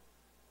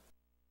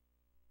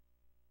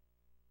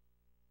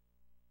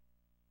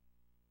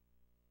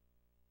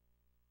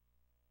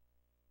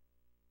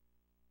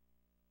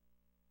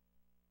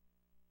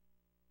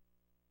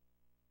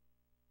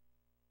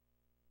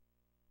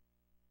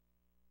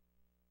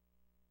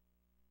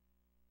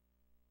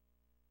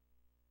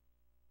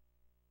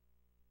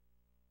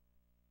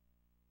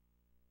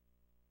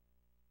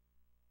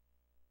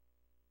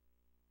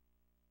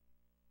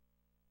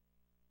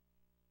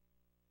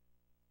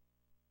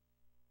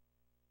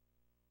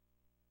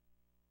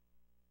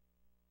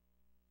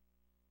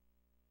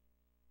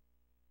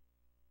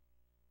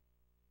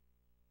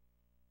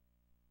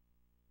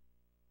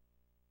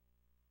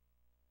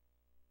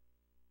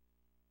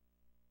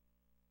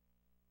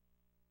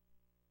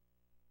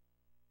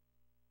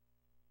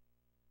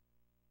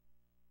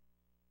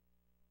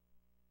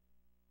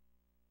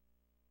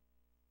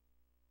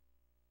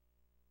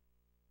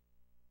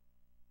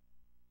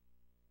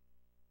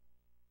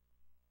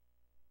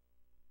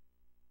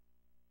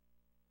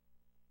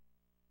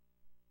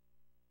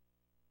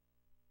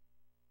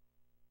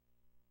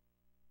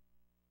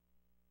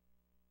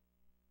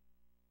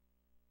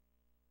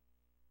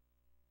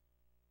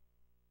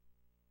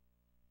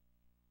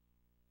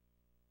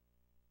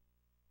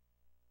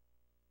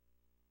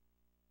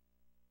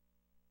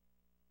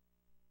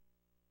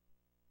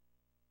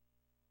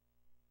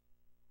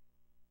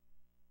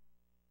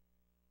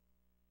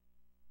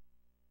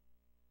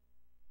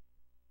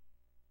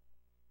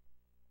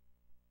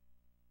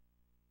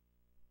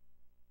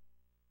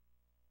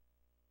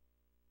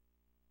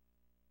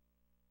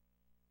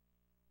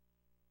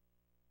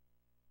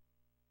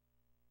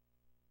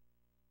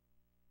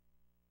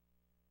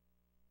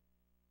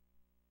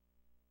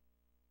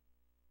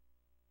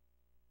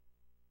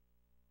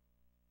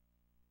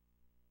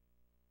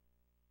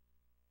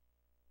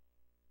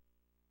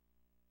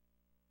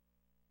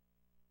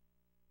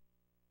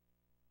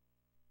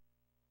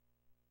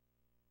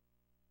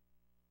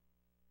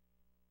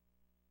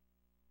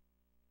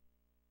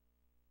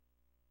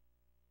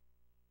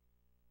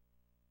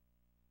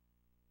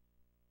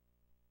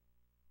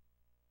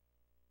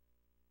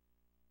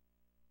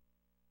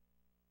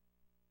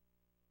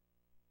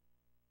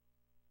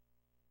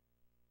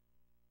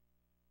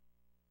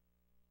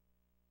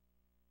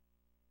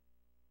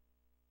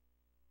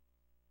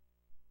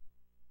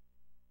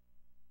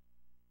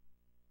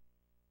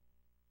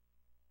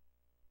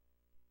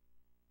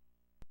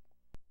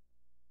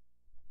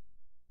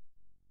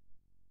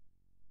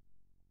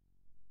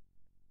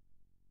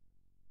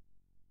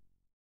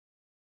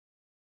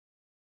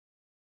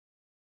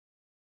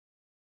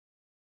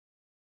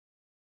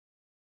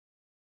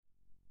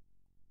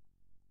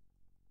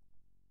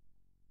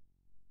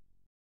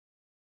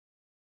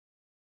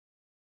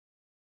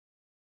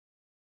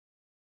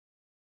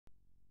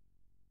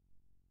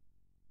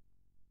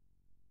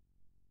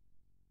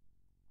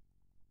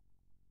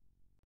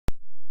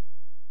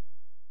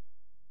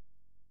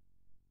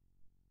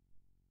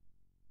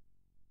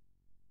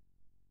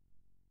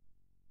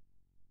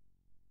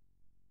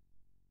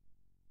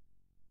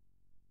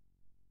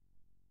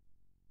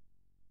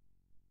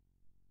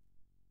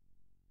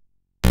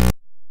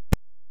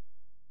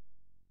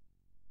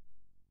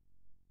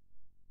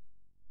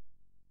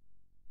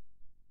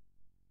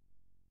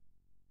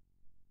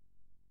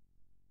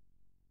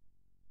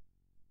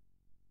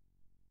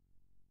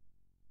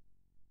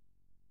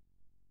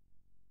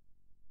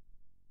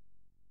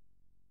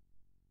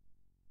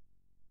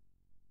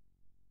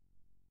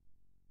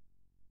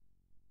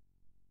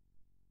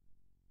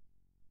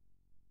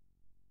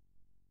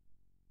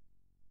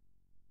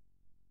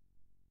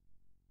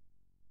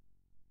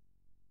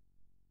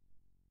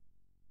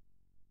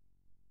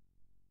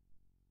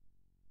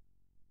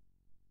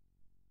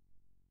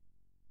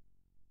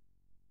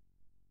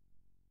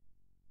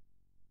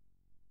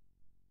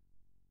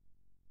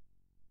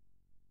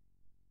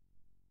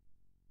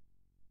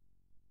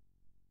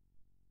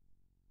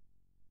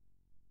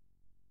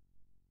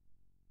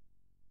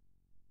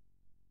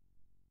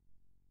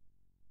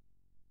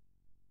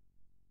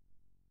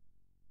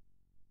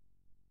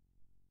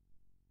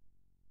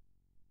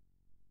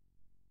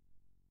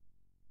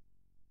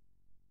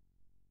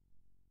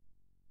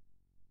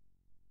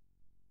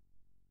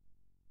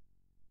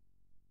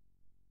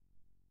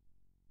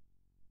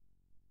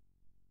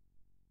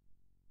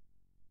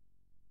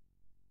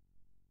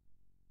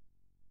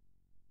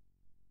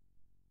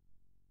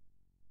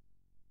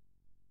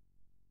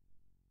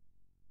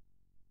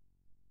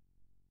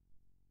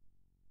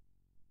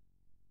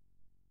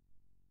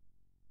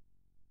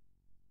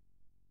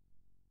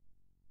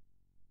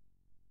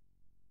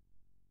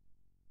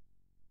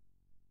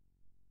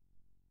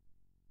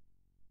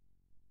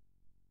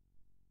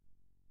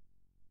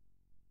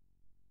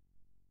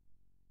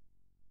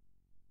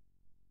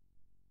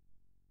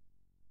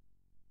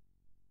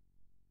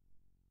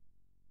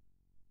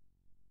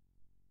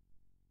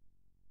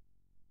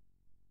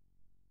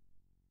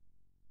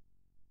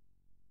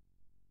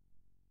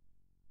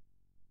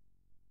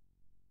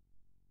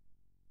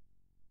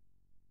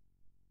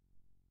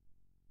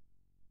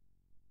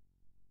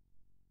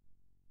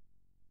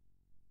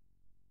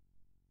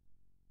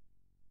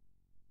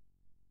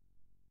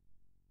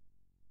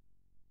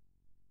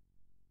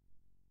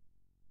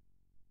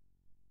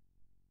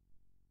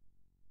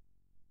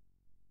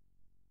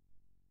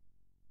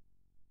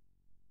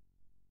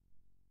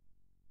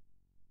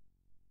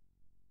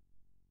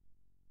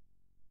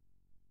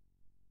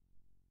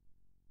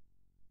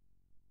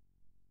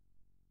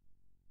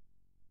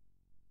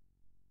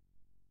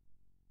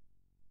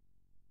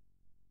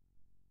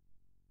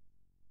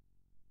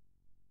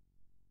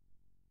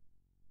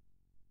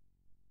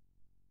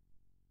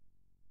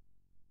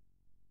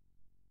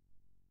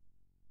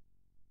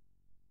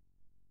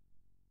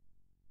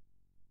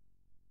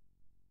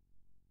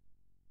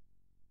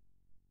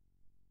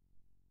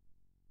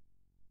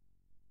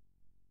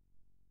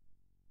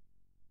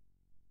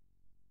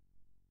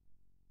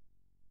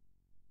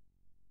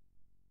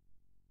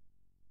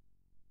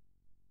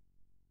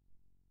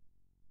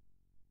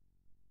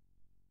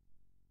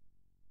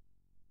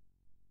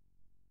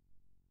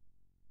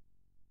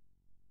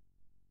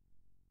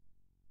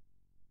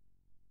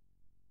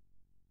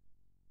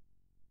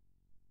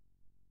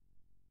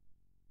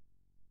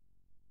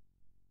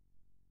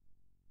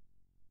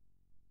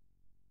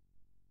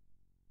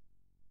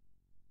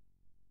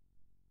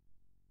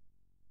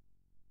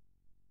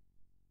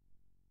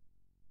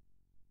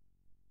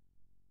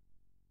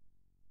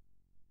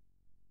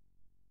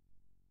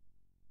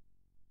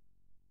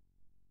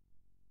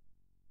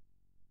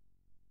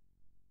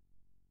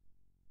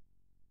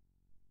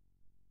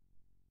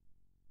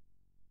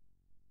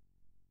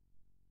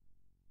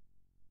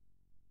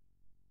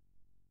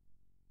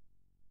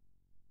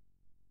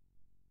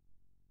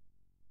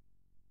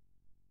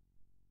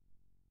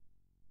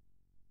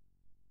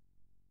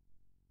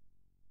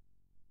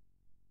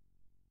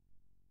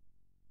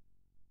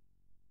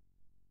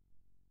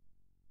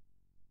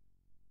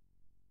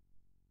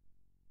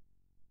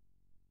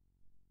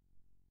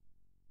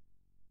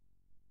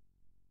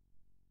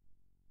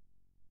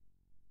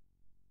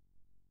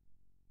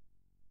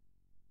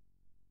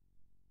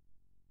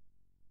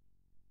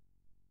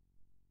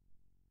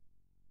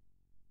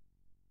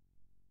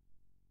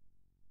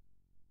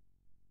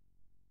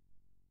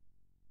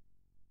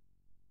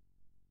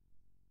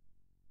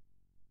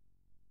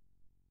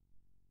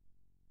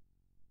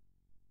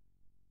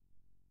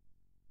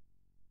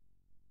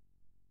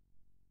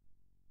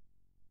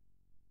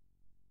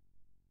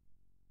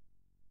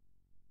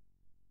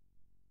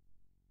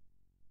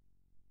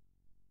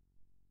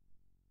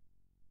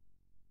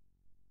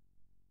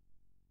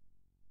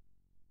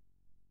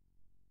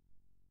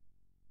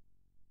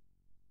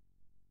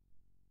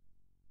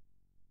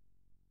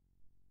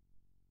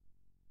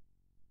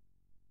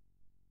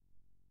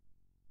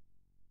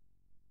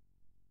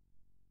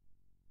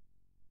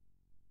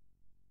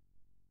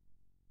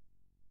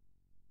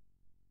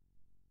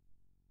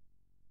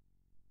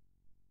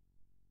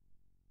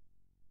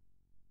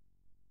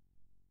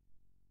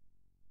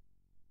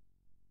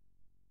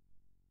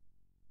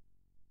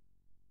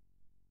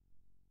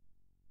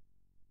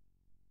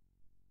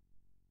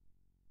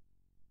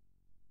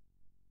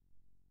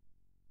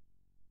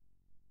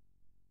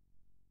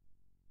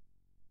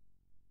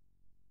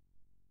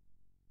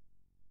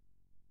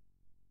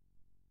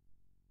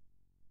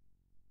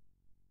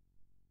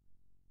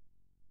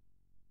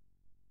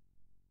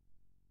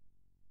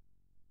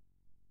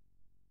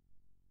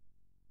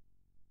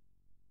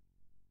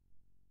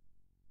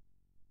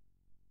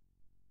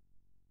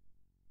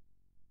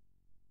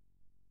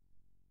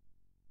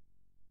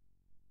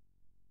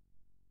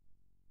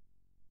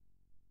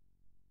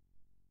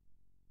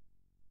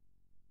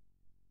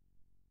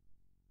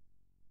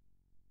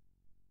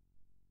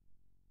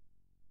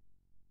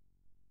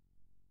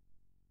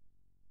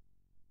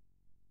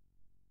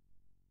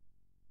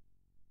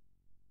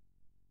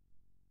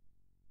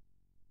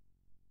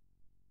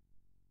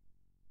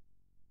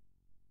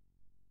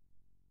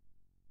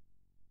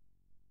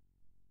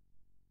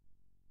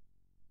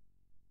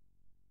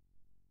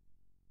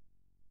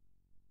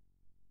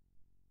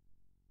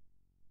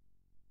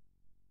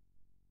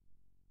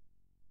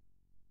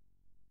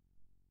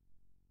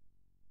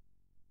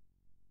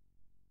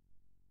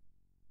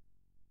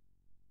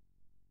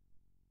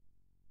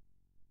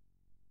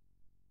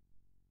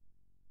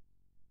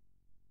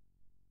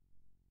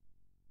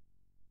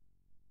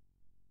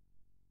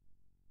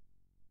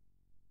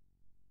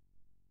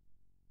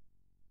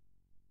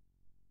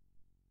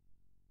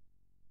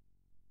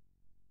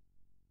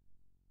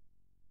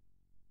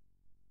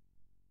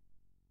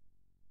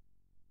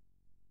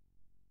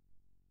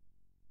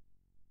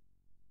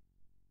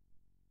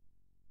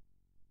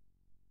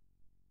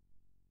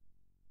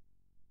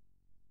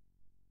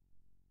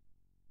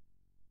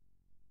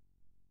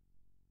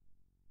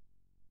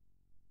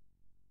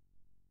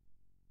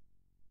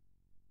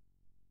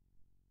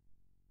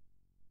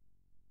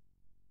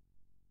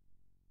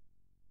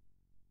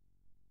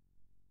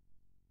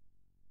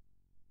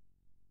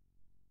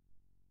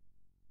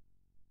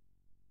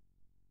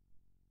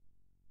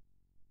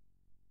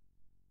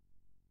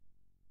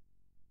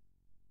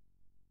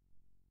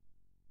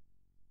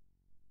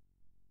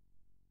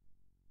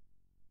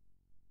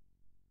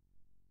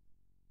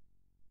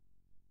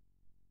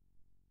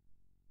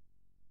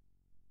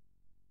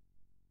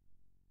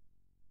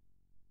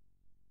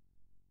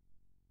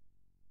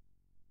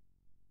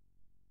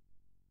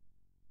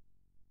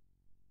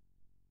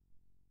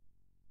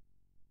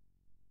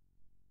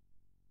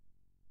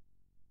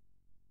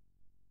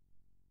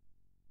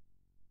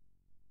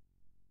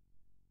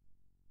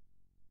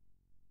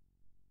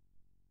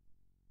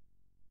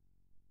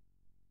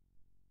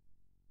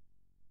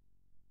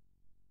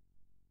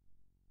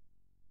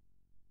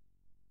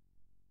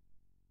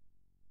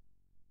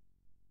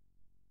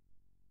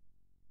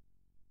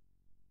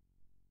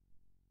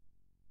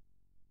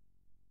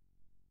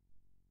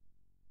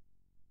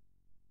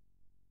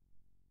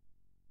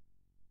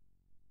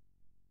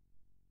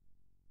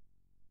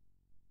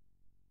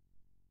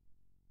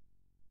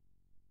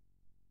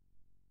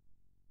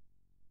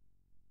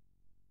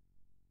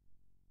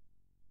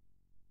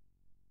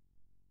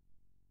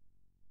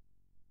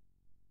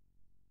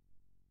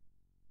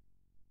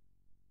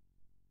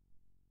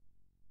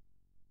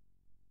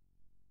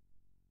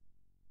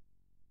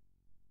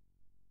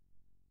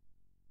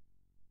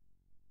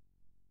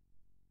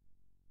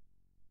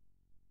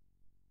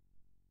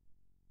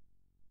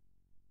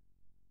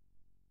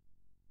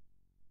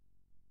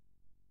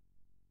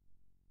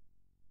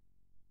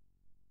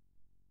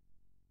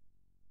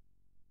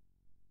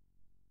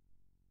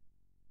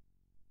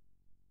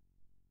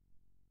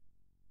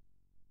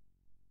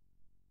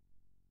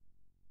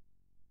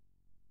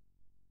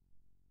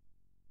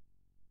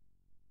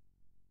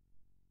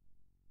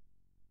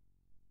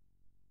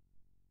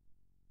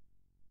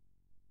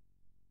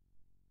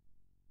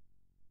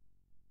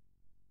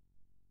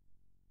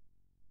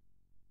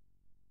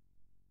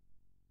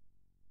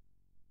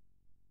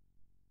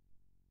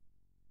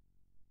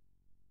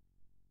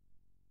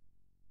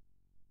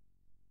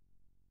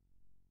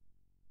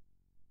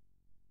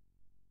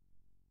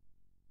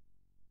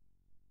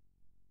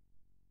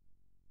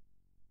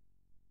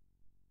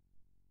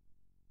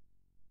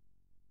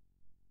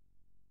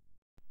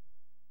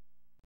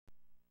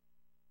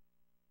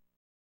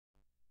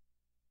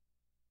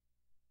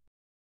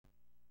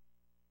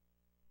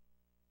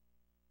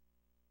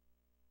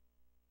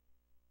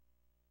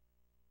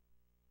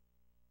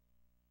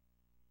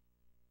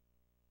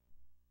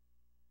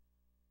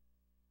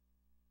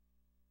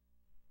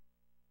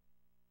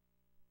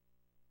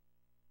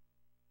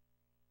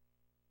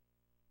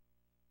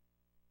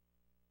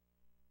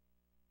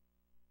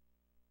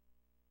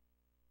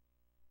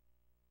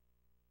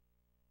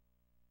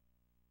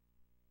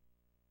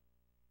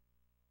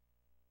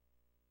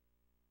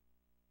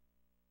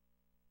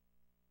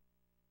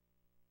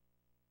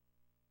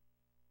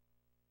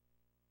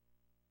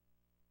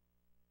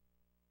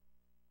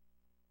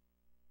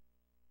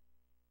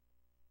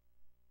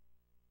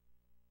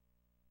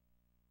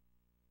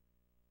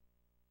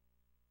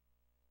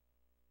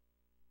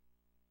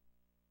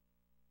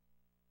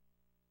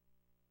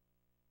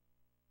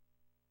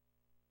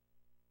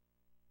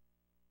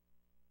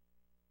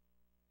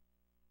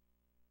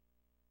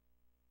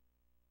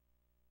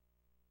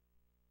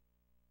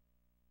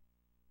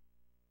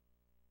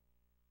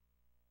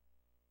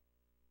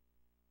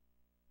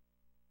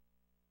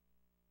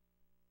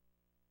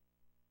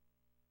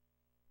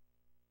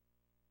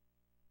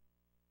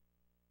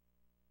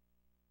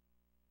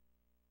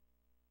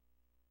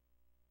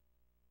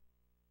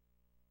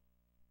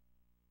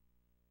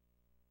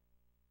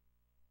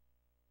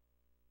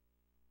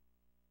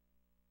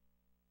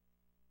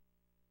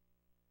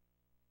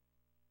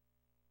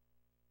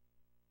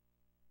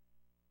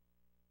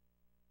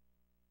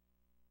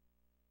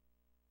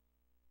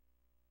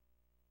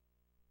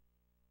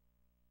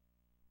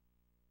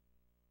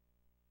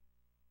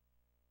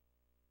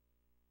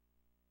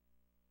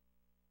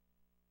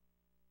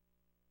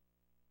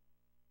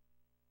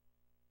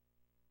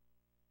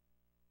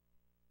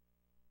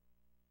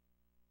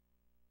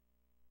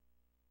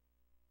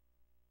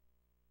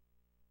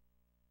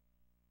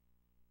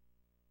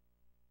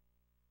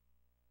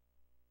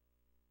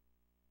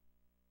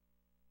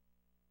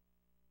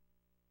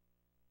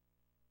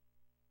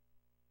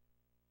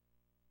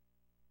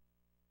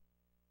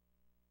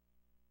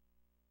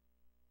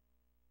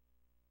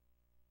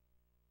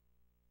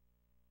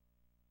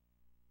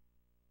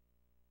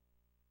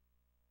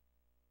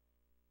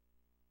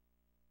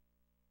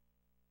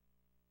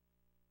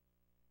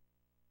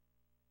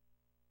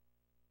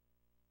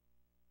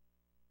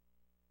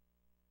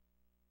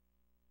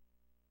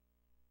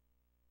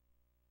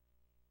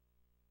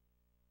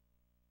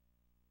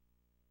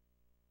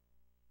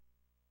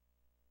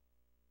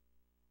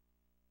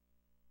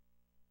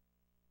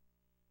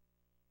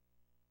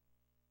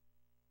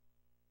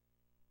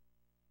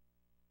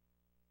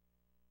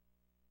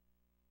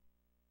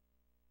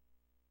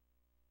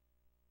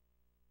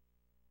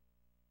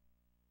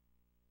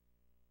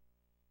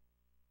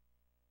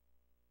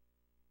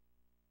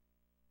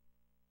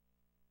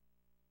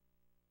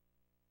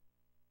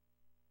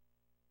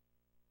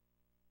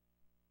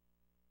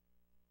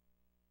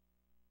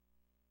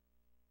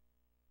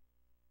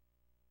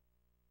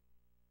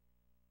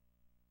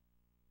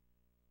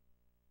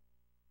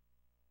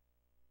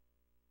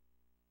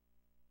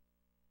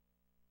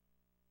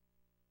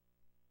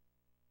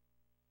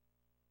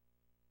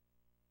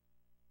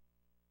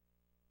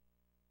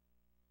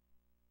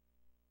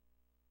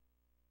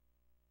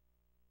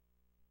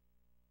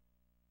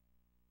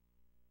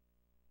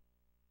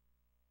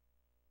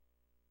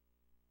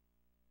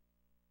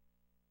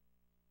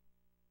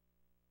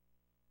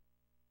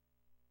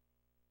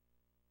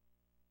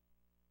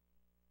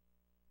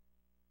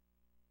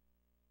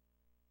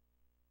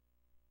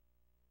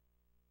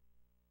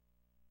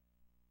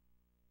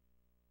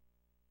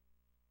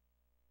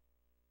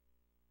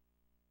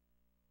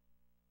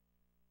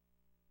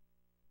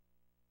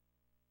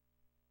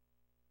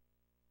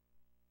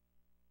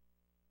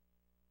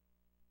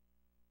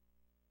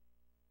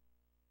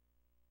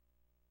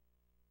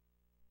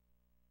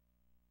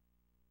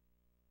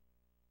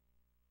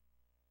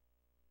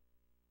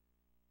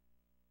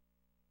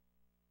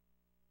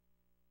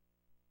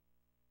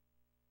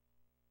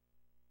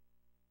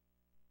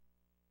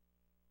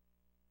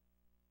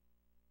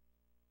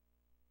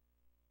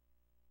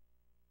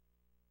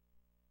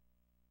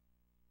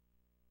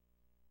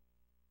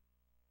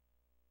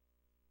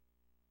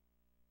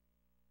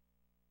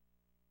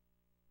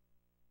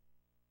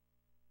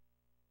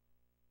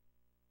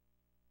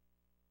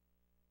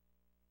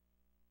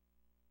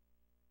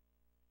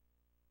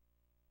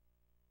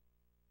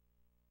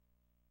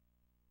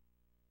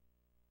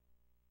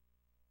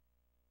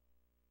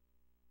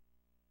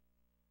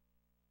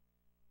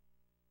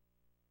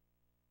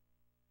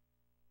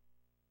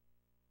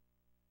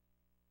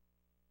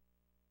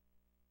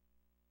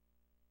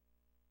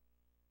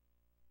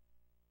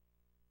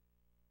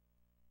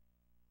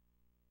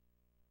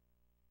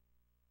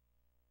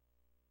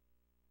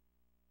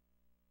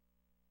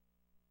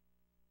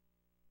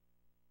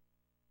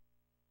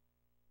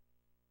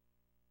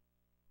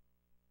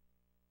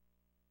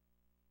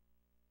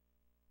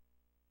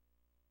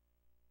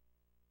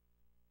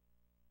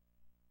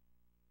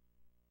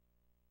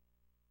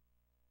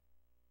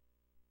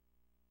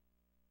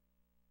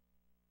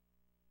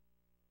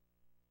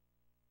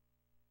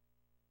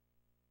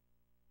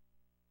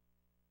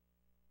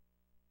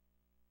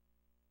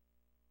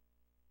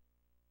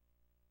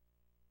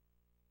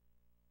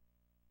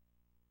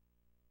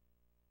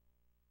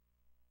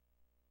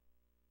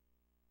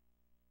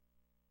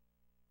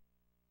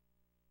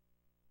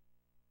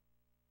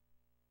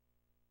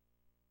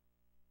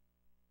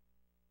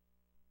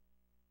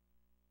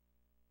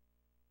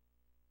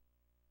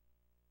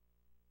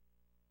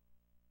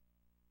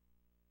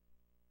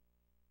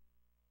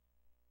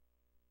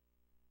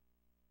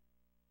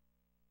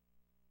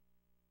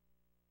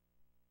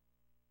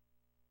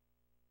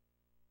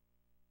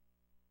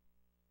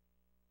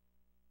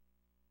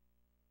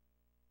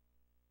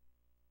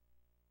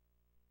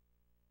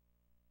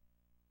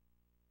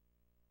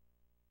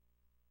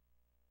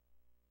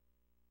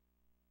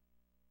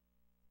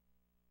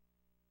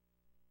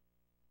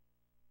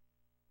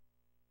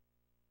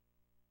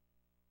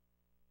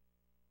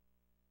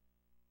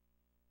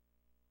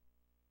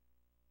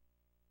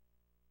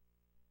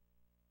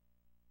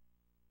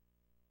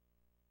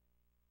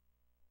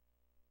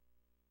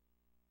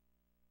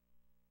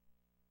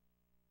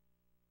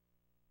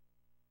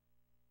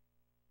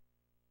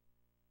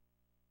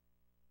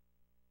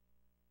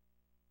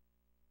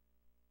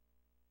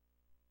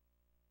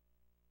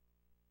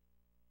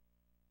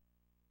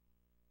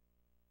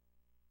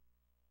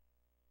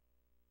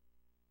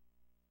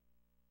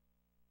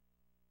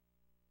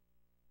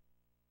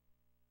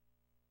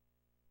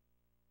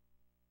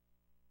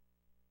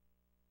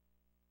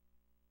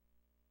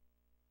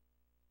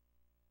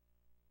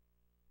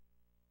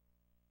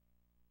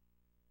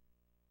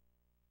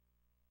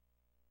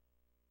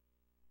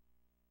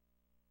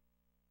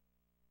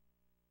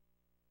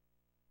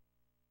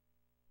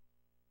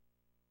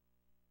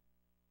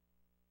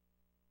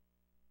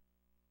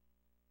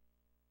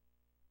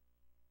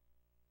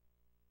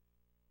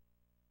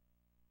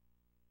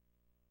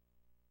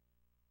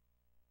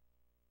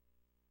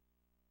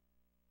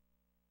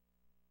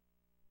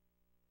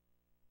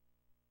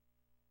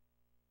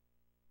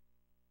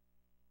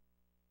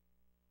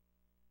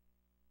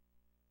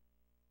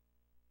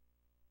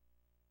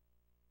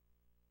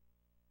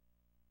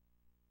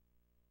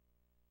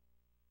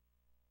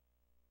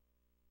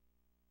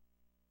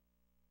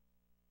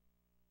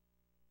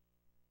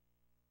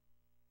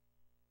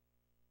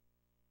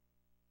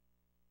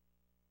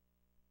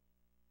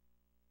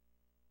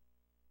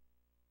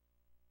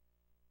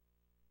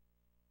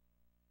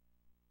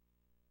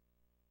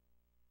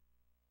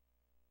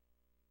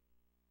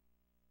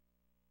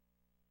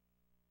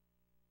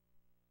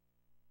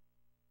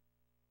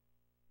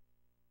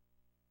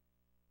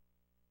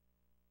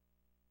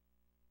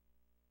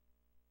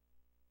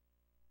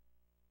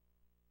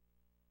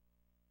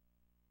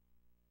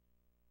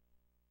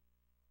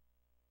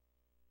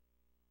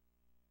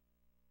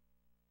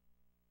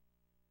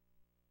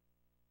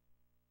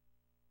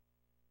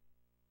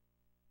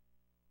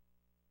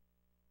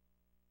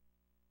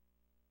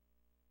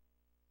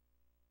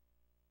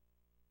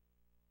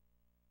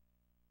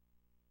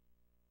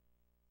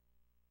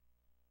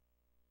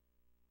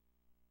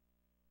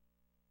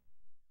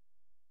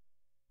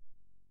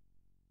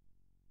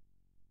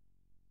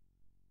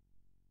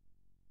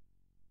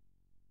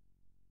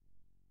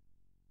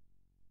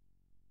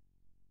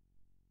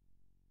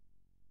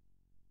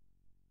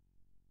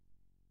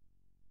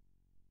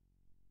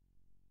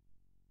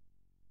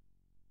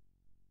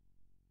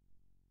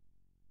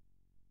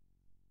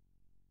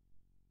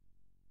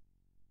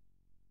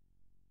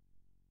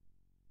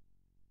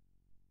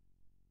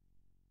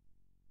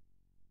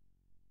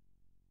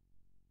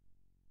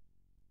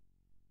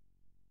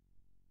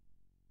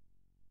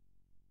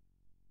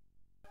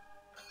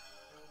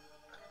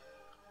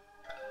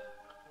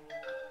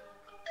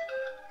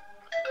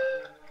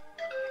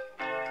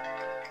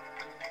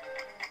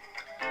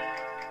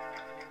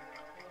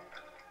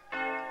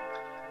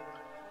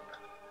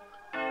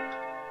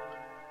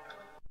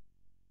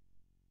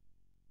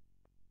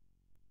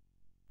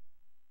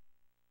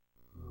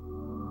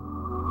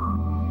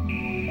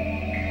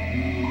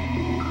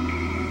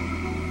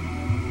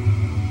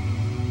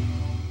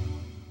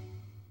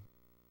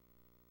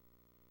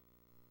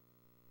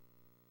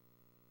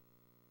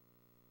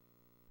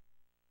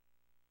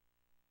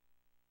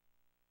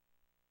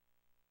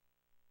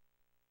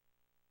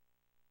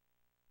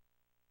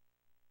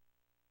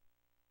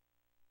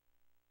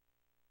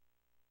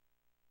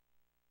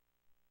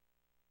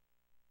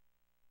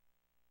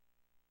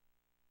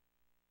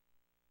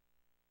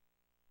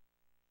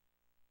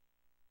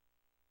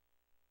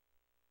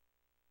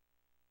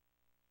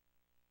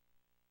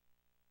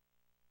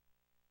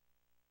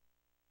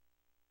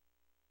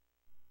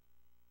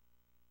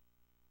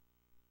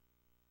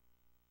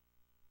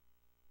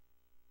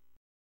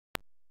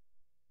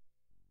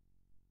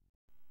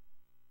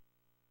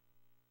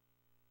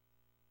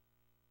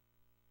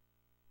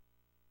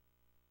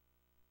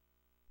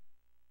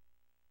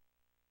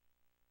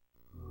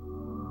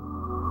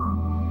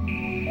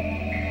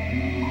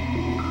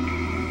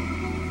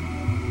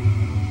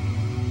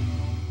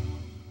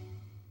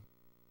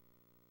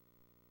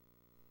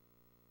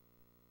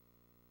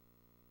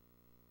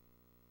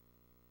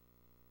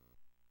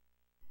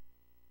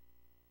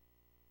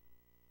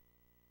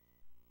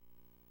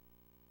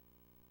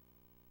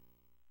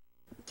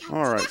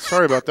 All right,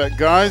 sorry about that,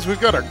 guys. We've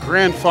got our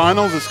grand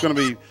finals. It's going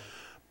to be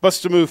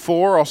Bust-A-Move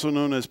 4, also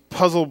known as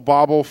Puzzle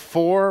Bobble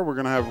 4. We're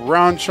going to have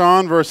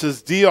Ronchan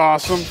versus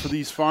D-Awesome for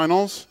these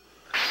finals.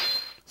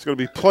 It's going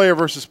to be player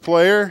versus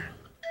player.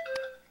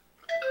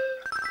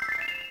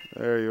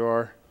 There you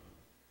are.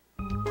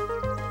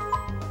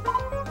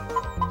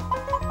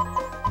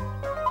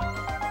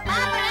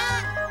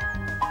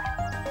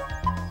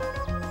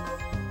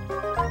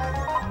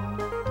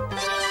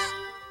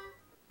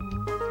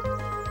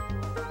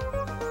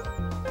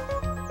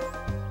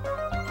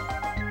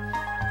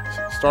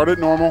 Start it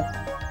normal.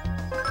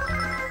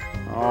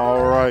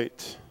 All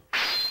right.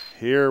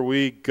 Here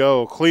we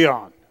go.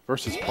 Cleon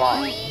versus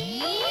Bob.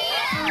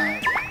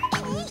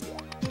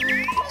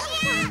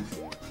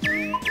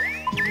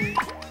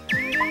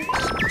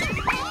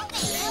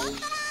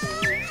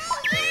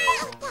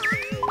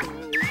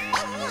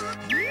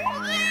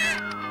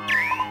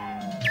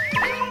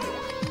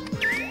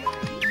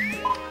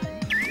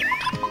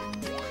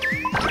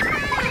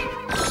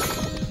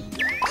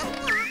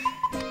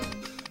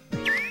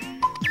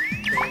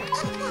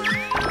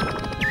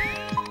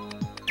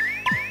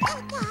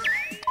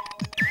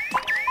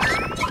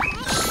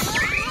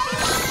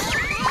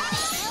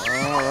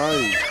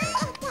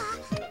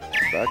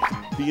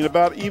 Being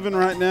about even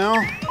right now.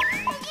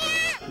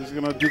 He's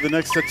going to do the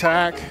next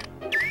attack.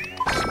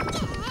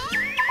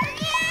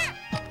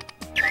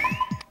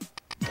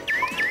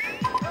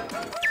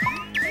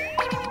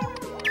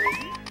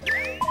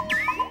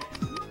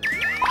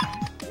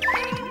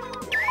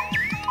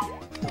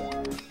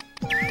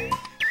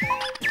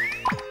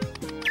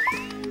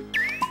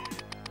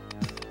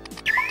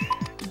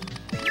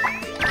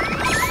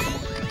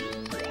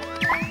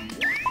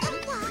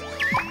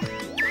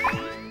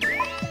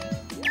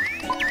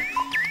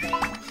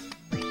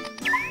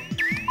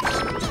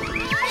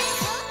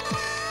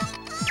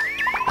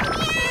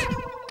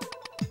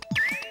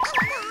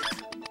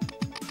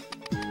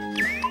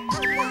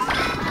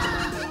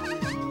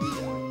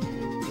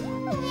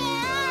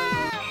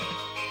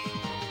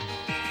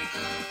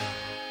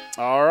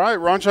 All right,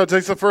 Ronchan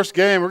takes the first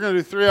game. We're going to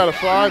do 3 out of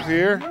 5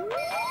 here.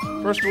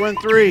 First to win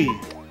 3.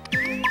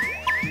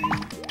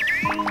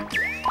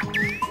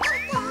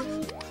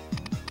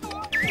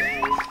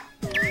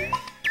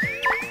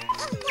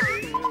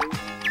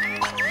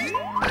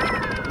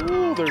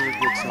 Ooh, there's a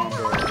good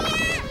combo.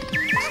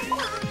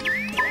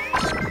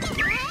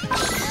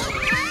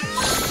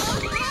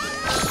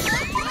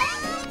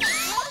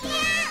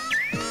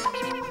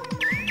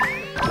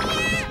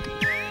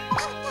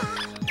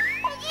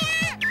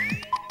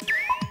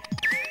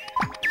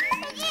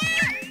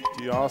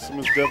 Awesome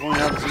is definitely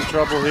having some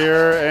trouble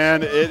here,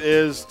 and it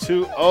is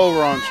 2-0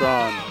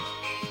 Ronchan.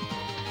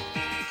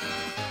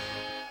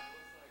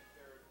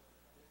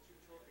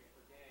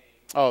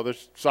 Oh,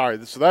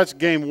 sorry. So that's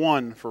game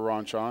 1 for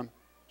Ronchan.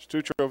 There's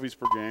 2 trophies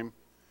per game.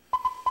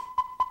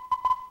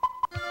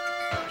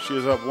 She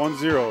is up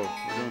 1-0.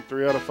 We're doing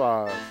 3 out of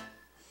 5.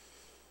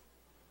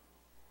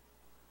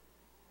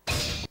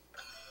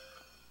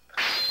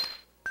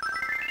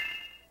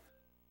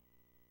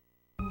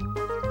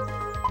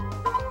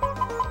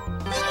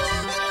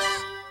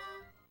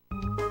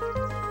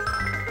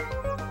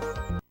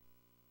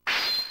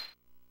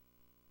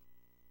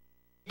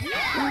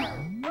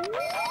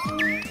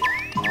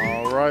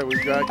 All right,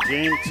 we've got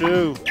game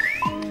 2.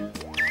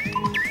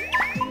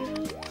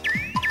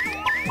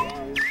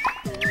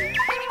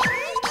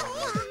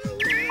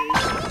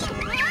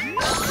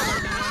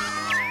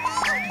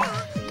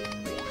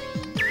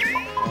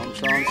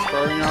 Ronchan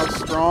starting out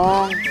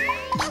strong.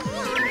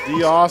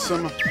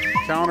 D-Awesome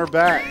counter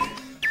back.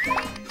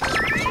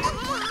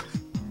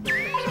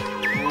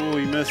 Ooh,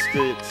 he missed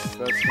it.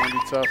 That's going to be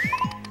tough.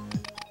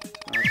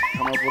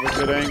 Come up with a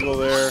good angle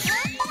there.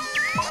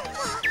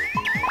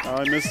 Oh,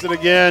 I missed it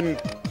again.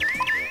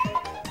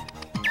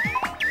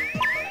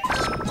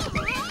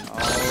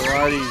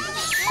 Alrighty,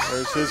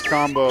 there's his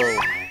combo.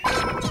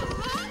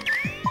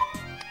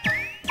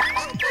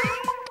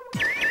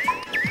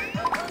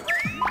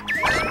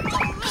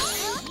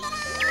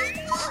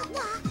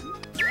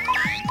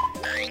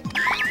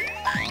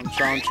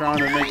 Ronchan trying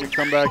to make a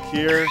comeback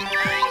here.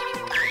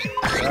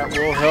 That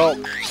will help.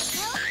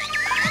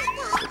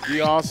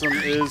 D-Awesome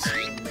is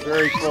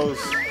very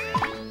close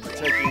to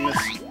taking this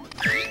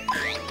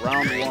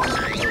round 1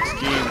 of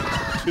game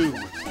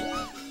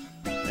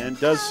 2, and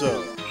does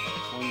so.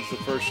 Wins the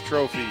first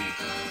trophy.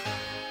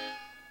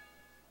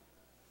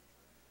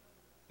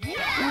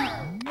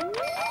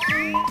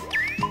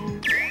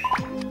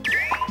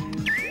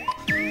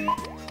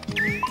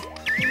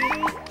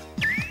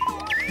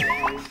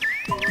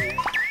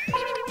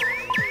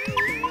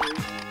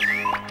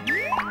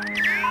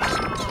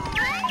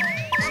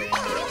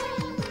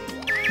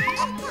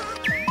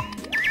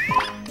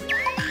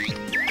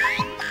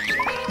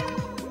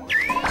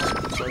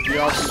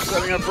 D-Awesome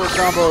setting up for a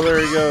combo. There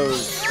he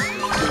goes. 2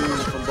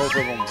 from both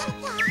of them.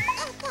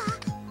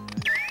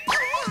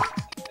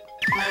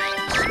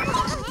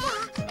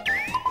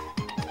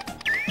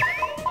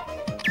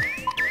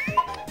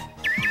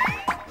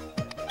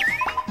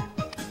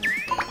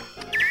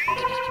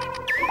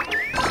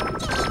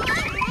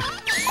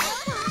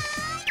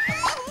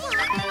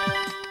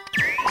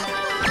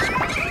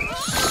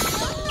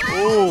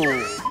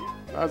 Ooh,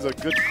 that's a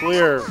good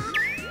clear.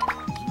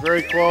 It's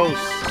very close.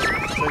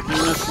 Taking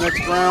this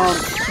next round.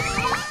 And,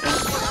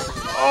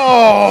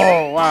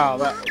 oh, wow,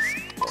 that was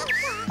close.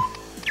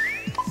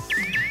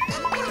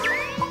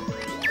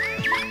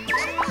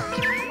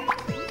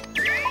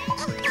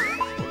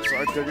 Looks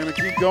like they're going to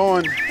keep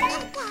going.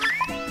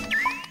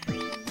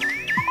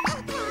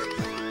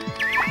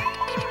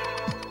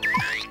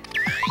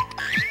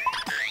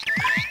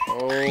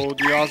 Oh,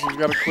 DeAwesome's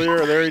got a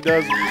clear. There he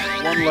does.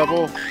 One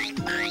level.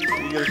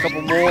 You get a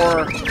couple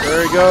more.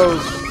 There he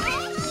goes.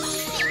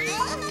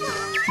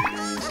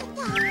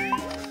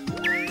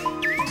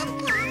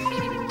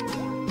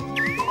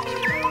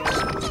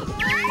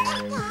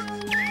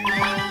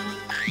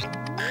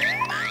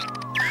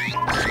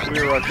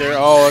 Clear right there.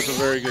 Oh, that's a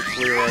very good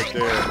clear right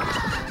there.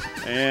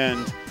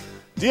 And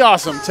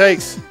DeAwesome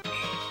takes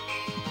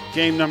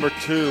game number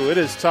 2. It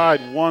is tied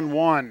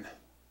 1-1.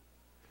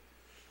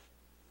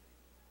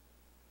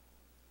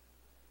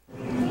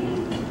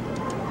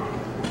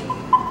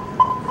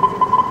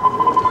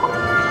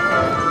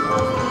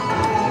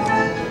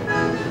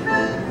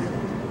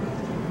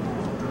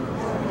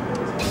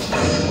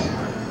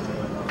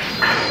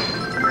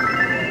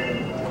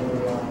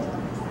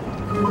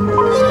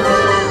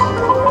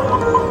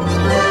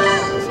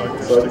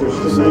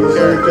 Same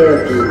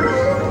characters.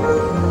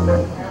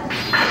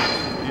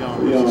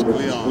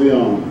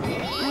 Leon.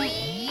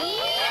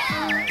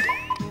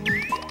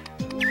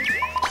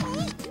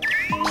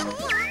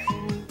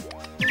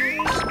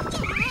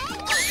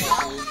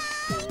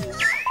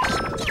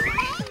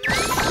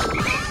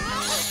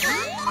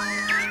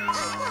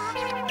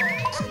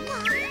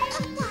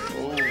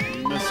 Oh,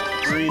 he missed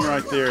green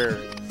right there.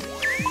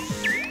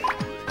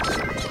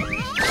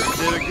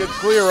 Did a good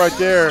clear right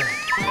there.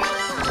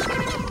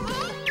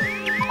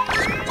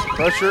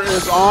 Pressure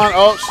is on.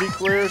 Oh, she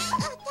clears.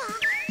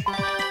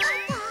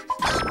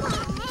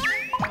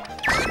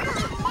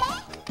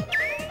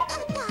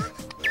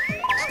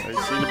 They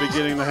seem to be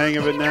getting the hang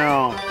of it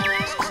now.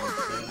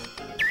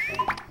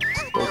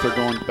 Both are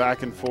going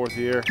back and forth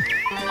here.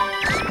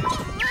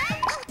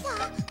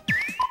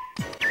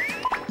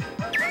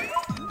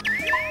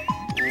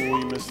 Oh,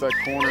 he missed that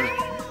corner.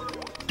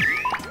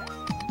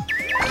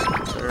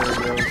 There he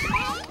goes.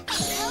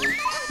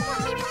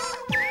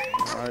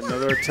 All right,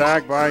 another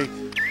attack by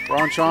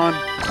Ronchon.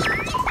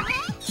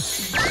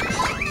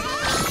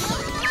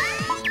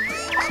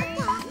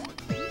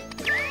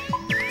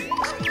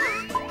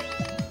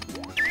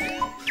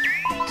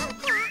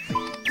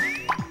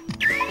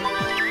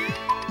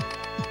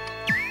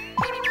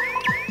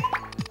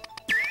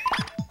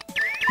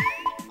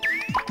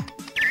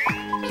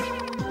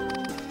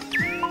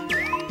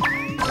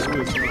 Who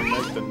is going to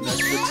make the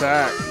next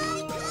attack?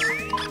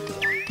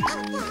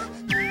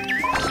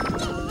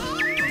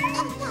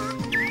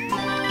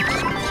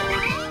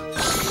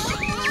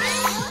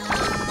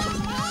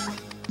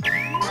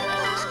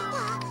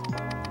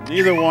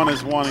 Neither one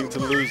is wanting to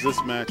lose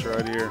this match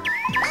right here.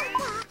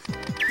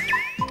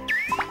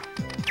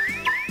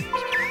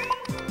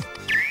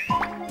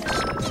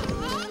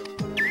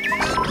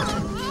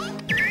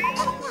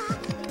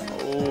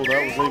 Oh,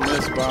 that was a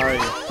miss by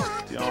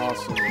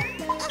DeAwesome.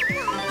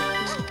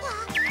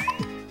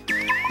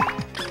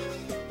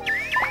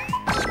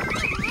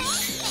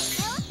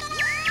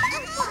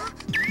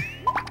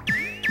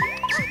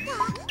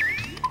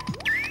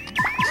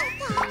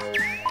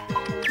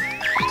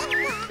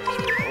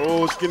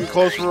 Oh, it's getting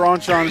close for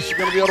Ronchon. Is she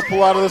going to be able to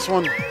pull out of this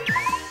one?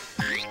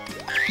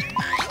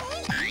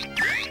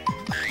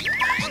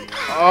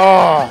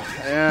 Oh,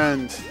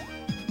 and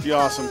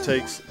DeAwesome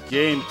takes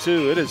game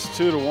 2. It is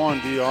 2-1,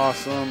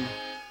 DeAwesome.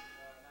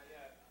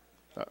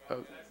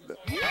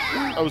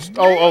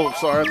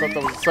 Sorry. I thought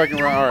that was the second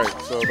round. All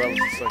right, so that was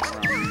the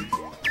second round.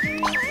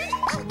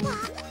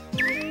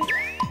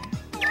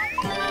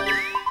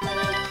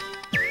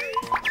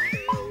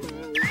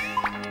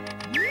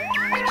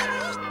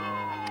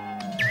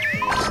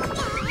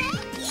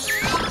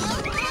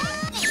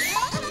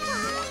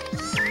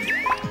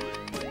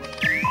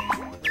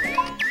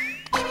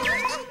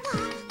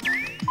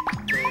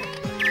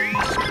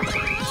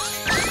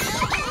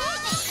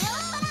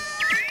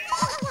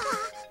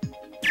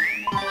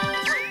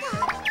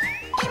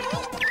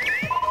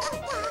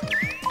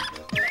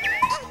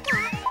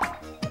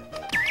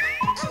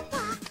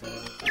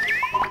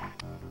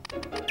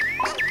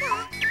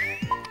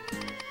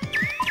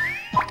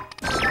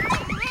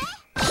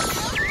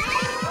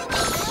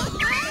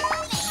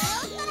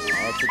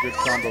 That's a good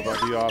combo by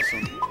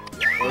DeAwesome.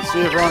 Let's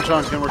see if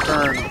Ronchon can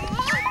return.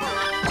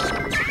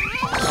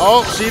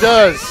 Oh, she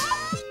does.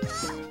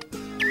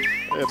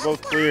 They have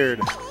both cleared.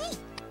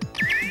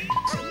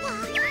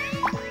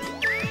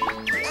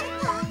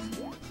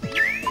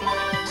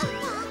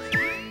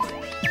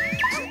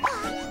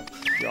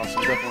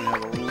 DeAwesome definitely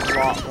has a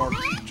lot more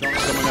jump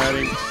coming at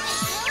him.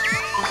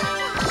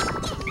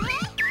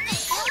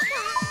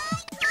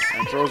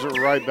 And throws it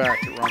right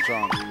back at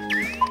Ronchon.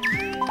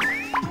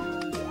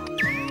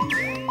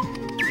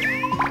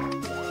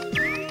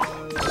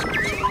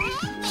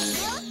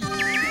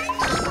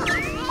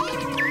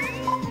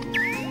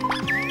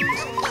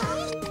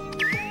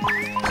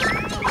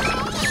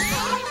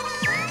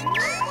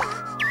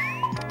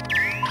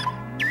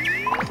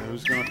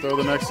 Show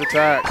the next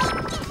attack.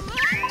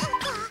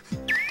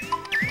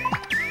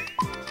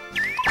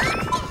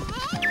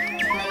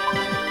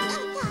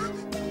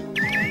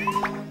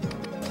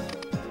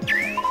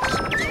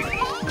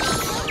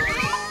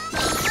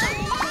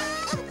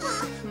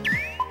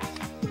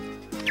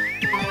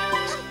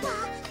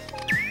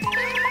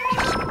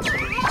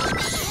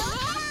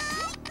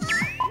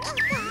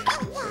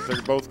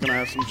 They're both going to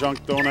have some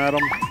junk thrown at them.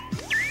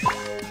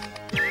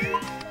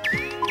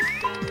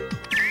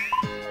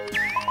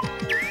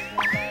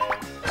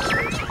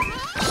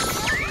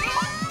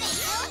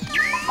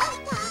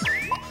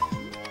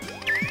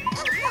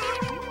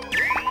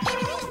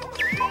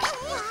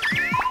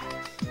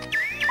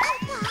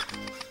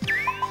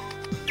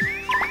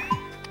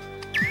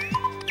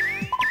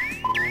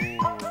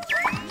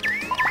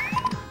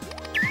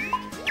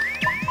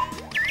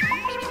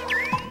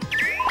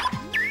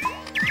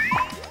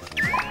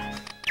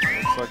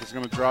 Like it's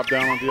going to drop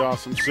down on the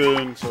Awesome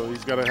soon, so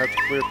he's got to have to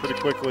clear pretty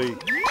quickly.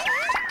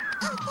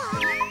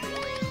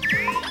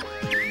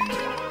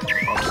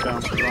 Drops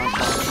down to Ron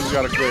Chon. He's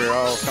got to clear.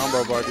 Oh,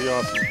 combo by the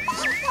Awesome.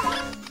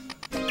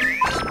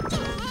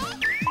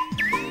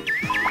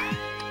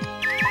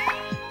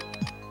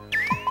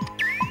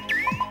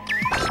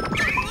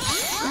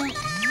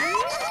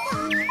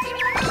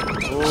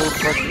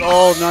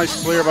 Oh,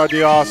 nice clear by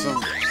the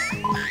Awesome.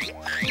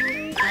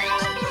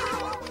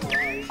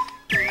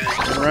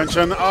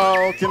 Renchen,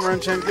 oh, can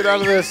Renchen get out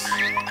of this?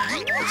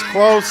 It's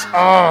close.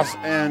 Oh,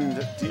 and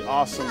the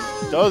Awesome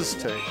does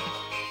take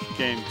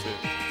game 2.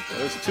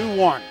 So it's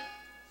 2-1.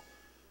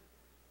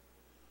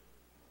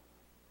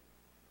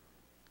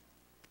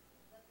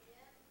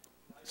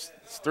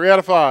 It's 3 out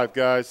of 5,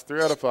 guys.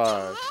 3 out of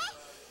 5.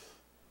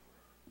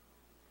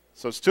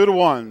 So it's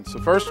 2-1. So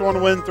first one to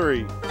win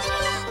 3.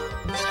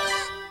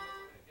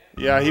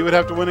 Yeah, he would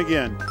have to win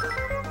again.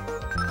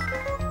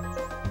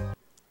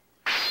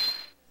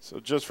 So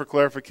just for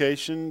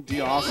clarification,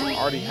 D Awesome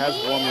already has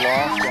 1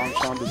 loss. Ron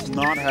Chon does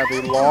not have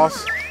a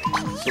loss.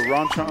 So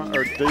Ron Chon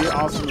or D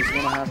Awesome is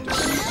going to have to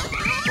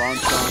beat Ron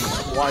Chon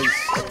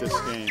twice at this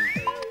game.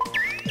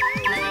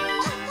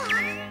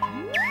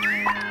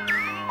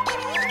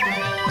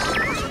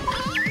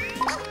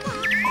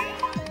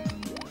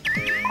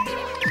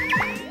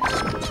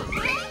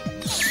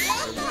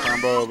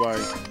 Combo by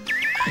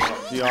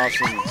D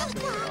Awesome.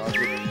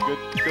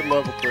 Good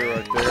level clear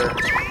right there.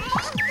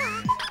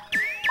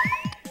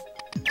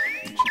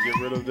 Get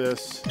rid of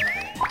this.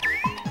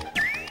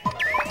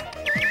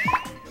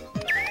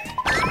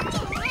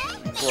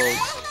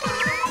 Close.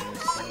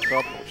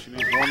 Couple. She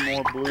needs 1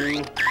 more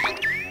blue.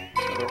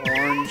 Another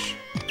orange.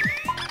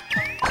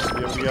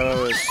 Yeah, we got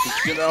this.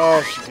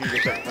 Oh, she can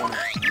get that corner.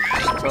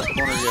 Tough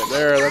corner to get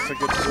there. That's a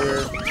good clear.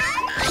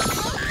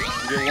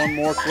 Get 1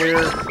 more clear.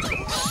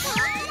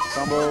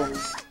 Combo.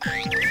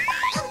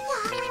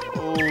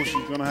 Oh,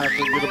 she's gonna have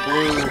to get a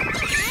blue.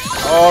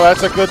 Oh,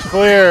 that's a good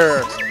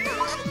clear.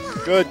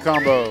 Good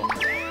combo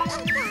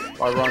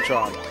by Ron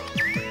Chon.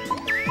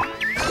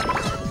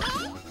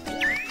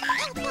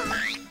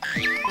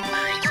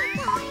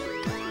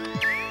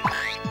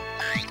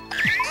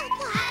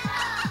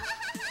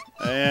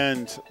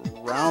 And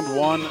round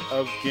 1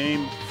 of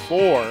game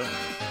 4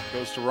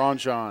 goes to Ron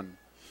Chon.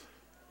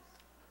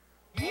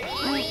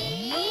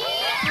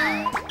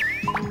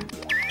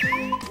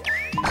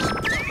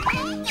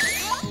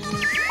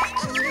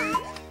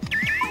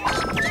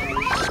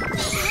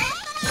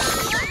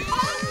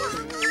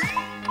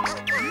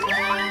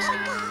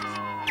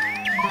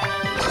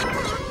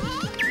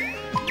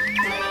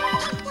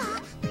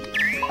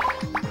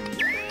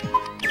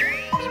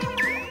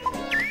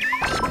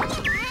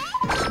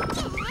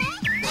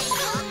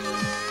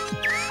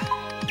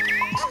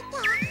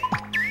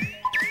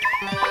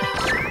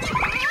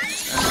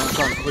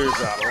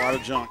 Clears out a lot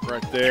of junk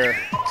right there.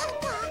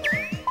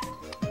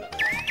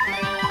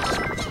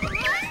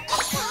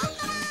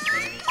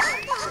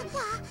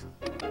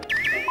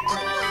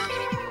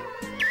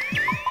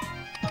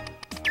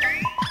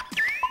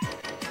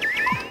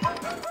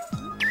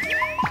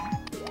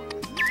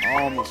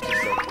 Almost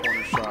gets that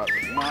corner shot,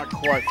 but not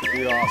quite for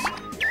the Awesome.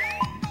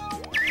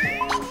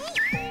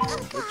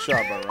 Good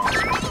shot by Ron.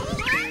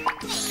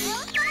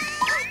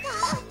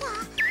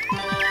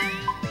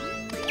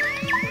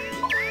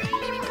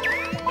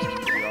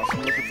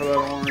 For that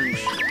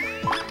orange.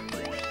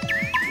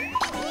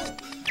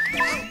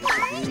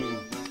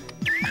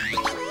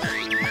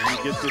 You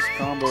get this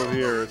combo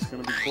here. It's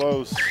going to be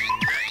close.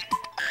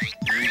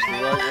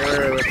 Right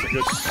there. That's a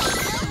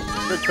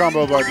good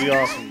combo by the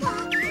Awesome.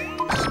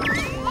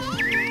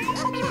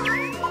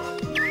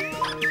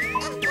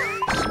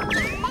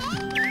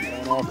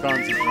 And all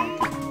kinds of junk.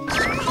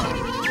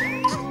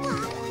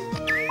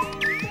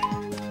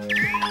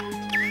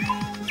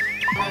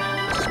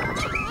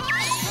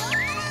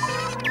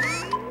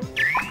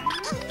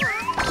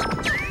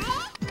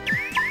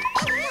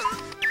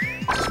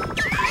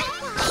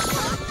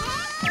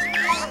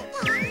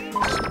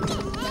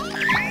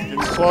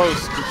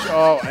 Close.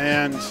 Oh,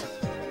 and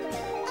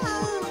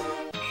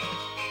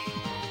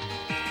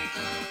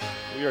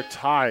we We are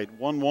tied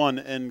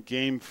 1-1 in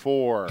game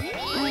 4. A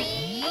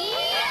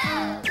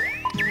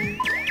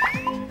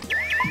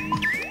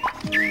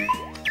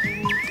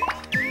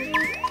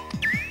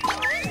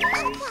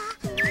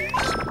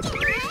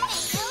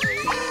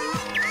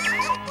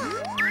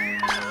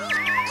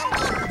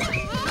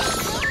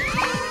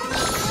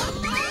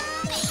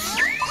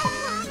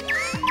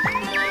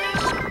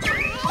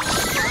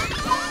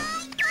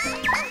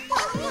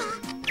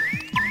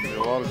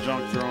lot of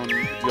junk thrown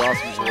the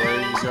Awesome's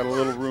way. He's got a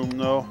little room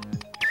though.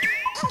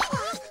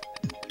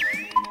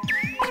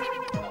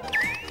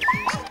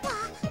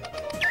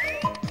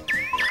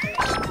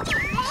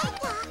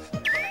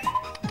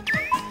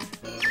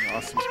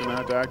 Awesome's gonna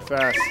have to act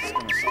fast. He's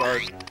gonna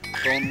start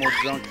throwing more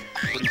junk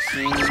pretty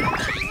soon. With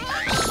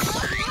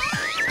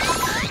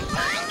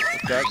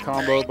that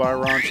combo by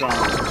Ronchan.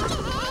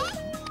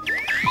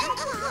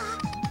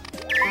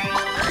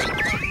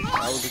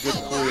 That was a good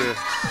clear.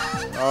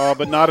 Oh,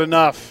 but not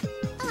enough.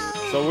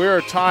 So we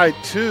are tied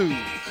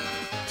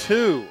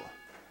 2-2.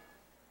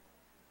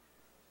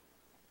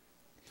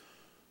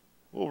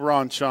 Will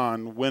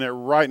Ronchan win it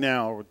right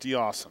now with the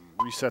Awesome?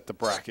 Reset the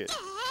bracket.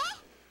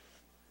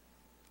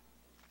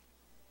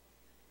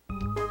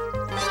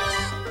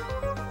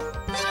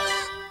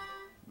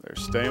 They're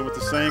staying with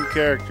the same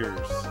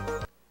characters.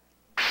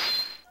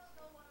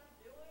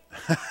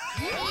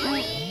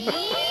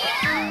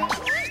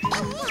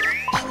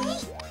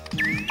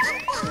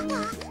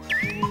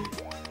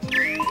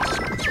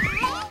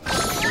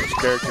 Each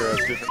character has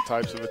different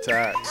types of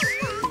attacks.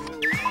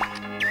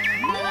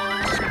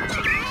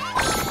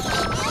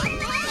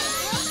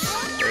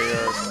 They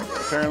are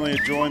apparently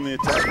enjoying the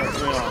attack by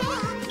Leon.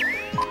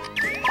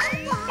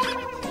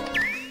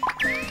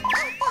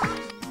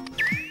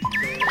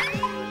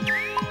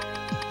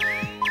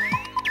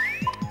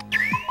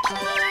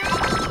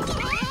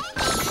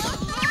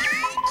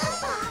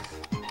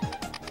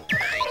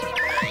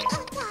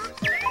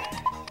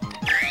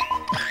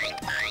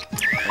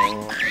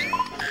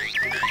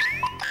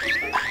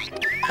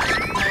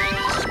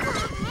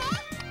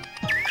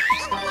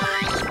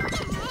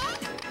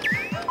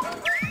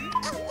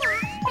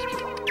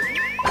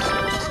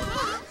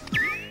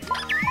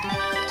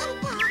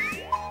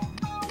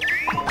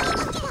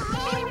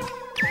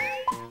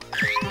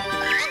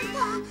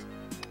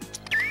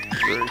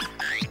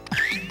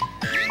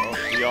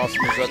 The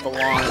Awesome is at the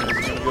line.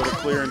 He's going to go to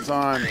clear in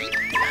time. Leave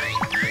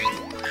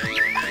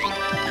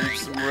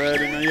some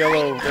red and a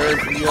yellow.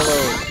 There's the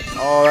yellow.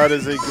 Oh, that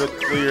is a good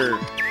clear.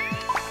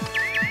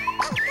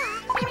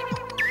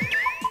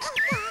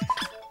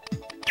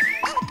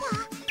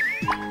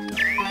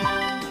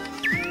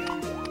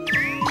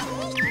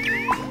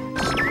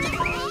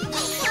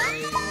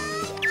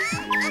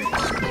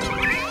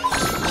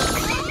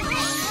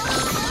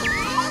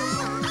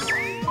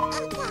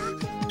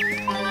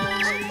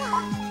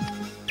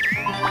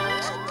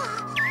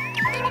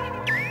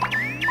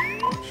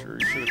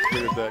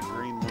 That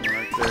green one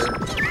right there.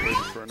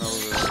 Waiting for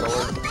another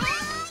color.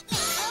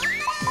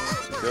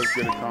 It does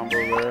get a combo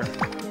there.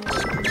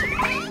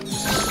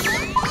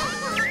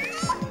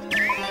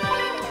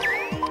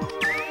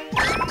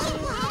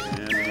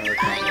 And another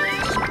combo.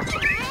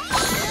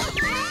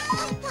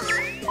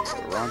 So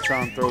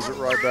Ronchan throws it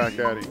right back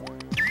at him.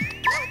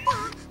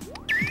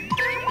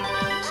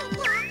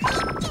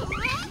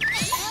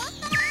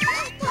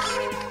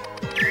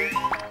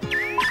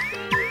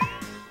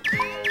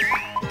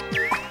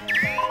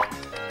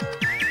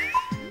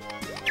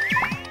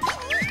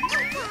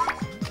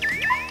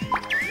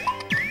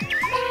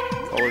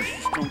 Colors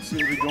just don't seem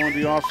to be going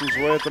the Awesome's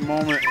way at the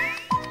moment.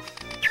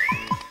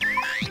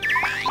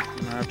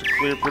 Gonna have to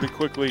clear pretty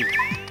quickly.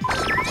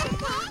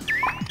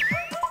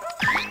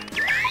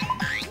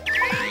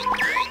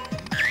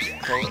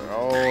 Color,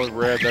 oh,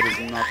 red, that is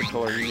not the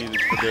color he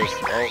needed for this.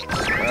 Oh,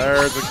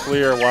 there's a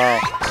clear, wow.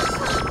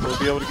 We'll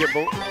be able to get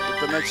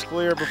the next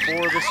clear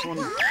before this one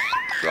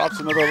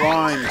drops another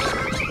line.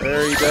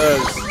 There he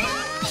does.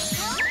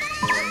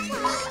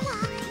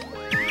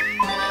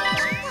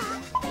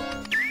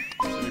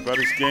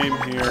 Anybody's game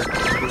here.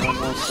 Everyone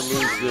wants to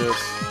lose this.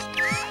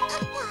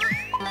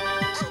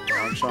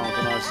 Ronchan with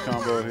a nice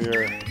combo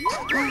here.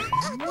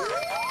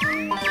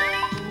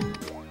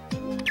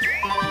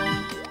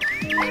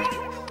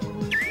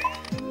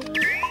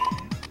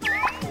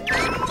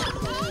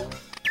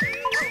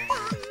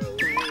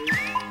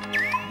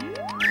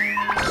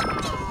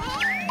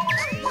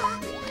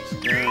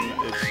 Again,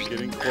 it's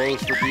getting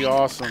close for the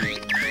Awesome.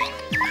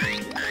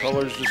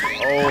 Colors just,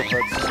 oh,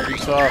 that's going to be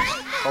tough.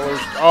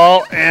 Colors,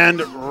 oh, and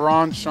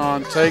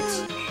Ronchan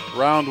takes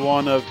round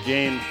 1 of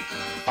game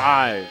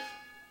 5.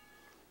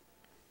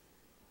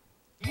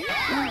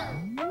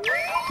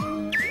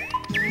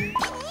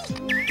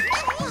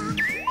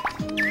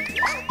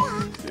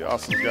 The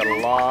Awesome's got a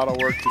lot of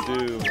work to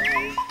do.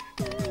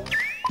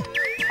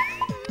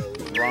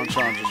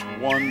 Ronchan just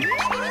 1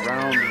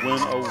 round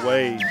win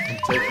away from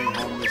taking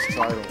home this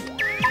title.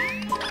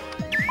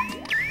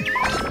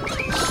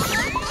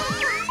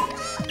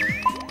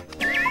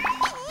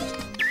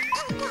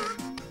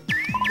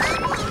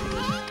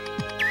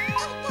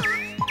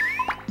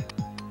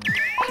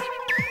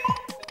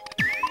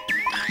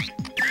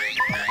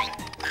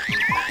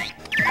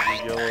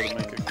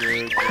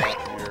 Good job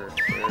here.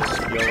 There's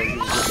the yellow he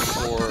was looking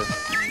for.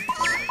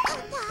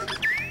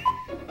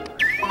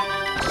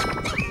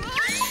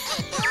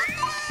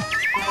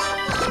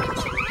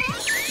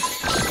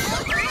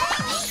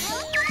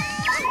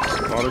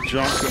 A lot of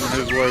junk coming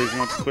his way. He's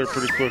going to have to clear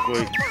pretty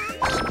quickly.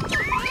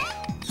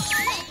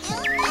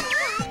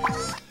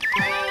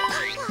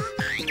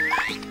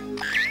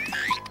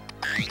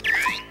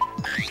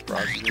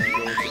 Probably going to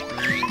go with the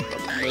green up the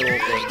middle,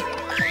 but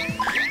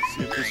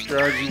see if this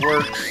strategy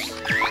works.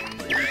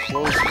 Getting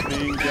close to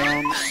being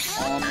down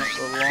on the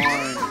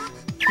line.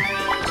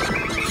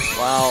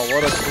 Wow,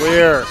 what a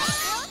clear.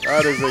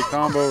 That is a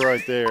combo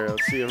right there.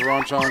 Let's see if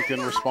Ranchan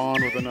can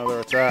respond with another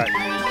attack.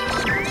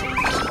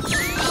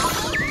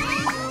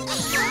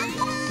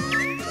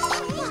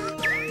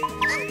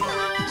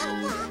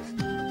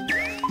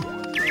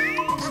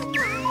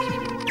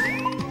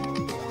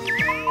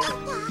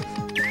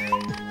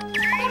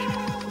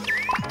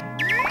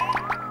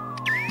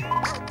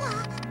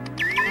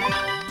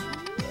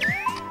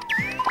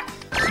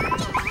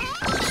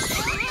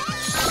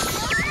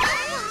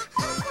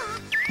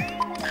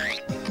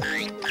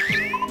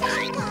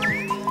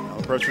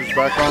 Pressure's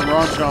back on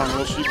Ranchan.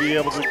 Will she be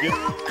able to get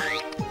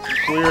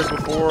cleared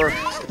before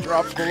it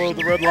drops below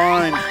the red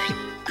line?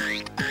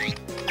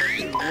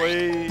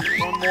 Way,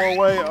 one more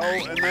way.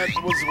 Oh, and that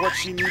was what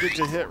she needed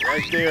to hit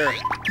right there.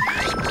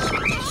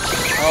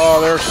 Oh,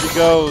 there she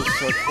goes.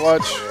 A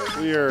clutch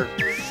clear.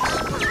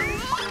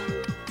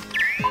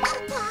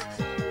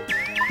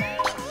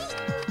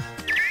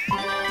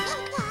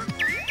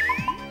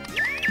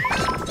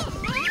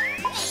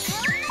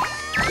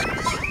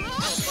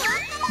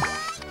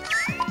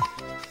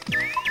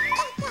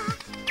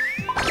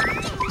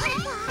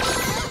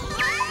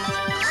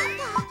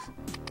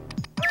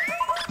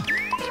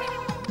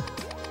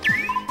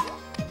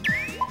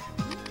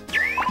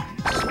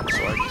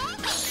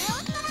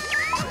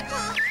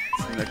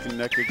 Neck and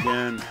neck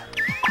again.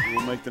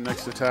 We'll make the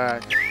next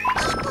attack.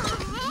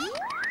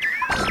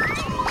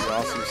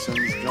 Awesome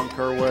sends junk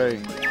her way.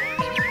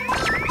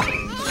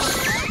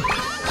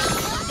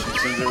 She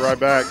sends it right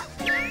back.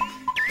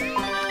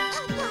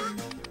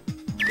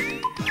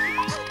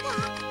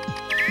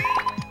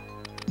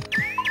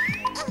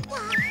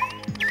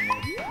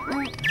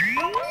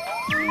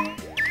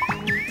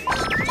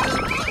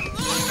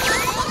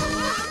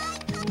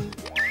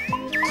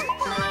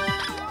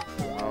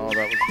 Oh,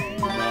 that was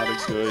not a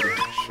good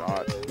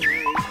shot.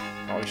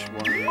 Probably should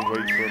want to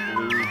wait for a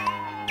blue.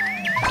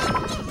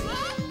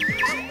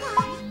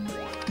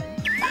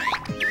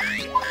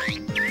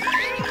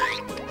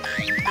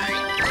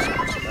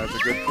 That's a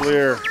good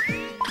clear.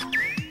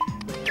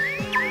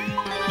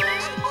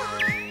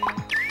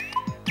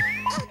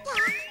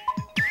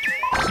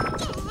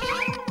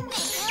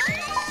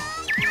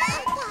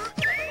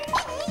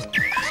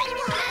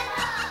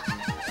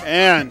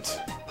 And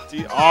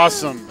the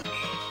awesome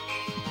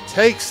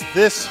takes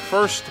this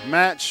first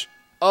match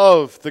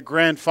of the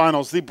grand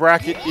finals. The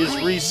bracket is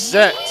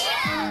reset.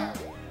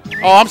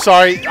 Oh, I'm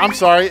sorry.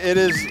 It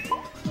is,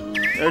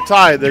 they're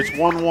tied. There's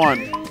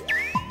 1-1.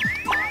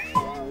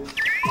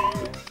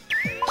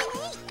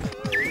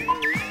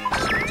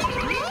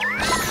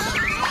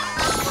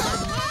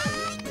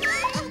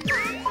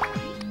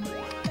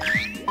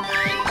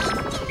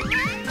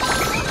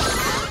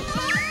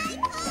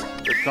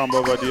 Good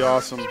combo by the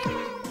awesome.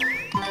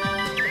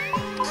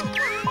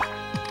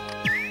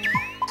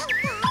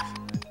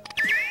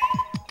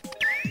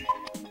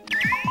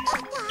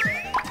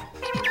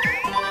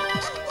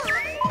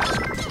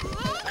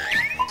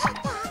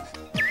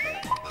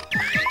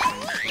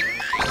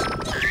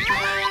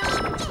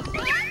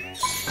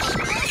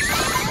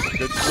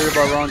 Good clear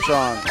by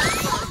Ranchan.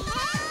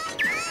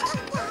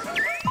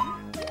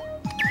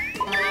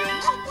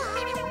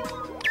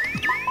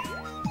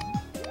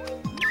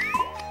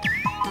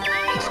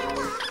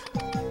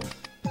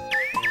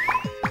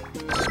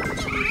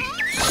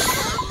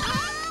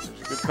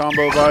 Good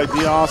combo by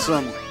the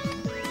awesome.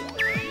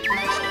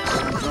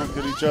 Drunk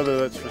at each other,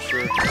 that's for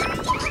sure.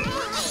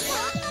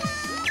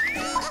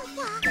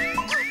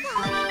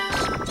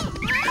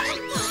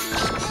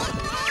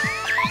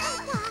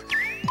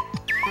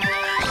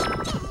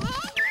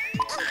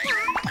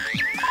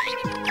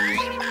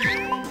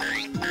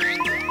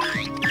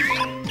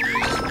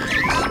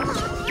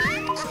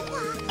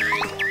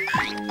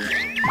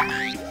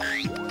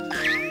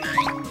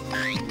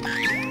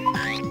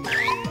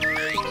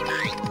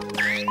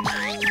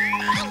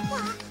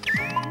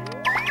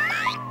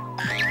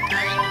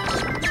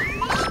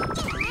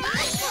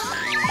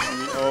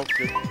 Oh,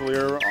 good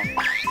clear.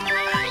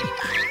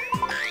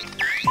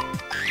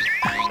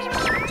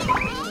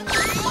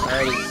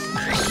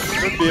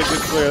 That could be a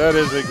good clear. That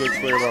is a good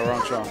clear by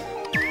Ranchan.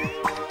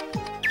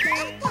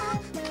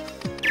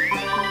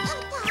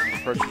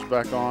 Pressure's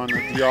back on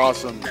the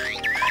awesome.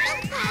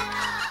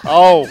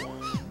 Oh.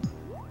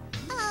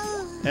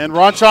 And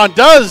Ranchan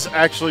does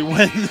actually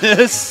win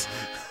this.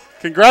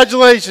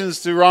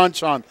 Congratulations to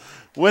Ranchan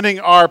winning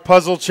our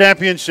puzzle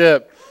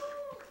championship.